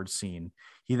awkward scene.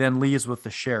 He then leaves with the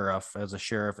sheriff as the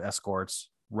sheriff escorts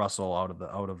Russell out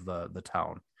of the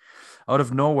town. Out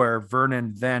of nowhere,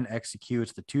 Vernon then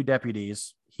executes the two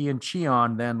deputies He and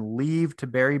Cheon then leave to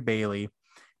bury Bailey,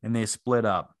 and they split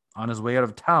up. On his way out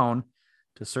of town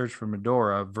to search for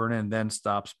Medora, Vernon then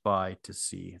stops by to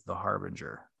see the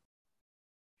Harbinger.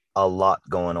 A lot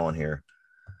going on here.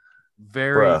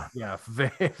 Very, Bruh. yeah.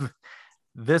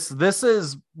 This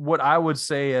is what I would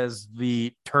say is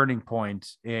the turning point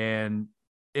in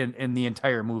the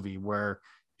entire movie where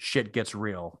shit gets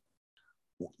real.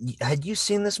 Had you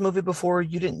seen this movie before?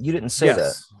 You didn't say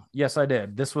that. Yes, I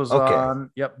did. This was Okay.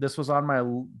 on. Yep, this was on my.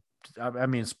 I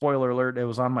mean, spoiler alert! It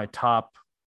was on my top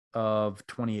of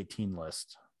 2018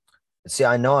 list. See,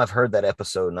 I know I've heard that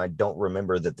episode, and I don't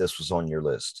remember that this was on your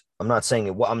list. I'm not saying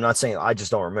it. I'm not saying I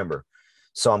just don't remember.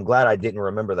 So I'm glad I didn't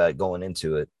remember that going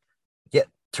into it. Yet,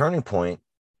 turning point.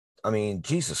 I mean,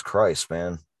 Jesus Christ,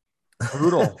 man.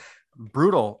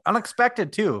 Brutal,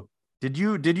 unexpected too. Did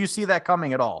you see that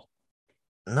coming at all?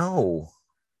 No.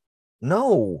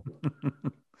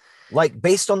 Like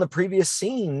based on the previous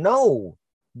scene, no.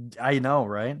 I know,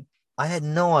 right? I had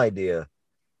no idea.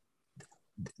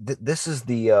 This is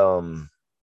the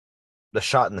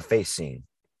shot in the face scene.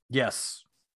 Yes.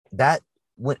 That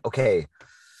went okay.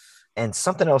 And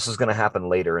something else is going to happen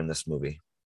later in this movie.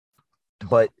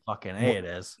 But fucking A, it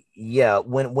is. Yeah,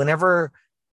 whenever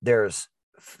there's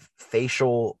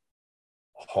facial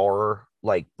horror,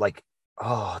 like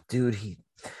oh, dude,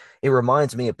 it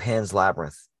reminds me of Pan's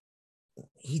Labyrinth.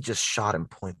 He just shot him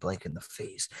point blank in the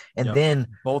face, and then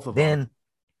both of them.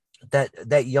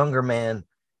 that younger man,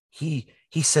 he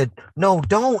said no,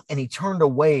 don't, and he turned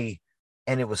away,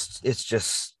 and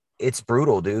it's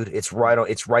brutal, dude. It's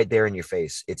right there in your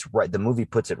face. It's right. The movie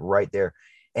puts it right there,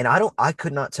 and I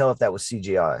could not tell if that was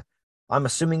CGI. I'm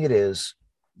assuming it is,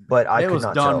 but I could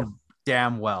not tell. It was done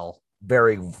damn well.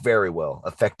 Very, very well.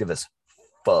 Effective as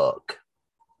fuck.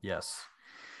 Yes.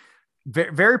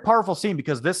 Very, very powerful scene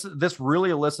because this really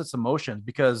elicits emotions,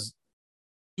 because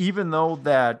even though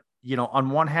that, you know, on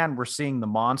one hand, we're seeing the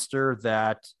monster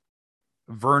that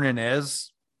Vernon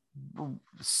is,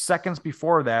 seconds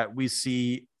before that, we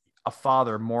see a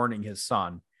father mourning his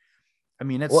son. I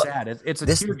mean, it's sad. It's a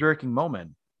tear-jerking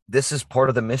moment. This is part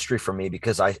of the mystery for me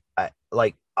because I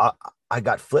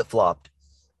got flip-flopped,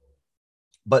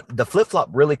 but the flip-flop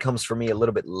really comes for me a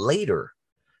little bit later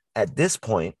at this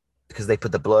point because they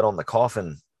put the blood on the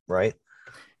coffin, right?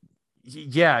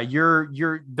 Yeah,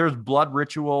 there's blood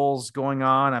rituals going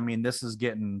on. I mean, this is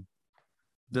getting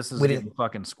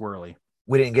fucking squirrely.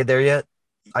 We didn't get there yet.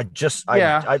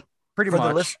 Pretty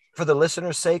much. For the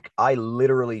listener's sake, I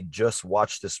literally just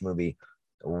watched this movie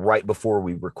right before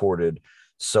we recorded,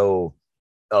 so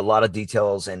a lot of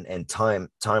details and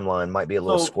timeline might be a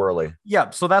little squirrely. Yeah,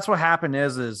 so that's what happened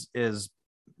is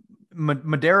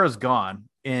Madeira's gone,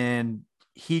 and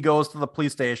he goes to the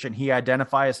police station. He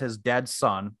identifies his dead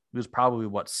son, who's probably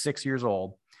 6 years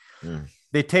old.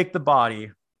 They take the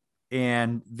body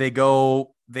and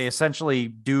they essentially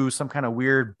do some kind of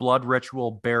weird blood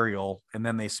ritual burial, and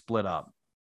then they split up.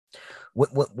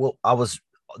 Well,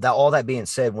 all that being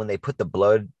said, when they put the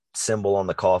blood symbol on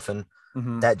the coffin,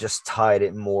 that just tied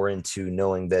it more into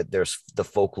knowing that there's the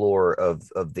folklore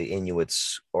of the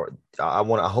Inuits, or I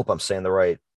hope I'm saying the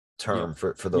right term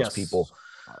for those people.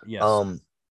 Yes.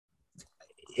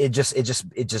 It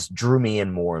just drew me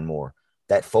in more and more.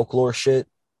 That folklore shit.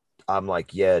 I'm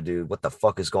like, yeah, dude, what the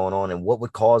fuck is going on? And what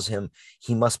would cause him?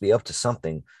 He must be up to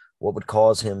something. What would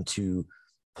cause him to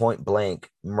point blank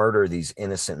murder these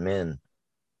innocent men?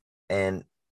 And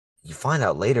you find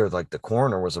out later, like the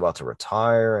coroner was about to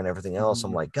retire and everything else.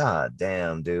 I'm like, God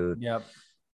damn, dude. Yep.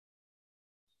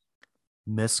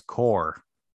 Miss Core.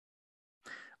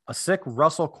 A sick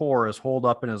Russell Core is holed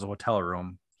up in his hotel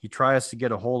room. He tries to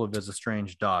get a hold of his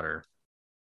estranged daughter.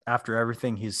 After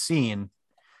everything he's seen,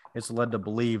 it's led to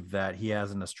believe that he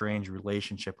has an estranged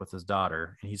relationship with his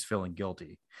daughter, and he's feeling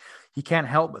guilty. He can't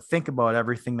help but think about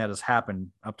everything that has happened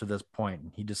up to this point,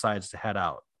 and he decides to head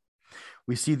out.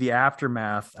 We see the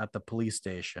aftermath at the police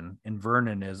station, and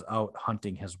Vernon is out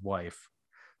hunting his wife.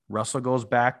 Russell goes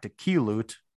back to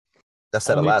Keelut. That's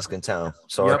that Alaskan town.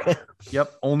 Sorry.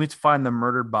 Yep. Only to find the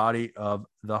murdered body of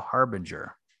the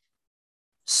Harbinger.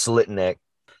 Slit neck.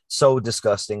 So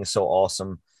disgusting. So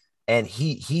awesome. And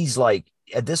he's like,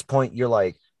 at this point, you're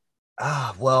like,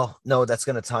 well, no, that's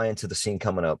going to tie into the scene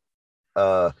coming up.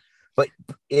 But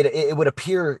it would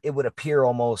appear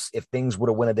almost, if things would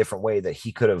have went a different way, that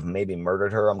he could have maybe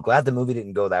murdered her. I'm glad the movie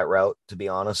didn't go that route, to be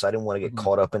honest. I didn't want to get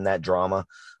caught up in that drama.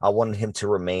 I wanted him to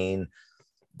remain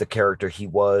the character he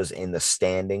was in the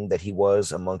standing that he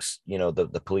was amongst,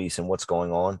 the police and what's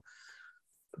going on.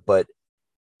 But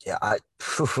yeah, I'm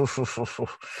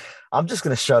just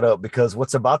going to shut up because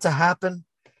what's about to happen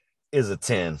is a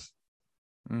 10.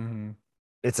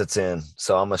 It's a 10.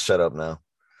 So I'm gonna shut up now.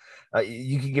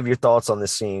 You can give your thoughts on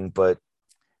this scene, but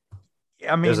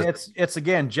I mean, it's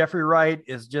again, Jeffrey Wright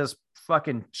is just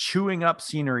fucking chewing up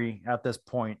scenery at this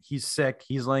point. He's sick.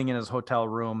 He's laying in his hotel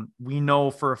room. We know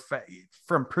for a fact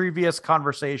from previous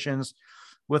conversations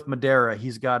with Madera,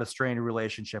 he's got a strained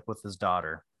relationship with his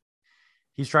daughter.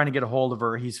 He's trying to get a hold of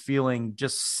her. He's feeling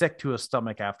just sick to his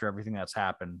stomach after everything that's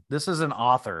happened. This is an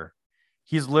author.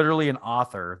 He's literally an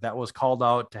author that was called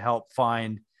out to help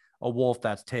find a wolf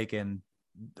that's taken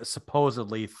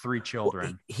supposedly 3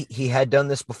 children. He had done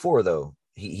this before, though.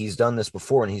 He's done this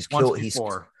before, and he's killed. He's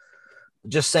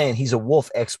just saying he's a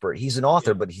wolf expert. He's an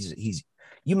author, but he's.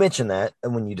 You mentioned that,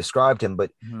 and when you described him,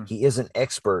 but he is an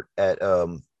expert at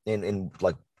in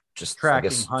like just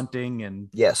tracking, hunting, and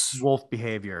wolf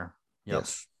behavior. Yep.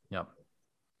 Yes. Yep.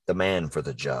 The man for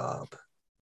the job.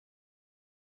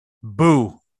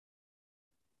 Boo.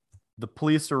 The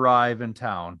police arrive in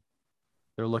town.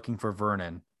 They're looking for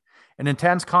Vernon. An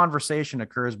intense conversation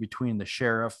occurs between the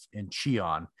sheriff and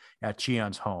Cheon at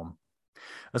Cheon's home.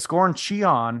 A scorned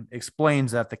Cheon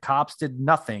explains that the cops did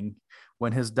nothing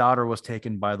when his daughter was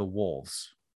taken by the wolves.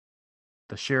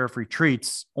 The sheriff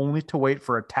retreats only to wait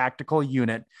for a tactical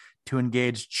unit to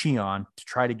engage Cheon to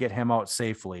try to get him out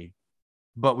safely.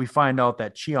 But we find out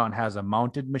that Cheon has a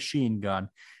mounted machine gun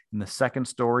in the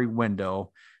second-story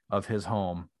window of his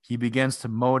home. He begins to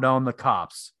mow down the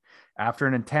cops. After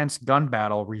an intense gun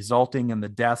battle resulting in the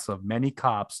deaths of many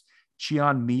cops,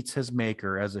 Cheon meets his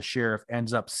maker as the sheriff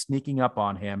ends up sneaking up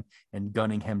on him and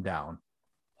gunning him down.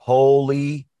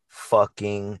 Holy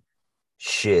fucking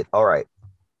shit. All right.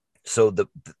 So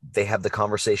they have the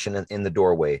conversation in the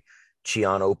doorway.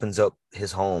 Cheon opens up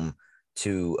his home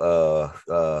to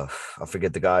I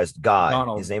forget the guy's guy.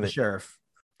 Donald, his name the is sheriff.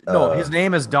 No, his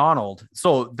name is Donald.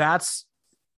 So that's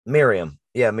Miriam.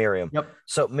 Yeah, Miriam. Yep.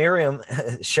 So Miriam,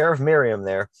 Sheriff Miriam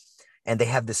there, and they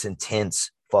have this intense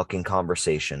fucking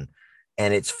conversation,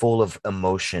 and it's full of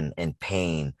emotion and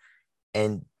pain.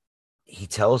 And he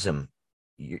tells him,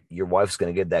 your wife's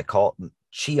going to get that call.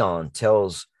 Cheon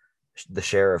tells the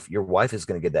sheriff, your wife is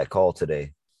going to get that call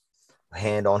today.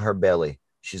 Hand on her belly.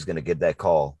 She's going to get that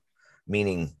call,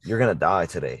 meaning you're going to die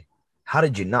today. How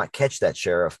did you not catch that,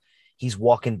 sheriff? He's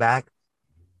walking back.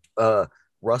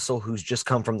 Russell, who's just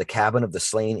come from the cabin of the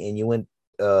slain Inuit,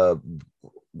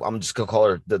 I'm just gonna call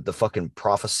her the fucking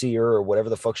prophesier or whatever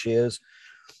the fuck she is,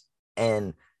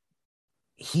 and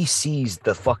he sees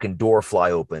the fucking door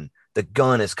fly open. The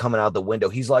gun is coming out the window.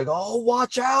 He's like, "Oh,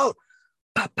 watch out!"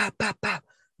 Pop, pop, pop, pop.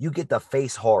 You get the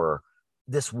face horror.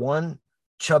 This one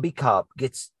chubby cop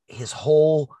gets his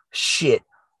whole shit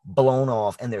blown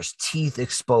off, and there's teeth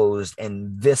exposed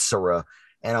and viscera,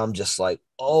 and I'm just like,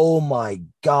 "Oh my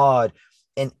god."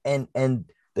 And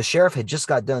the sheriff had just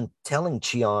got done telling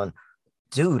Cheon,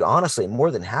 dude, honestly, more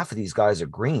than half of these guys are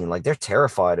green. Like, they're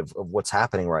terrified of what's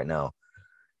happening right now.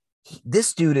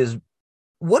 This dude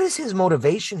what is his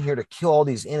motivation here to kill all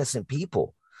these innocent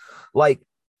people? Like,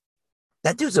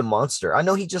 that dude's a monster. I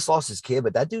know he just lost his kid,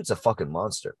 but that dude's a fucking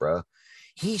monster, bro.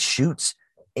 He shoots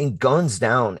and guns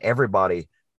down everybody.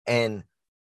 And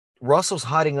Russell's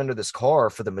hiding under this car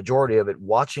for the majority of it,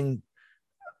 watching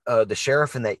the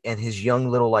sheriff and his young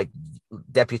little like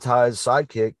deputized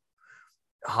sidekick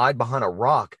hide behind a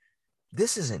rock.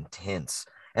 This is intense,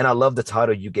 and I love the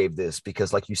title you gave this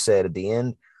because, like you said, at the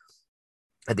end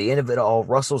of it all,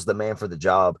 Russell's the man for the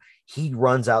job. He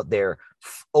runs out there,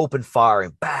 open fire,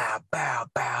 and bow, bow,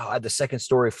 bow at the second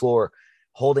story floor,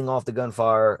 holding off the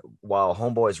gunfire while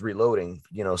homeboy's reloading.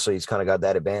 So he's kind of got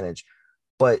that advantage,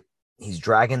 but he's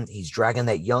dragging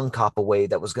that young cop away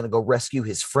that was going to go rescue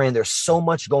his friend. There's so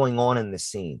much going on in this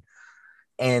scene.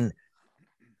 And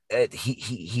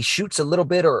he shoots a little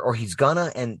bit or he's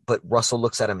gonna, but Russell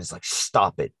looks at him and is like,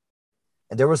 stop it.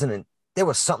 And there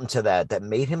was something to that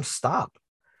made him stop.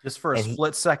 Just for a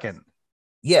split second.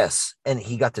 Yes. And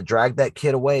he got to drag that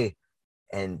kid away.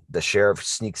 And the sheriff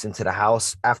sneaks into the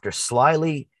house after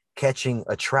slyly catching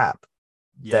a trap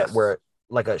that where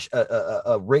like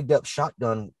a rigged up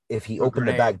shotgun. If he opened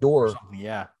the back door,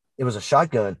 it was a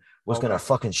shotgun was going to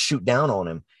fucking shoot down on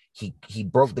him. He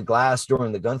broke the glass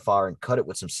during the gunfire and cut it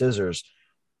with some scissors.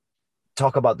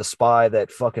 Talk about the spy that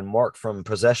fucking Mark from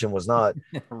Possession was not.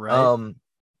 Right.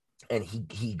 And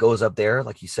he goes up there,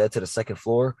 like you said, to the second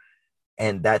floor.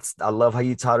 And I love how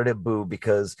you titled it Boo,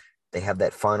 because they have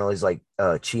that final, he's like,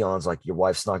 Cheon's like, your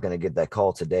wife's not going to get that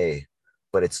call today,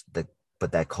 but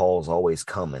that call's always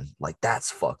coming. Like, that's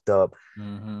fucked up.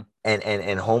 Mm-hmm. And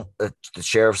the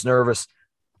sheriff's nervous.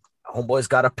 Homeboy's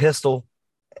got a pistol,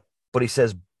 but he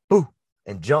says boo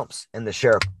and jumps, and the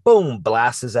sheriff boom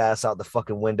blasts his ass out the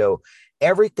fucking window.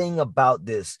 Everything about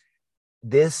this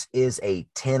This is a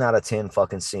 10 out of 10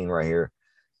 fucking scene right here.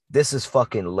 This is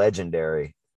fucking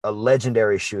legendary. A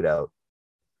legendary shootout.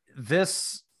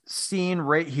 This scene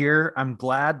right here, I'm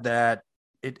glad that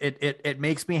it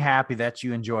makes me happy that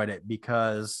you enjoyed it,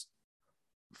 because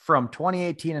from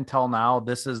 2018 until now,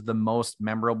 this is the most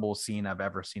memorable scene I've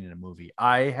ever seen in a movie.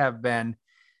 I have been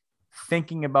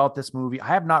thinking about this movie. I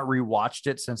have not rewatched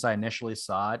it since I initially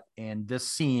saw it, and this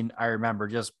scene, I remember,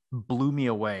 just blew me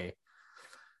away.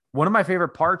 One of my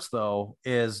favorite parts, though,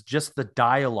 is just the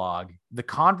dialogue, the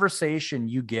conversation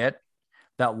you get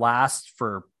that lasts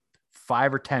for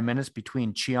 5 or 10 minutes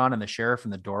between Cheon and the sheriff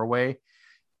in the doorway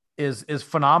is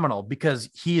phenomenal, because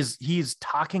he's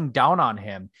talking down on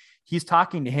him. He's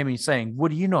talking to him. He's saying,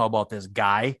 "What do you know about this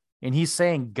guy?" And he's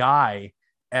saying "guy"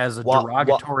 as a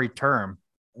derogatory term.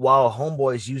 While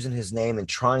homeboy is using his name and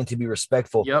trying to be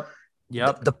respectful. Yep.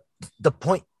 The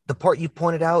part you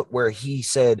pointed out where he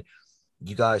said,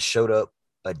 "You guys showed up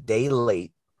a day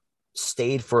late,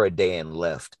 stayed for a day and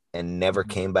left and never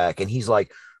came back." And he's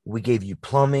like, "We gave you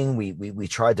plumbing. We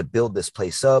tried to build this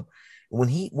place up." When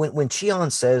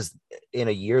Cheon says in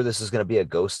a year this is going to be a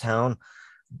ghost town,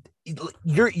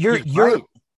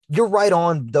 you're right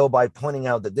on, though, by pointing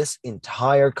out that this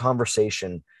entire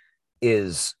conversation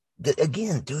is,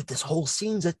 again, dude, this whole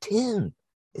scene's a 10.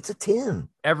 It's a 10.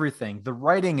 Everything. The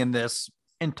writing in this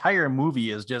entire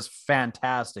movie is just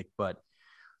fantastic, but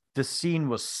the scene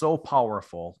was so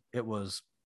powerful. It was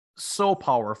so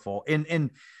powerful.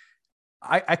 And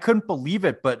I couldn't believe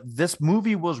it, but this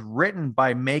movie was written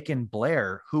by Macon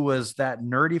Blair, who was that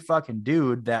nerdy fucking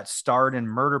dude that starred in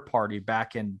Murder Party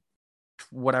back in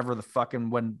whatever the fucking,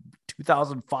 when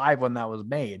 2005, when that was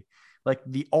made, like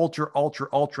the ultra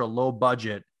low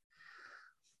budget.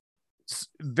 It's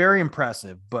very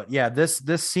impressive. But yeah,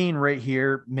 this scene right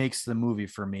here makes the movie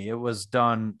for me. It was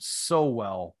done so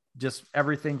well. Just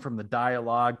everything from the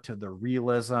dialogue to the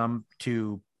realism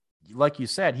to, like you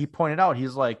said, he pointed out,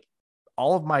 he's like,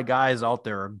 all of my guys out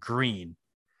there are green.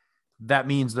 That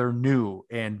means they're new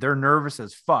and they're nervous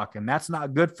as fuck. And that's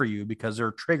not good for you because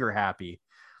they're trigger happy.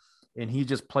 And he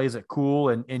just plays it cool.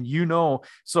 And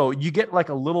so you get like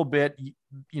a little bit,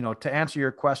 to answer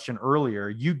your question earlier,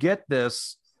 you get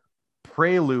this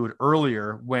prelude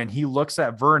earlier when he looks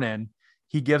at Vernon.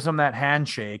 He gives him that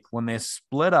handshake when they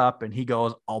split up and he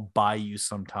goes, "I'll buy you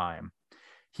some time."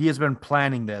 He has been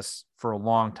planning this for a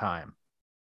long time.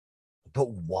 But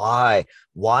why?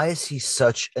 Why is he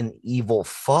such an evil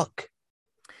fuck?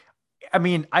 I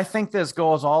mean, I think this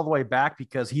goes all the way back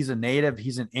because he's a native,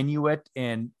 he's an Inuit.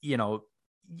 And,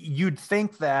 you'd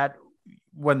think that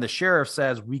when the sheriff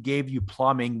says, "We gave you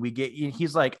plumbing,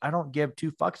 he's like, "I don't give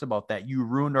two fucks about that. You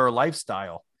ruined our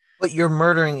lifestyle." But you're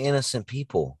murdering innocent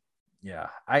people. Yeah.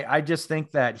 I just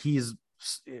think that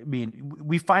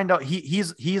we find out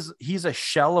he's a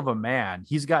shell of a man.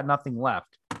 He's got nothing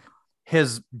left.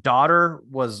 His daughter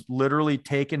was literally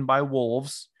taken by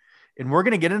wolves. And we're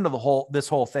going to get into this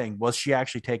whole thing. Was she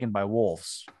actually taken by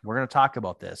wolves? We're going to talk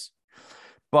about this,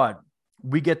 but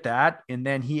we get that. And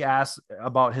then he asks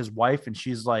about his wife and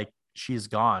she's like, she's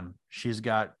gone. She's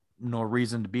got no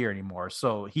reason to be here anymore.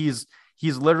 So he's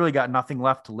literally got nothing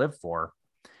left to live for.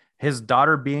 His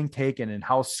daughter being taken, and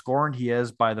how scorned he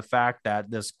is by the fact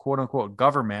that this quote unquote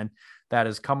government that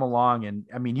has come along. And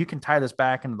I mean, you can tie this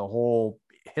back into the whole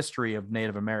history of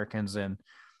Native Americans and,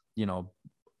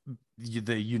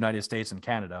 the United States and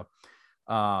Canada.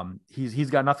 He's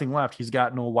got nothing left. He's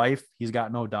got no wife. He's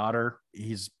got no daughter.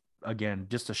 He's, again,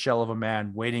 just a shell of a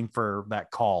man waiting for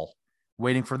that call,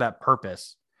 waiting for that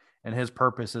purpose. And his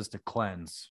purpose is to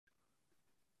cleanse.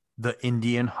 The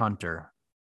Indian Hunter.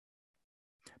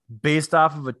 Based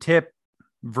off of a tip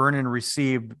Vernon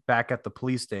received back at the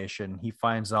police station, he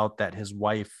finds out that his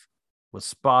wife was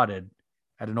spotted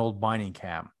at an old mining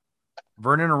camp.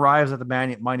 Vernon arrives at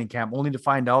the mining camp only to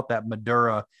find out that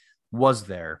Madura was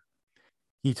there.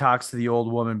 He talks to the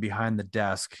old woman behind the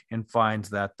desk and finds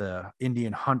that the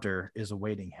Indian Hunter is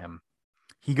awaiting him.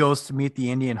 He goes to meet the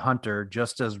Indian Hunter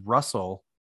just as Russell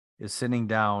is sitting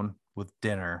down with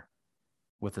dinner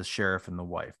with the sheriff and the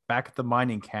wife. Back at the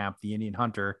mining camp, the Indian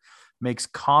Hunter makes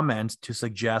comments to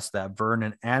suggest that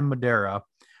Vernon and Madera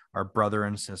are brother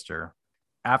and sister.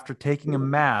 After taking a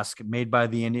mask made by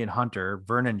the Indian Hunter,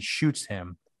 Vernon shoots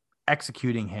him,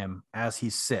 executing him as he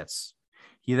sits.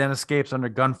 He then escapes under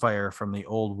gunfire from the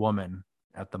old woman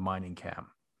at the mining camp.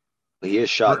 He is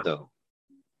shot, though.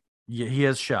 Yeah, he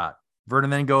is shot. Vernon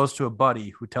then goes to a buddy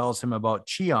who tells him about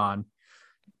Cheon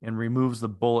and removes the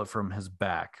bullet from his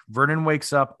back. Vernon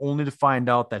wakes up only to find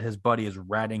out that his buddy is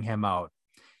ratting him out.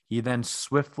 He then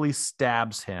swiftly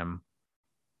stabs him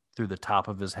through the top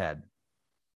of his head.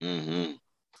 Mm-hmm.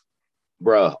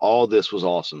 bruh, all this was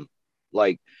awesome.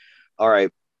 Like, all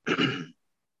right.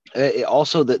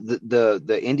 Also,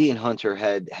 the Indian hunter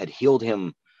had healed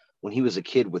him when he was a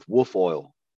kid with wolf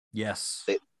oil. Yes.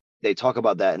 They talk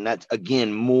about that, and that's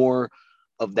again more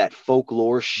of that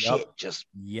folklore shit just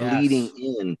bleeding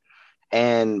in.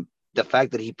 And the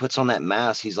fact that he puts on that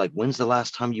mask, he's like, "When's the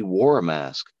last time you wore a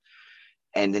mask?"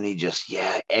 And then he just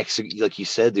like you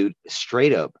said, dude,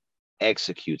 straight up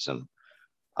executes him.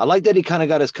 I like that he kind of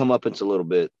got his comeuppance a little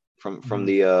bit from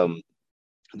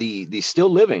the still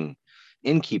living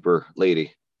innkeeper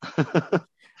lady.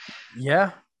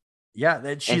 Yeah,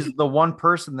 that she's the one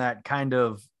person that kind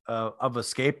of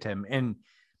escaped him. And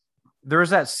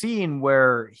there's that scene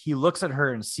where he looks at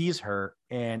her and sees her,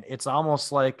 and it's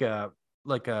almost like a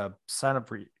sign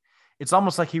of it's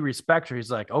almost like he respects her. He's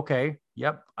like, okay,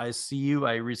 yep, I see you,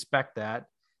 I respect that.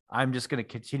 I'm just going to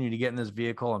continue to get in this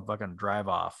vehicle and fucking drive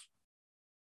off.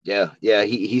 Yeah,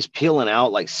 he's peeling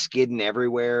out, like skidding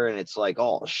everywhere, and it's like,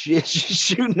 oh shit, she's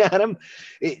shooting at him.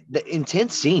 The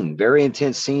intense scene, very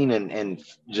intense scene, and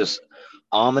just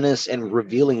ominous and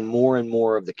revealing more and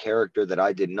more of the character that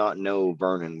I did not know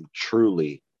Vernon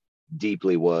truly,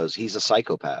 deeply was. He's a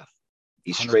psychopath.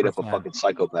 He's straight up a fucking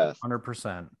psychopath.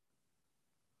 100%.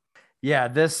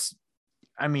 Yeah,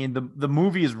 I mean, the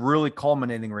movie is really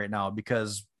culminating right now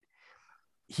because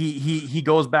he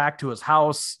goes back to his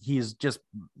house. He's just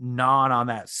gnawing on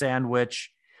that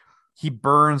sandwich. He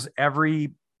burns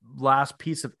every last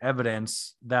piece of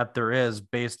evidence that there is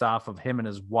based off of him and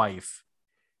his wife,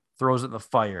 throws it in the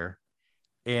fire,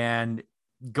 and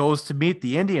goes to meet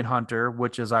the Indian hunter,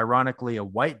 which is ironically a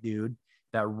white dude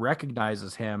that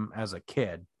recognizes him as a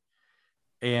kid.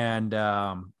 And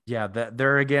that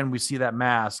there again, we see that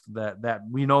mask that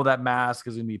we know that mask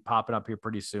is going to be popping up here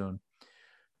pretty soon.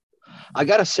 I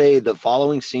gotta say, the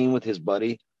following scene with his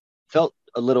buddy felt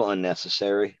a little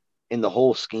unnecessary in the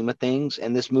whole scheme of things.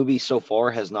 And this movie so far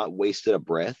has not wasted a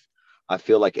breath. I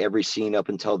feel like every scene up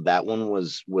until that one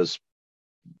was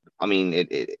I mean,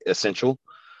 it essential.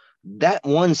 That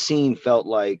one scene felt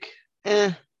like,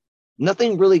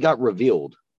 nothing really got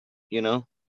revealed, you know?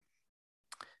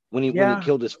 When he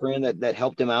killed his friend that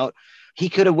helped him out, he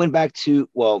could have went back to,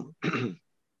 well,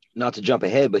 not to jump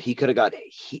ahead, but he could have got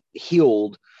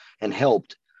healed and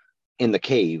helped in the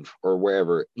cave or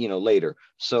wherever, later.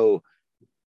 So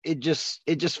it just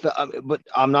felt, but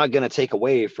I'm not going to take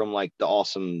away from like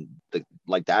the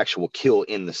actual kill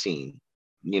in the scene.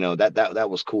 That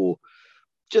was cool.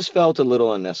 Just felt a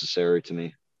little unnecessary to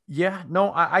me. Yeah,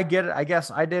 no, I get it. I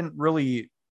guess I didn't really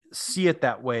see it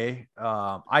that way.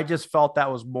 I just felt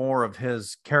that was more of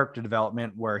his character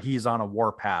development where he's on a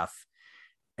warpath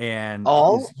and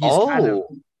he's kind of,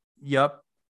 yep.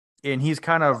 And he's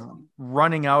kind of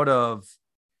running out of,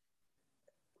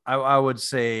 I would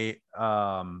say,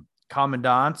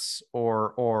 commandants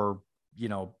or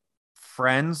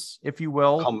friends, if you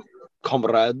will.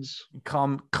 Comrades.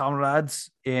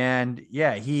 Comrades. And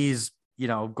yeah, he's,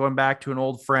 going back to an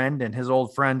old friend, and his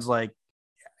old friend's like,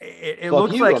 it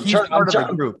looks like he's part of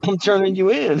the group. I'm turning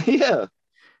you in. Yeah.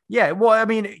 Yeah. Well, I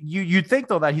mean, you'd think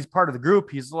though that he's part of the group.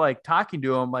 He's like talking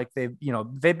to him like they've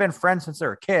been friends since they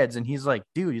were kids. And he's like,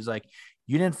 dude, he's like,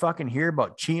 you didn't fucking hear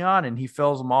about Cheon? And he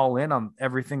fills them all in on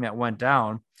everything that went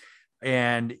down.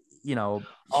 And,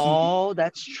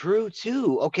 that's true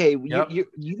too. Okay. Yep.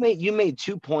 You made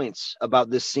 2 points about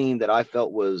this scene that I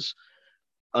felt was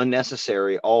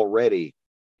unnecessary already,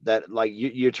 that like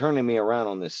you're turning me around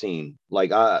on this scene.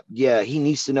 Like, he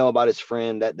needs to know about his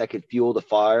friend that could fuel the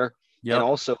fire. Yep. And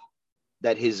also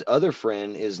that his other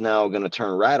friend is now going to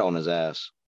turn rat on his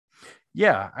ass.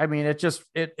 Yeah. I mean, it just,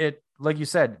 it, like you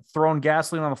said, throwing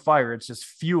gasoline on the fire, it's just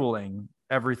fueling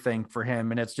everything for him.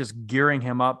 And it's just gearing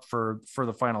him up for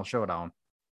the final showdown.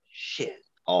 Shit.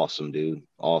 Awesome, dude.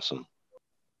 Awesome.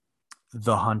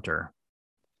 The hunter.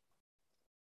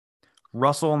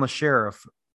 Russell and the sheriff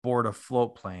board a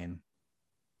float plane.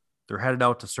 They're headed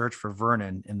out to search for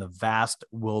Vernon in the vast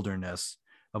wilderness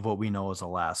of what we know as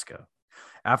Alaska.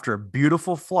 After a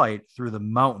beautiful flight through the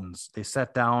mountains, they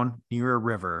set down near a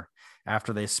river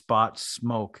after they spot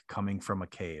smoke coming from a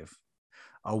cave.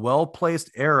 A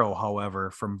well-placed arrow,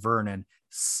 however, from Vernon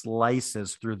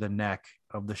slices through the neck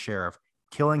of the sheriff,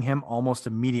 killing him almost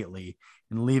immediately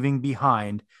and leaving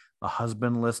behind a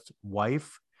husbandless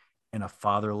wife and a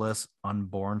fatherless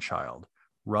unborn child.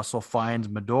 Russell finds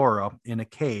Medora in a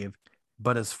cave,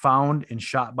 but is found and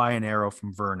shot by an arrow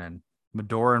from Vernon.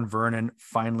 Medora and Vernon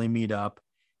finally meet up.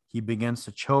 He begins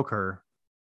to choke her,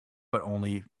 but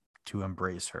only to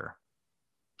embrace her.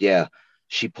 Yeah,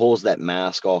 she pulls that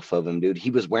mask off of him, dude.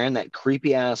 He was wearing that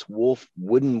creepy ass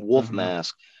wooden wolf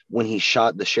mask when he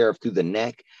shot the sheriff through the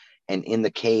neck. And in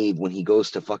the cave, when he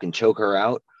goes to fucking choke her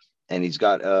out, and he's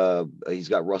got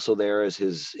Russell there as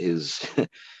his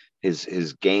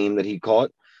his game that he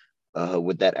caught,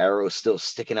 with that arrow still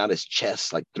sticking out his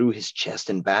chest, like through his chest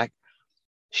and back.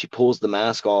 She pulls the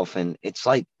mask off, and it's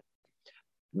like,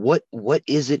 what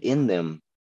is it in them,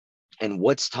 and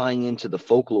what's tying into the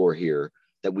folklore here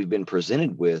that we've been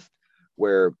presented with,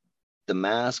 where the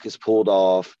mask is pulled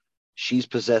off, she's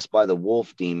possessed by the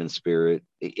wolf demon spirit,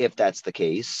 if that's the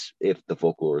case, if the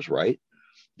folklore is right.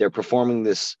 They're performing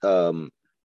this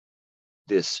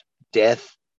this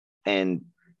death and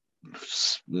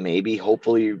maybe,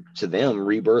 hopefully to them,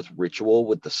 rebirth ritual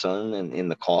with the sun and in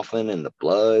the coffin and the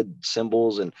blood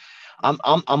symbols. And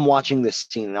I'm watching this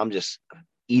scene, and I'm just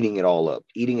eating it all up.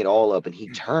 And he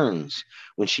turns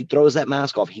when she throws that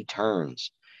mask off. He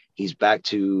turns. He's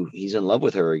in love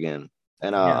with her again.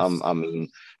 And Yes. I mean,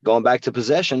 going back to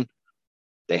possession,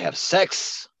 they have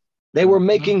sex. They were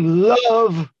making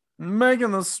love.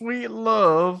 Making the sweet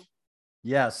love.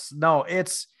 Yes. No,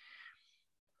 it's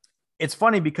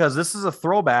funny because this is a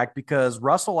throwback, because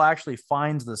Russell actually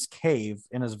finds this cave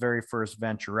in his very first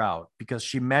venture out, because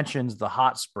she mentions the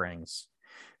hot springs.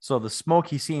 So the smoke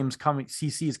he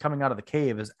sees coming out of the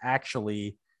cave is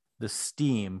actually the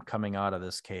steam coming out of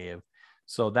this cave.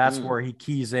 So that's where he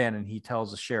keys in, and he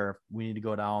tells the sheriff, we need to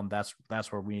go down.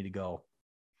 That's where we need to go.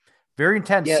 Very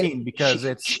intense scene, because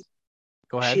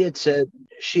go ahead.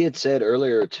 She had said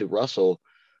earlier to Russell,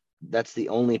 that's the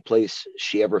only place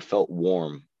she ever felt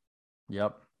warm.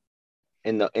 Yep.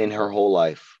 In her whole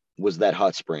life, was that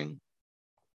hot spring.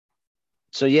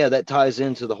 So yeah, that ties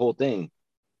into the whole thing.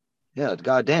 Yeah,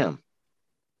 goddamn.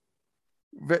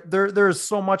 There's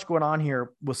so much going on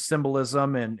here with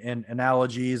symbolism and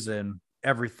analogies and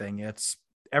everything.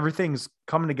 Everything's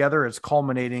coming together. It's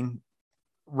culminating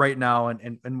right now,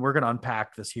 and we're going to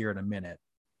unpack this here in a minute.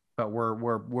 But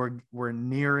we're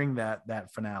nearing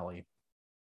that finale.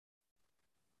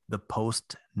 The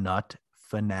post-nut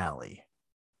finale.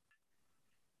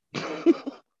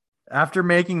 After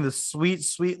making the sweet,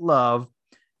 sweet love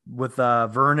with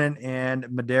Vernon and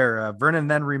Madera, Vernon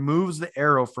then removes the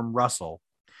arrow from Russell.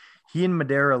 He and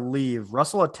Madera leave.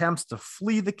 Russell attempts to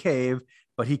flee the cave,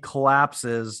 but he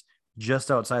collapses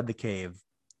just outside the cave.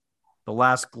 The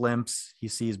last glimpse he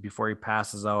sees before he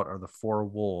passes out are the 4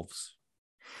 wolves.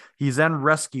 He's then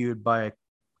rescued by a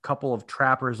couple of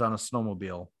trappers on a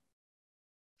snowmobile.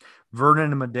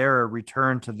 Vernon and Madera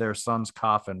return to their son's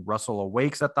coffin. Russell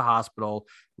awakes at the hospital,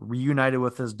 reunited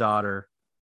with his daughter.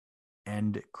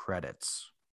 End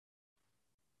credits.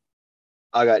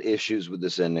 I got issues with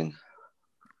this ending.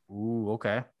 Ooh,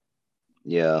 okay.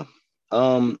 Yeah.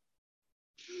 I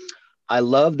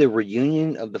love the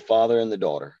reunion of the father and the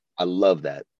daughter. I love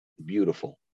that.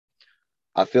 Beautiful.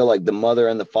 I feel like the mother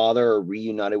and the father are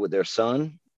reunited with their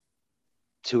son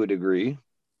to a degree,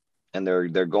 and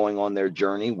they're going on their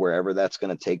journey wherever that's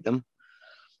going to take them.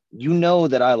 You know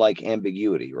that I like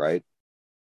ambiguity, right?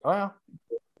 Oh, yeah.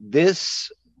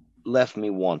 This left me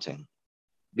wanting,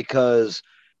 because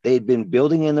they'd been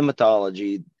building in the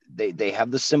mythology. They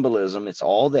have the symbolism. It's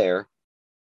all there.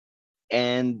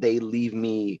 And they leave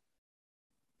me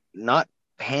not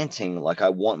panting like I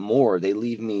want more. They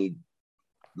leave me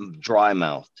dry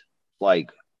mouthed. Like,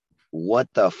 what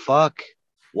the fuck?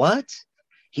 What?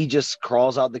 He just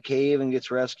crawls out the cave and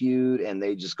gets rescued, and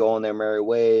they just go on their merry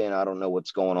way. And I don't know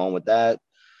what's going on with that.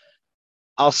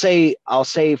 I'll say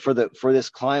for this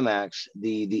climax,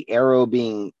 the arrow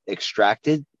being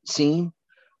extracted scene.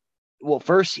 Well,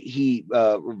 first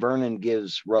Vernon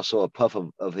gives Russell a puff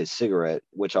of his cigarette,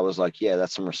 which I was like, yeah,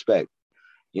 that's some respect.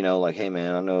 You know, like, hey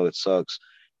man, I know it sucks.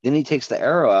 Then he takes the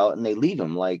arrow out, and they leave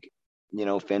him like, you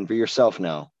know, fend for yourself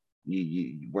now.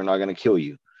 We're not going to kill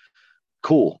you.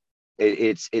 Cool.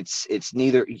 It's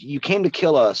neither you came to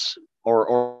kill us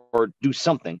or do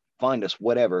something, find us,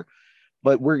 whatever,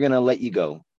 but we're going to let you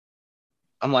go.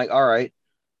 I'm like, all right.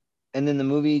 And then the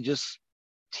movie just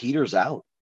teeters out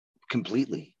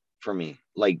completely for me.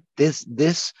 Like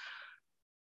this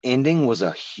ending was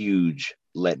a huge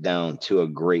letdown to a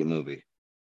great movie.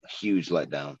 A huge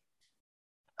letdown.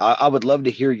 I would love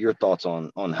to hear your thoughts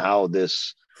on how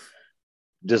this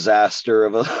disaster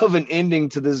of an ending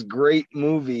to this great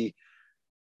movie.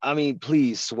 I mean,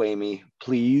 please sway me,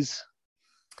 please.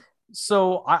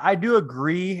 So I do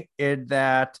agree in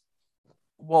that.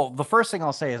 Well, the first thing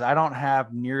I'll say is I don't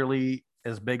have nearly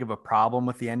as big of a problem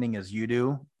with the ending as you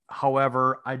do.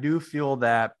 However, I do feel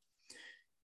that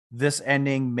this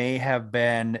ending may have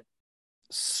been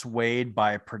swayed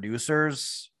by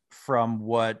producers from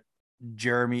what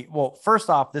Jeremy. Well, first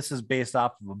off, this is based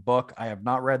off of a book. I have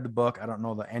not read the book. I don't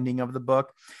know the ending of the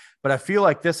book, But I feel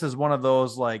like this is one of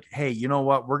those like, hey, you know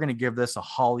what? We're going to give this a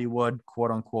Hollywood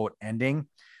quote unquote ending.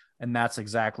 And that's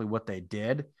exactly what they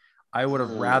did. I would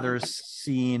have rather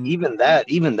seen even that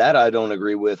I don't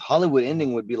agree with. Hollywood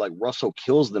ending would be like Russell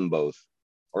kills them both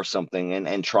or something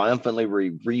and triumphantly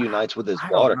reunites with his I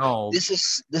daughter. don't know. This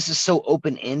is so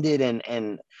open-ended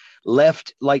and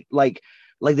left like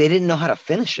they didn't know how to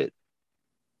finish it.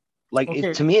 Like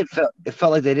Okay. to me it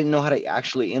felt like they didn't know how to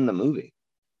actually end the movie.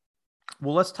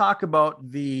 Well, let's talk about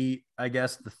I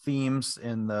guess the themes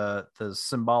and the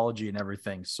symbology and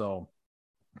everything. So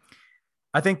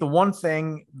I think the one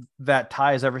thing that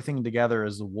ties everything together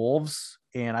is the wolves.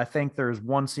 And I think there's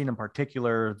one scene in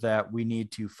particular that we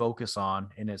need to focus on.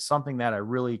 And it's something that I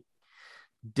really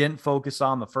didn't focus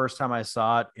on the first time I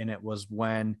saw it. And it was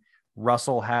when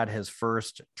Russell had his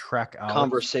first trek out.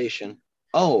 Conversation.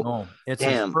 Oh, no, it's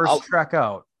damn. his first trek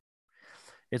out.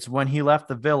 It's when he left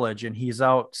the village and he's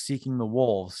out seeking the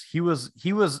wolves. He was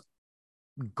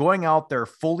going out there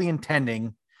fully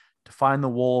intending to find the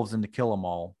wolves and to kill them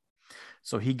all.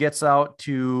 So he gets out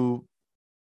to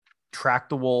track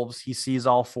the wolves. He sees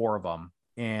all 4 of them.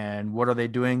 And what are they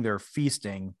doing? They're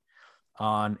feasting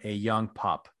on a young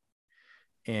pup.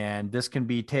 And this can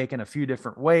be taken a few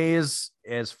different ways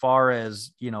as far as,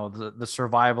 the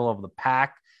survival of the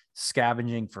pack,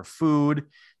 scavenging for food,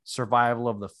 survival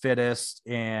of the fittest.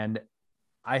 And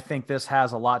I think this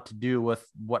has a lot to do with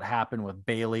what happened with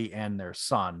Bailey and their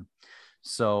son.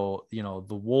 So, the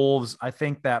wolves, I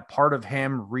think that part of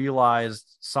him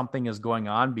realized something is going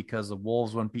on because the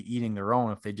wolves wouldn't be eating their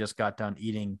own if they just got done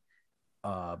eating,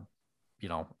 a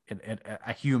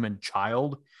human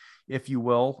child, if you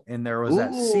will. And there was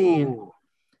that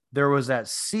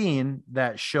scene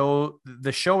that showed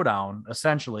the showdown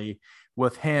essentially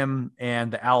with him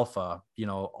and the alpha.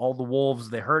 All the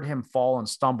wolves, they heard him fall and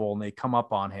stumble and they come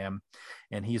up on him.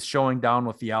 And he's showing down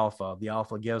with the alpha. The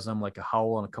alpha gives him like a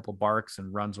howl and a couple barks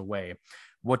and runs away.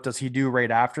 What does he do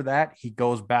right after that? He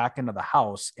goes back into the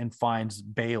house and finds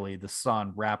Bailey, the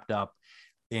son, wrapped up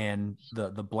in the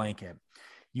blanket.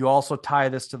 You also tie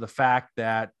this to the fact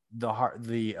that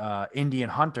the Indian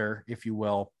hunter, if you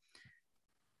will,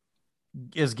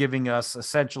 is giving us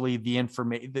essentially the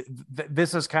information.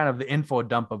 This is kind of the info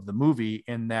dump of the movie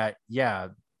in that, they're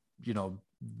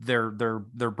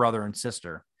brother and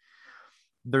sister.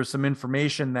 There's some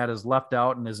information that is left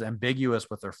out and is ambiguous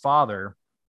with their father.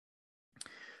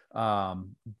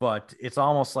 But it's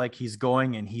almost like he's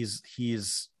going and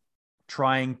he's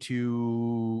trying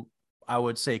to, I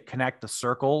would say, connect the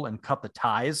circle and cut the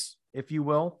ties, if you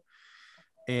will.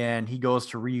 And he goes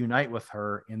to reunite with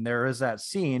her. And there is that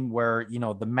scene where,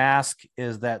 the mask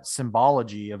is that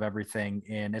symbology of everything.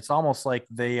 And it's almost like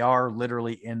they are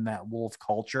literally in that wolf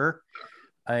culture.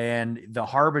 And the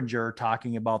Harbinger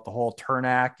talking about the whole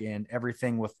Turnak and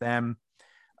everything with them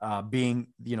being,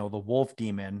 the wolf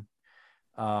demon.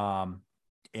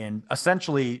 And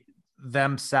essentially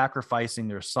them sacrificing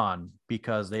their son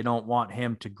because they don't want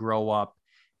him to grow up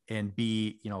and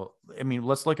be,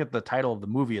 let's look at the title of the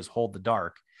movie is Hold the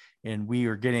Dark. And we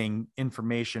are getting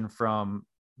information from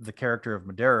the character of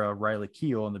Madeira, Riley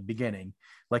Keough, in the beginning.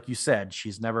 Like you said,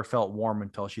 she's never felt warm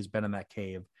until she's been in that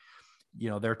cave.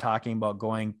 They're talking about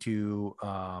going to,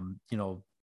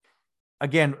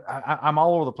 again, I'm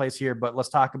all over the place here, but let's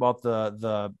talk about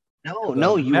the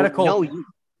medical.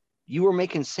 You were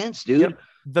making sense, dude. Yep.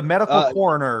 The medical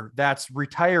coroner that's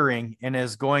retiring and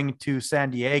is going to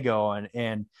San Diego,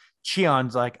 and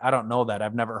Cheon's like, I don't know that.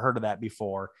 I've never heard of that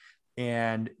before.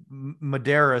 And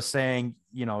Madeira saying,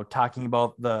 talking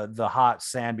about the hot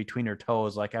sand between her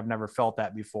toes, like I've never felt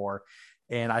that before.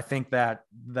 And I think that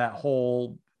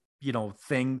whole,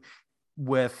 thing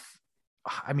with,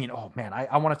 I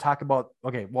want to talk about,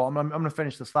 okay, well, I'm going to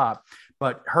finish this thought,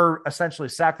 but her essentially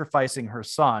sacrificing her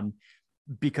son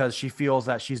because she feels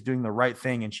that she's doing the right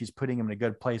thing and she's putting him in a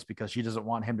good place because she doesn't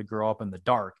want him to grow up in the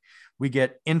dark. We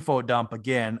get info dump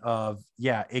again of,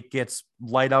 it gets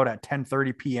light out at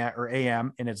 10:30 p.m. or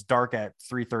a.m. and it's dark at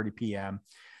 3:30 p.m.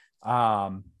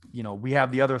 We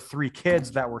have the other 3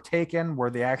 kids that were taken. Were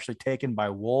they actually taken by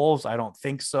wolves? I don't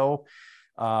think so.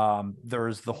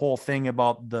 There's the whole thing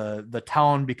about the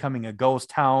town becoming a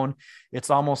ghost town. It's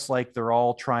almost like they're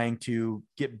all trying to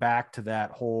get back to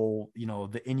that whole,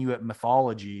 the Inuit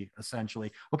mythology,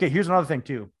 essentially. Okay, here's another thing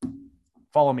too.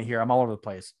 Follow me here. I'm all over the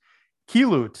place.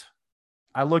 Kilut.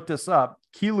 I looked this up.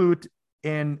 Kilut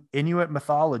in Inuit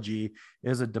mythology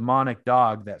is a demonic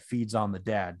dog that feeds on the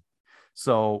dead.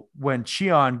 So when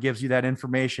Cheon gives you that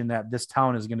information that this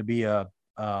town is going to be a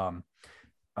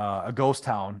ghost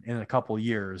town in a couple of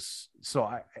years. So,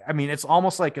 I mean, it's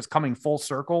almost like it's coming full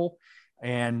circle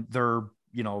and they're,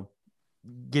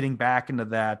 getting back into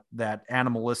that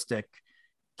animalistic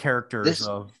characters This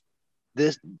of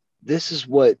this this is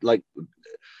what, like,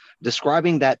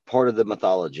 describing that part of the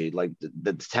mythology, like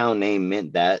the town name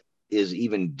meant, that is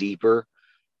even deeper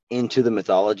into the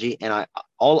mythology. And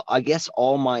I guess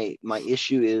all my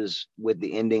issue is with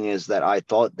the ending is that I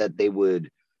thought that they would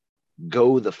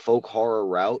go the folk horror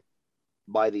route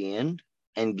by the end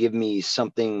and give me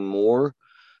something more.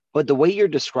 But the way you're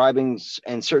describing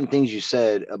and certain things you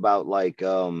said about, like,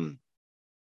 there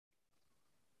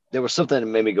was something that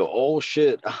made me go, oh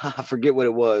shit, I forget what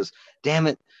it was. Damn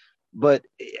it. But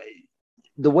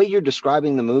the way you're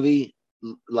describing the movie,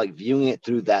 like viewing it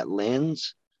through that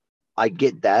lens, I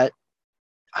get that.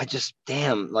 I just,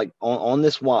 damn, like on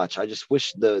this watch, I just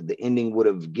wish the ending would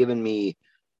have given me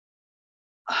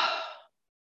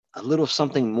a little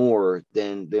something more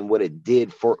than what it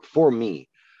did for me.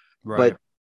 right.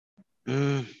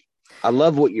 But I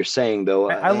love what you're saying, though.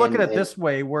 I look at it this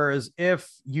way, whereas if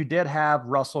you did have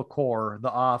Russell Core,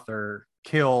 the author,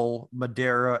 kill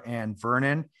Madeira and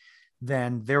Vernon,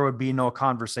 then there would be no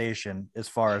conversation as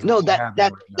far as no, what we're having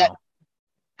right now.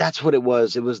 That's what it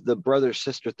was. It was the brother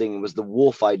sister thing. It was the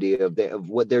wolf idea of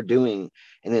what they're doing,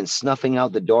 and then snuffing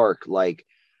out the dark. Like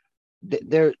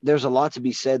there's a lot to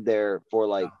be said there for,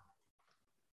 like,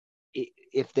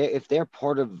 if they're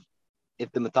part of,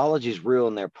 if the mythology is real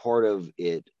and they're part of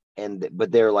it,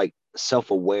 but they're like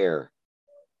self-aware,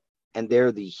 and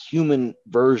they're the human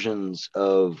versions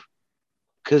of,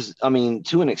 because I mean,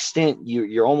 to an extent,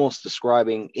 you're almost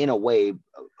describing, in a way,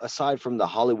 aside from the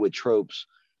Hollywood tropes,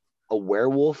 a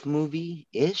werewolf movie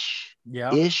ish.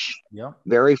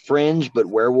 Very fringe, but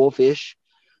werewolf ish.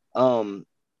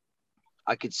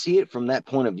 I could see it from that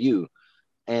point of view,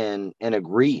 and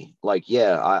agree. Like,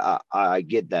 yeah, I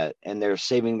get that. And they're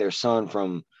saving their son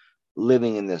from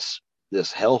living in this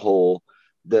hellhole.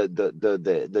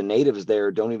 The natives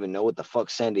there don't even know what the fuck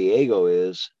San Diego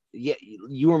is. Yeah,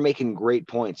 you were making great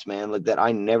points, man. Like that,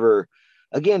 I never,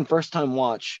 again, first time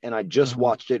watch, and I just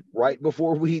watched it right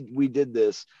before we did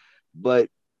this. But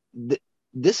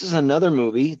this is another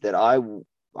movie that I'm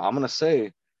gonna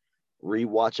say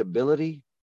rewatchability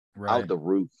out the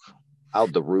roof.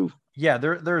 Yeah,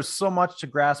 there's so much to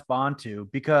grasp onto,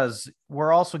 because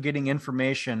we're also getting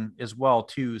information as well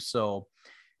too. So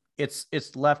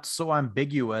it's left so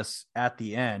ambiguous at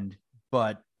the end.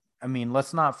 But I mean,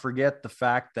 let's not forget the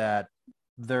fact that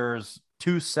there's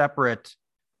two separate,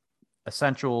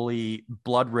 essentially,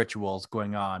 blood rituals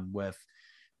going on with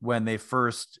when they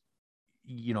first,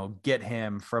 get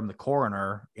him from the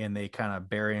coroner and they kind of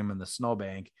bury him in the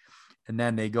snowbank, and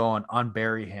then they go and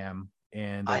unbury him.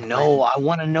 And I know, I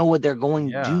want to know what they're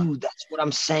going to do. That's what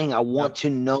I'm saying. I want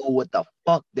to know what the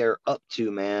fuck they're up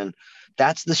to, man.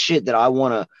 That's the shit that I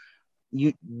want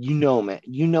to,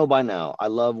 man, by now, I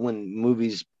love when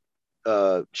movies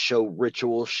show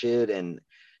ritual shit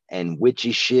and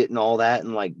witchy shit and all that,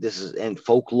 and like this is, and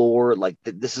folklore, like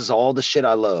this is all the shit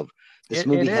I love. This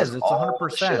movie has it's all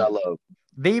 100%. the shit I love.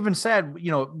 They even said,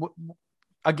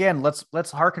 again,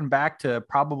 let's harken back to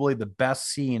probably the best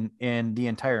scene in the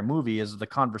entire movie is the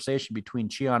conversation between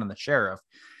Cheon and the sheriff.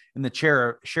 And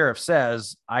the sheriff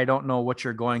says, I don't know what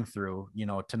you're going through,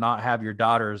 to not have your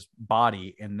daughter's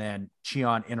body. And then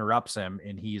Cheon interrupts him,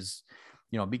 and he's,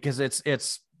 because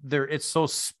it's so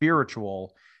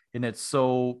spiritual and it's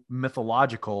so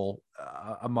mythological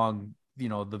among,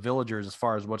 the villagers as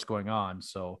far as what's going on.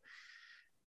 So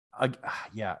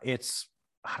yeah, it's,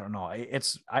 I don't know.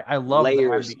 I love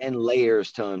layers and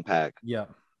layers to unpack.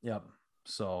 Yep.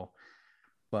 So,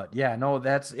 but yeah, no,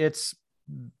 it's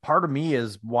part of me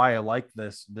is why I like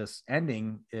this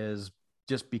ending, is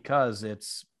just because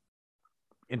it's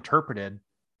interpreted.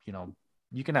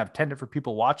 You can have 10 different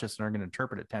people watch this and are going to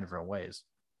interpret it 10 different ways.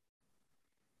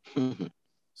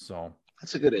 So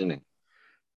that's a good ending.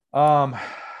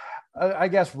 I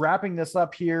guess wrapping this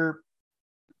up here,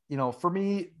 for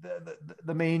me,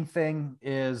 the main thing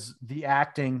is the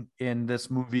acting in this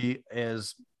movie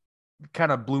is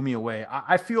kind of blew me away.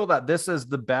 I feel that this is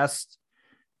the best.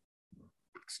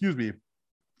 Excuse me.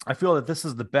 I feel that this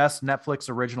is the best Netflix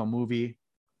original movie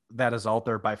that is out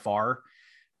there by far.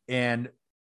 And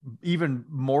even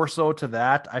more so to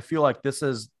that, I feel like this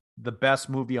is the best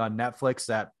movie on Netflix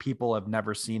that people have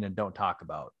never seen and don't talk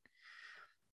about.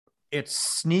 It's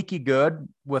sneaky good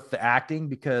with the acting,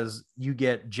 because you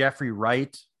get Jeffrey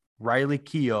Wright, Riley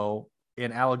Keough,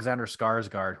 and Alexander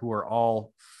Skarsgård, who are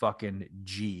all fucking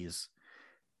G's.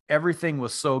 Everything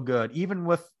was so good. Even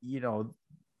with,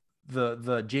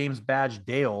 the James Badge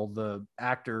Dale, the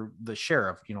actor, the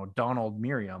sheriff, Donald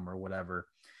Miriam or whatever.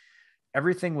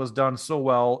 Everything was done so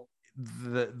well.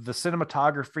 the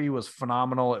cinematography was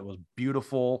phenomenal. It was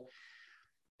beautiful.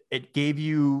 It gave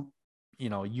you,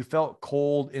 you felt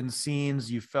cold in scenes.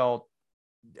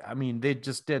 They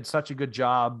just did such a good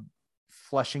job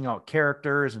fleshing out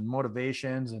characters and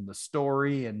motivations and the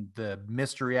story and the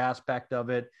mystery aspect of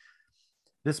it.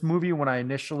 This movie, when I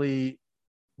initially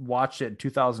watched it in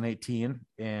 2018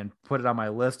 and put it on my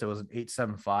list, it was an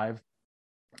 8.75.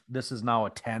 This is now a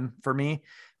 10 for me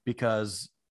because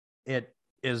it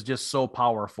is just so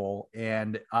powerful.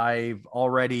 And I've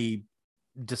already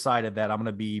decided that I'm going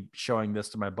to be showing this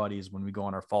to my buddies when we go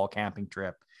on our fall camping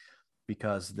trip,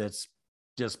 because that's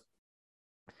just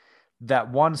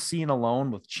that one scene alone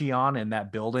with Cheon in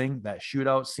that building, that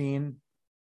shootout scene.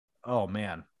 Oh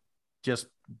man, just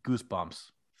goosebumps.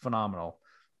 Phenomenal.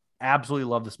 Absolutely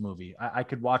love this movie. I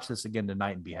could watch this again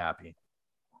tonight and be happy.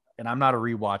 And I'm not a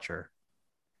rewatcher.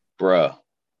 Bruh,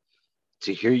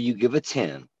 to hear you give a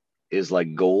 10 is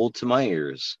like gold to my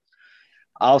ears.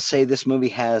 I'll say this movie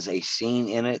has a scene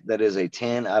in it that is a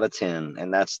 10 out of 10,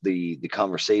 and that's the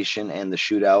conversation and the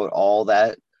shootout, all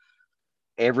that.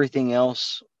 Everything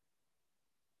else,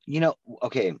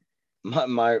 okay,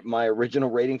 my original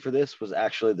rating for this was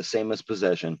actually the same as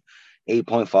Possession,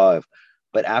 8.5.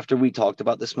 But after we talked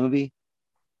about this movie,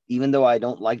 even though I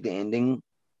don't like the ending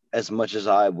as much as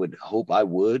I would hope I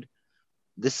would,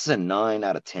 this is a 9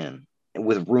 out of 10 and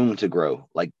with room to grow.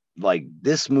 Like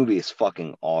this movie is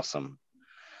fucking awesome.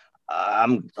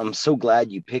 I'm so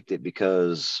glad you picked it,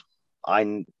 because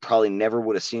I probably never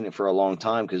would have seen it for a long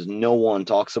time, because no one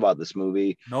talks about this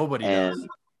movie. Nobody does.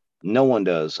 No one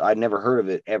does. I'd never heard of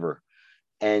it ever.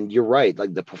 And you're right,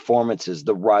 like the performances,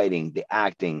 the writing, the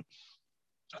acting,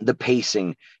 the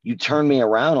pacing. You turned me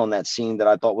around on that scene that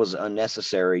I thought was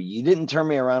unnecessary. You didn't turn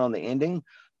me around on the ending,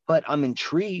 but I'm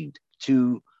intrigued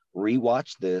to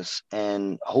rewatch this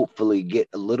and hopefully get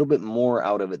a little bit more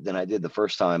out of it than I did the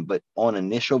first time. But on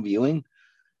initial viewing,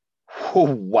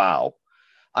 wow.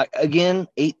 Again,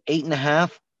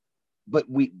 8.5. But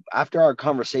after our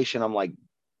conversation, I'm like,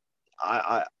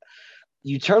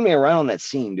 you turned me around on that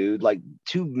scene, dude. Like,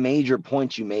 two major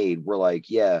points you made were like,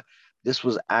 yeah, this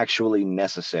was actually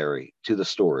necessary to the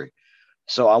story.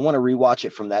 So I want to rewatch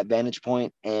it from that vantage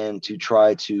point and to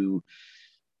try to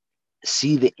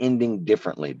see the ending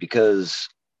differently, because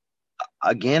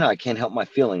again, I can't help my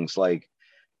feelings. Like,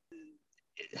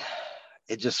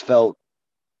 it just felt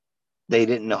they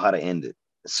didn't know how to end it.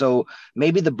 So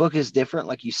maybe the book is different,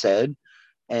 like you said,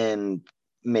 and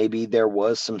maybe there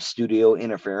was some studio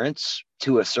interference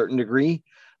to a certain degree,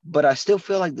 but I still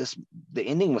feel like the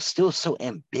ending was still so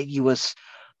ambiguous.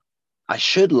 I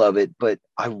should love it, but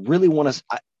I really want to,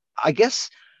 I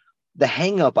guess the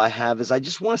hang up I have is I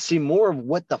just want to see more of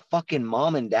what the fucking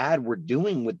mom and dad were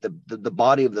doing with the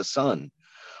body of the son.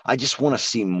 I just want to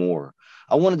see more.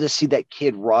 I wanted to see that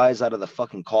kid rise out of the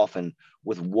fucking coffin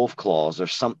with wolf claws or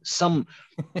some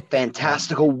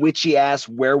fantastical witchy ass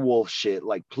werewolf shit.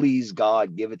 Like, please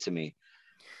God, give it to me.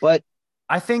 But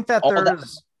I think that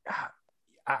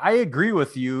I agree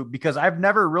with you, because I've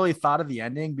never really thought of the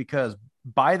ending, because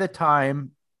by the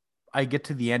time I get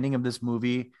to the ending of this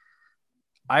movie,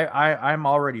 I'm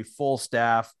already full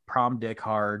staff, prom dick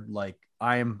hard. Like,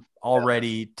 I'm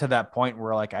already to that point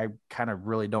where like I kind of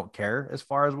really don't care as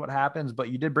far as what happens. But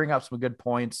you did bring up some good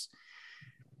points.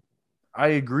 I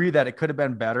agree that it could have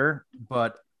been better,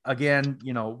 but again,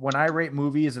 when I rate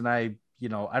movies, and I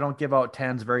don't give out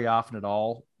 10s very often at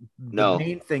all. The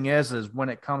main thing is when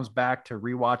it comes back to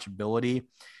rewatchability,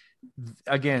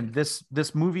 again, this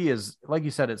movie is, like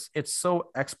you said, it's so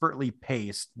expertly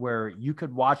paced where you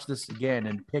could watch this again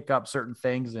and pick up certain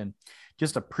things and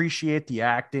just appreciate the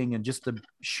acting and just the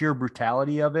sheer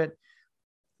brutality of it.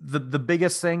 The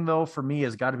biggest thing though for me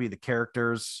has got to be the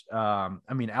characters.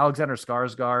 Alexander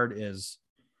Skarsgård is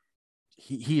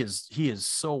he is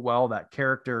so well, that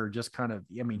character just kind of,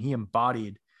 he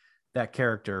embodied that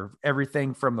character.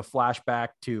 Everything from the flashback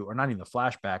to, or not even the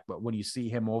flashback, but when you see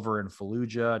him over in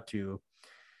Fallujah, to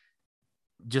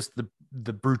just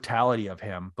the brutality of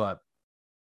him. But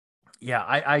yeah,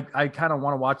 I kind of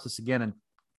want to watch this again and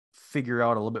figure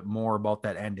out a little bit more about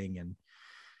that ending, and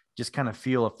just kind of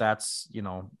feel if that's,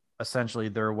 essentially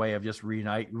their way of just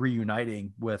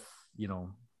reuniting with,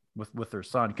 with their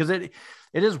son. Because it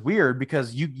is weird,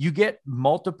 because you get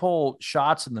multiple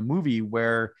shots in the movie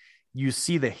where you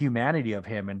see the humanity of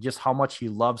him and just how much he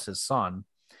loves his son,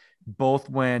 both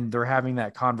when they're having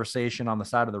that conversation on the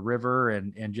side of the river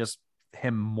and just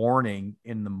him mourning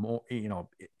in the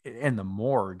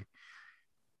morgue.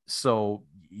 So,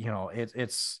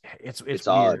 it's weird.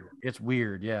 Odd. It's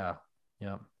weird. Yeah.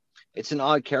 Yeah. It's an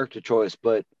odd character choice,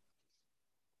 but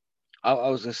I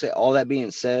was going to say, all that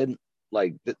being said,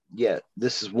 Like, yeah,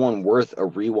 this is one worth a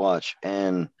rewatch.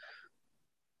 And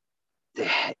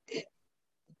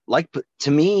like,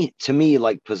 to me,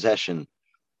 like Possession,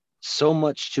 so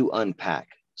much to unpack,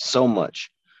 so much.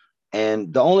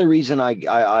 And the only reason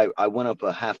I went up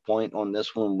a half point on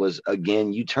this one was,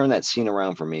 again, you turn that scene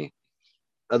around for me.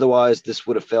 Otherwise, this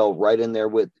would have fell right in there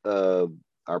with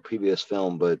our previous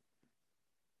film. But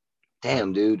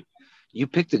damn, dude, you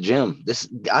picked the gem.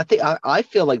 I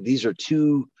feel like these are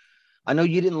two. I know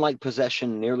you didn't like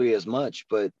Possession nearly as much,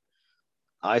 but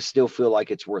I still feel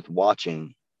like it's worth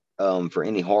watching for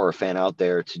any horror fan out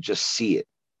there to just see it.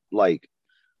 Like,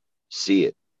 see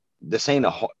it. This ain't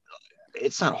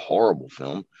it's not a horrible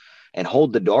film. And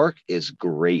Hold the Dark is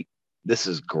great. This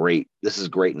is great. This is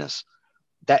greatness.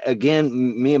 That,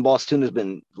 again, me and Boss Tune has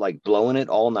been like blowing it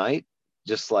all night,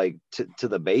 just like to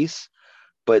the base.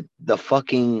 But the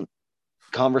fucking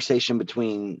conversation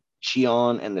between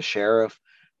Cheon and the sheriff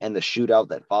and the shootout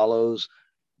that follows,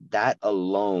 that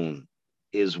alone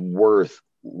is worth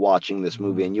watching this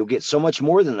movie. And you'll get so much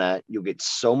more than that. You'll get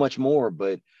so much more,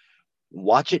 but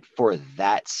watch it for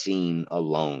that scene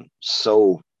alone.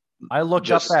 So I looked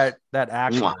up that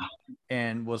actor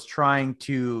and was trying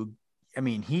to, I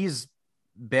mean, he's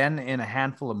been in a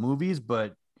handful of movies,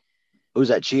 but who's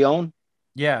that? Cheon?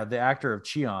 Yeah, the actor of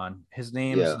Cheon. His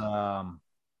name's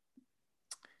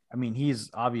I mean, he's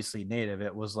obviously native.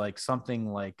 It was like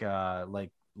something like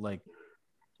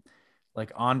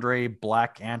Andre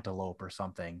Black Antelope or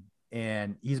something.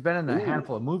 And he's been in a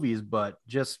handful of movies, but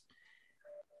just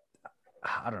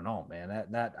I don't know, man.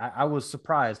 I was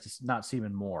surprised to not see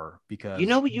him more, because you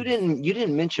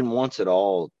didn't mention once at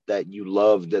all that you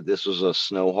loved that this was a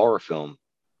snow horror film.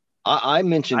 I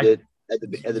mentioned it at the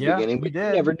beginning, but you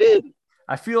never did.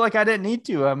 I feel like I didn't need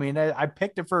to. I mean, I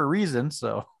picked it for a reason,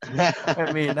 so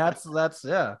I mean that's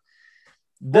yeah.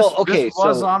 This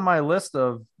was on my list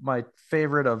of my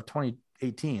favorite of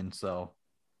 2018. So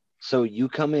you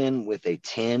come in with a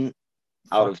 10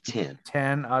 out of 10.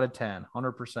 10 out of 10,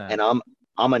 100%. And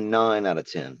I'm a 9 out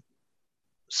of 10.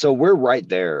 So we're right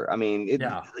there. I mean,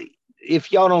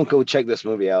 if y'all don't go check this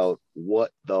movie out,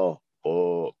 what the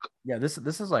fuck? Yeah, this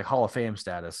is like Hall of Fame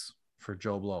status for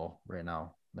Joe Blow right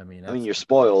now. I mean, you're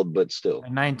spoiled, but still.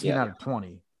 19 out of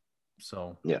 20.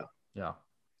 So yeah.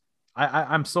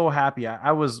 I'm so happy.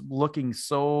 I was looking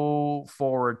so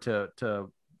forward to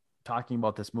talking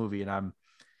about this movie, and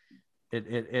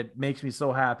it makes me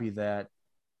so happy that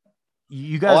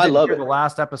you guys didn't hear the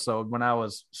last episode when I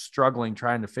was struggling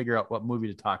trying to figure out what movie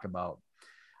to talk about.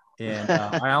 And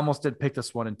I almost did pick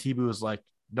this one, and T-Boo was like,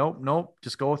 nope,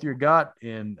 just go with your gut.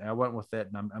 And I went with it,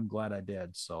 and I'm glad I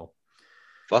did. So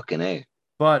fucking A.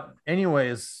 But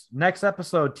anyways, next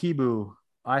episode, T-Boo,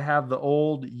 I have the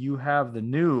old, you have the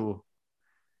new.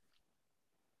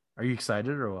 Are you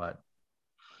excited or what?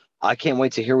 I can't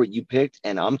wait to hear what you picked,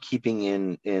 and I'm keeping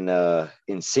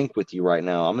in sync with you right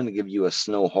now. I'm going to give you a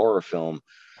snow horror film.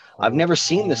 I've never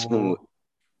seen this movie.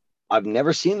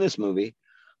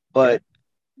 But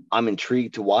I'm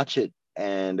intrigued to watch it,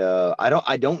 and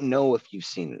I don't know if you've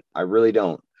seen it. I really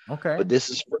don't. Okay. But this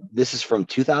is from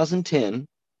 2010.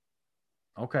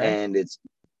 Okay. And it's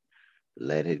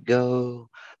Let It Go,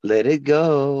 Let It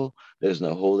Go. There's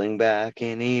no holding back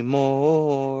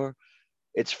anymore.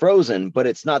 It's Frozen, but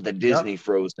it's not the Disney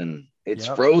Frozen. It's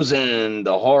Frozen,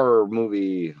 the horror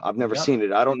movie. I've never seen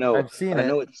it. I don't know. I've seen it. I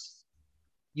know it's.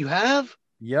 You have?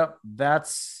 Yep.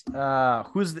 That's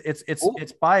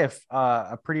it's by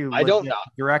a pretty legit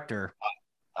director.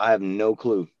 I have no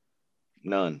clue.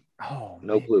 None. Oh,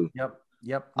 no clue.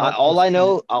 Yep. All I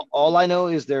know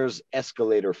is there's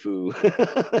escalator foo.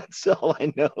 That's all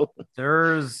I know.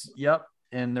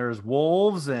 And there's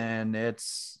wolves, and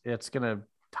it's gonna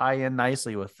tie in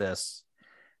nicely with this.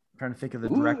 I'm trying to think of the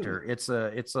director. It's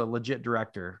a legit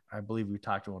director. I believe we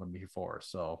talked about him before.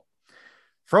 So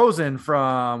Frozen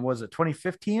from, was it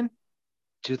 2015?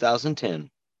 2010.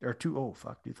 Or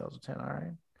 2010. All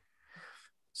right.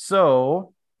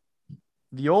 So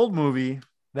the old movie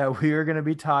that we are going to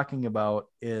be talking about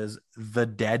is The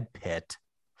Dead Pit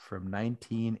from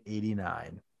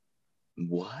 1989.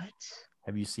 What?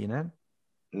 Have you seen it?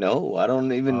 No, I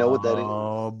don't even know what that is.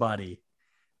 Oh, buddy.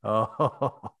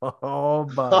 Oh,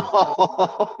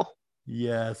 buddy.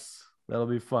 Yes, that'll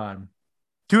be fun.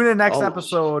 Tune in next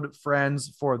episode, friends,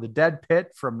 for The Dead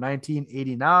Pit from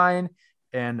 1989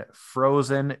 and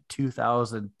Frozen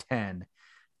 2010.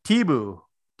 T-Boo,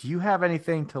 do you have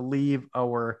anything to leave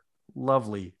our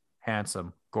lovely,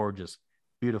 handsome, gorgeous,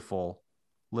 beautiful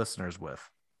listeners with?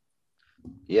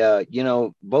 Yeah,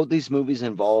 both these movies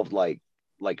involved like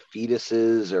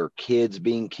fetuses or kids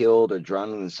being killed or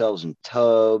drowning themselves in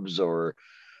tubs or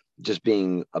just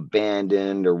being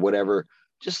abandoned or whatever.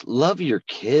 Just love your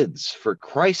kids, for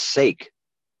Christ's sake.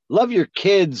 Love your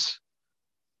kids.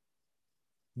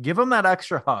 Give them that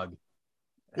extra hug.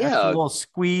 Yeah. Extra little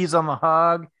squeeze on the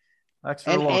hug.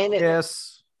 Extra little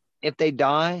kiss. If they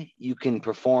die, you can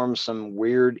perform some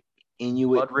weird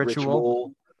Inuit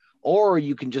ritual, or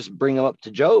you can just bring them up to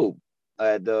Job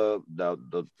at the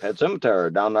pet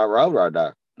cemetery down that road right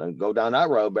there. Then go down that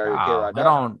road, bury your kid right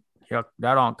there.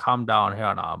 They don't come down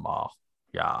here no more.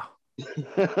 Yeah.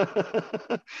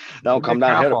 Don't come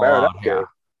down here to bury that kid.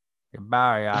 You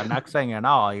bury, next thing you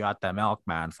know, you got the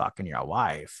milkman fucking your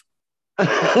wife.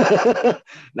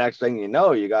 Next thing you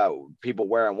know, you got people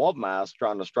wearing wolf masks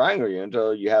trying to strangle you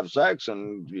until you have sex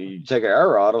and you take an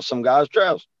arrow out of some guy's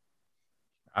chest.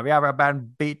 Have you ever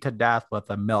been beat to death with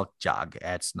a milk jug?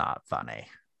 It's not funny.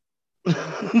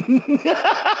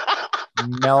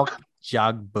 Milk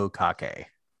jug bukkake.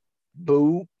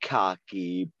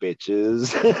 Bukkake,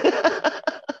 bitches.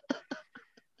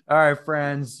 All right,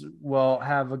 friends. Well,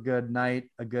 have a good night,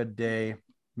 a good day.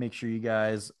 Make sure you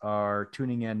guys are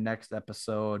tuning in next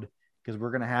episode because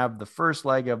we're going to have the first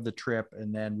leg of the trip,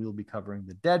 and then we'll be covering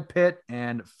the Dead Pit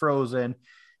and Frozen.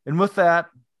 And with that,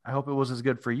 I hope it was as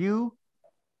good for you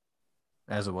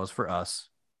as it was for us.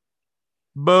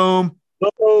 Boom.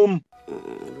 Boom.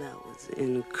 That was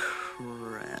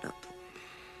incredible.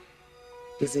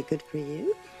 Was it good for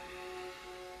you?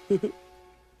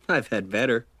 I've had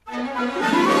better.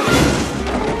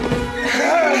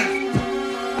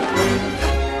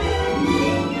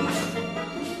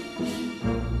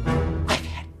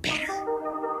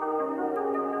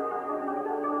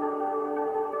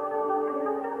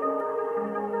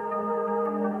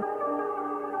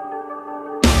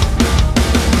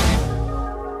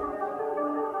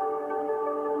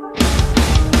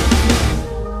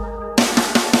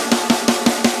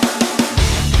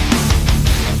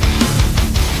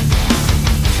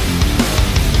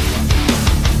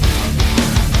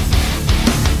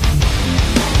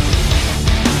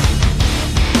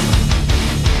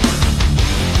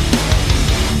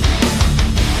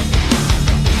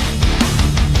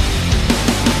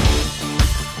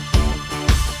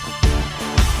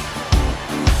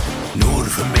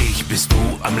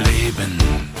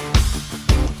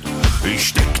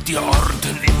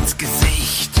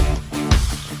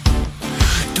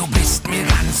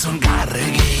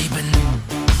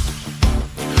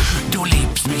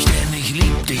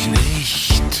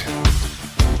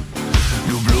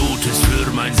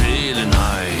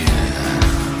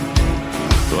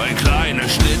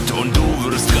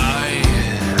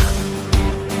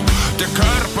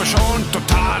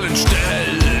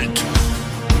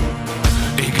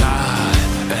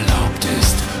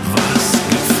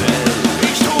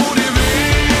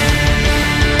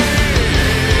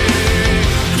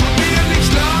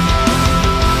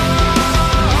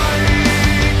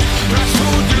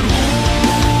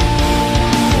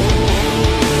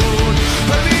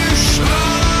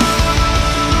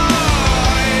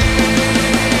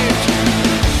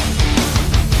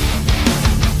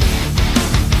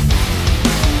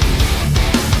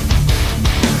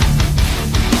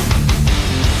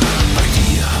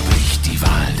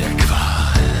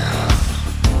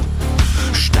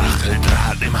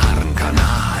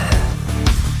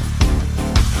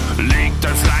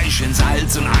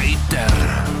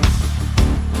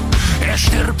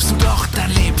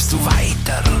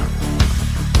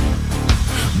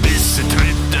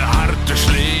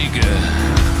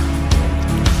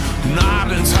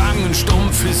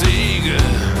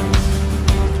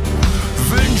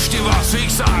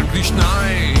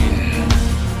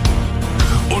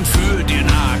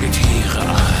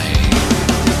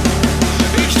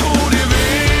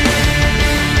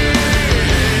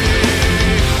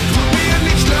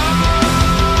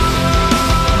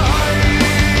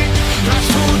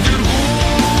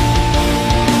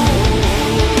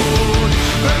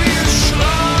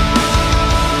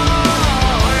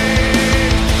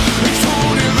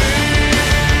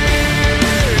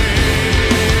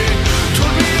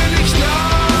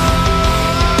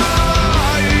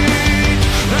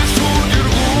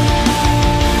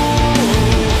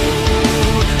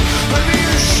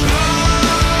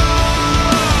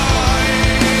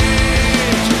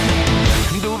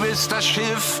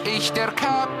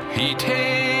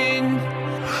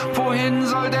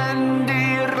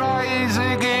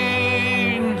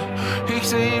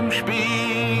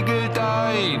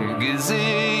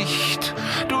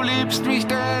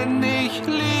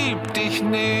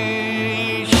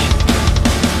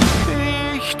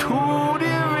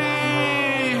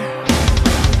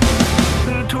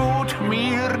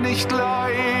 Nicht leid.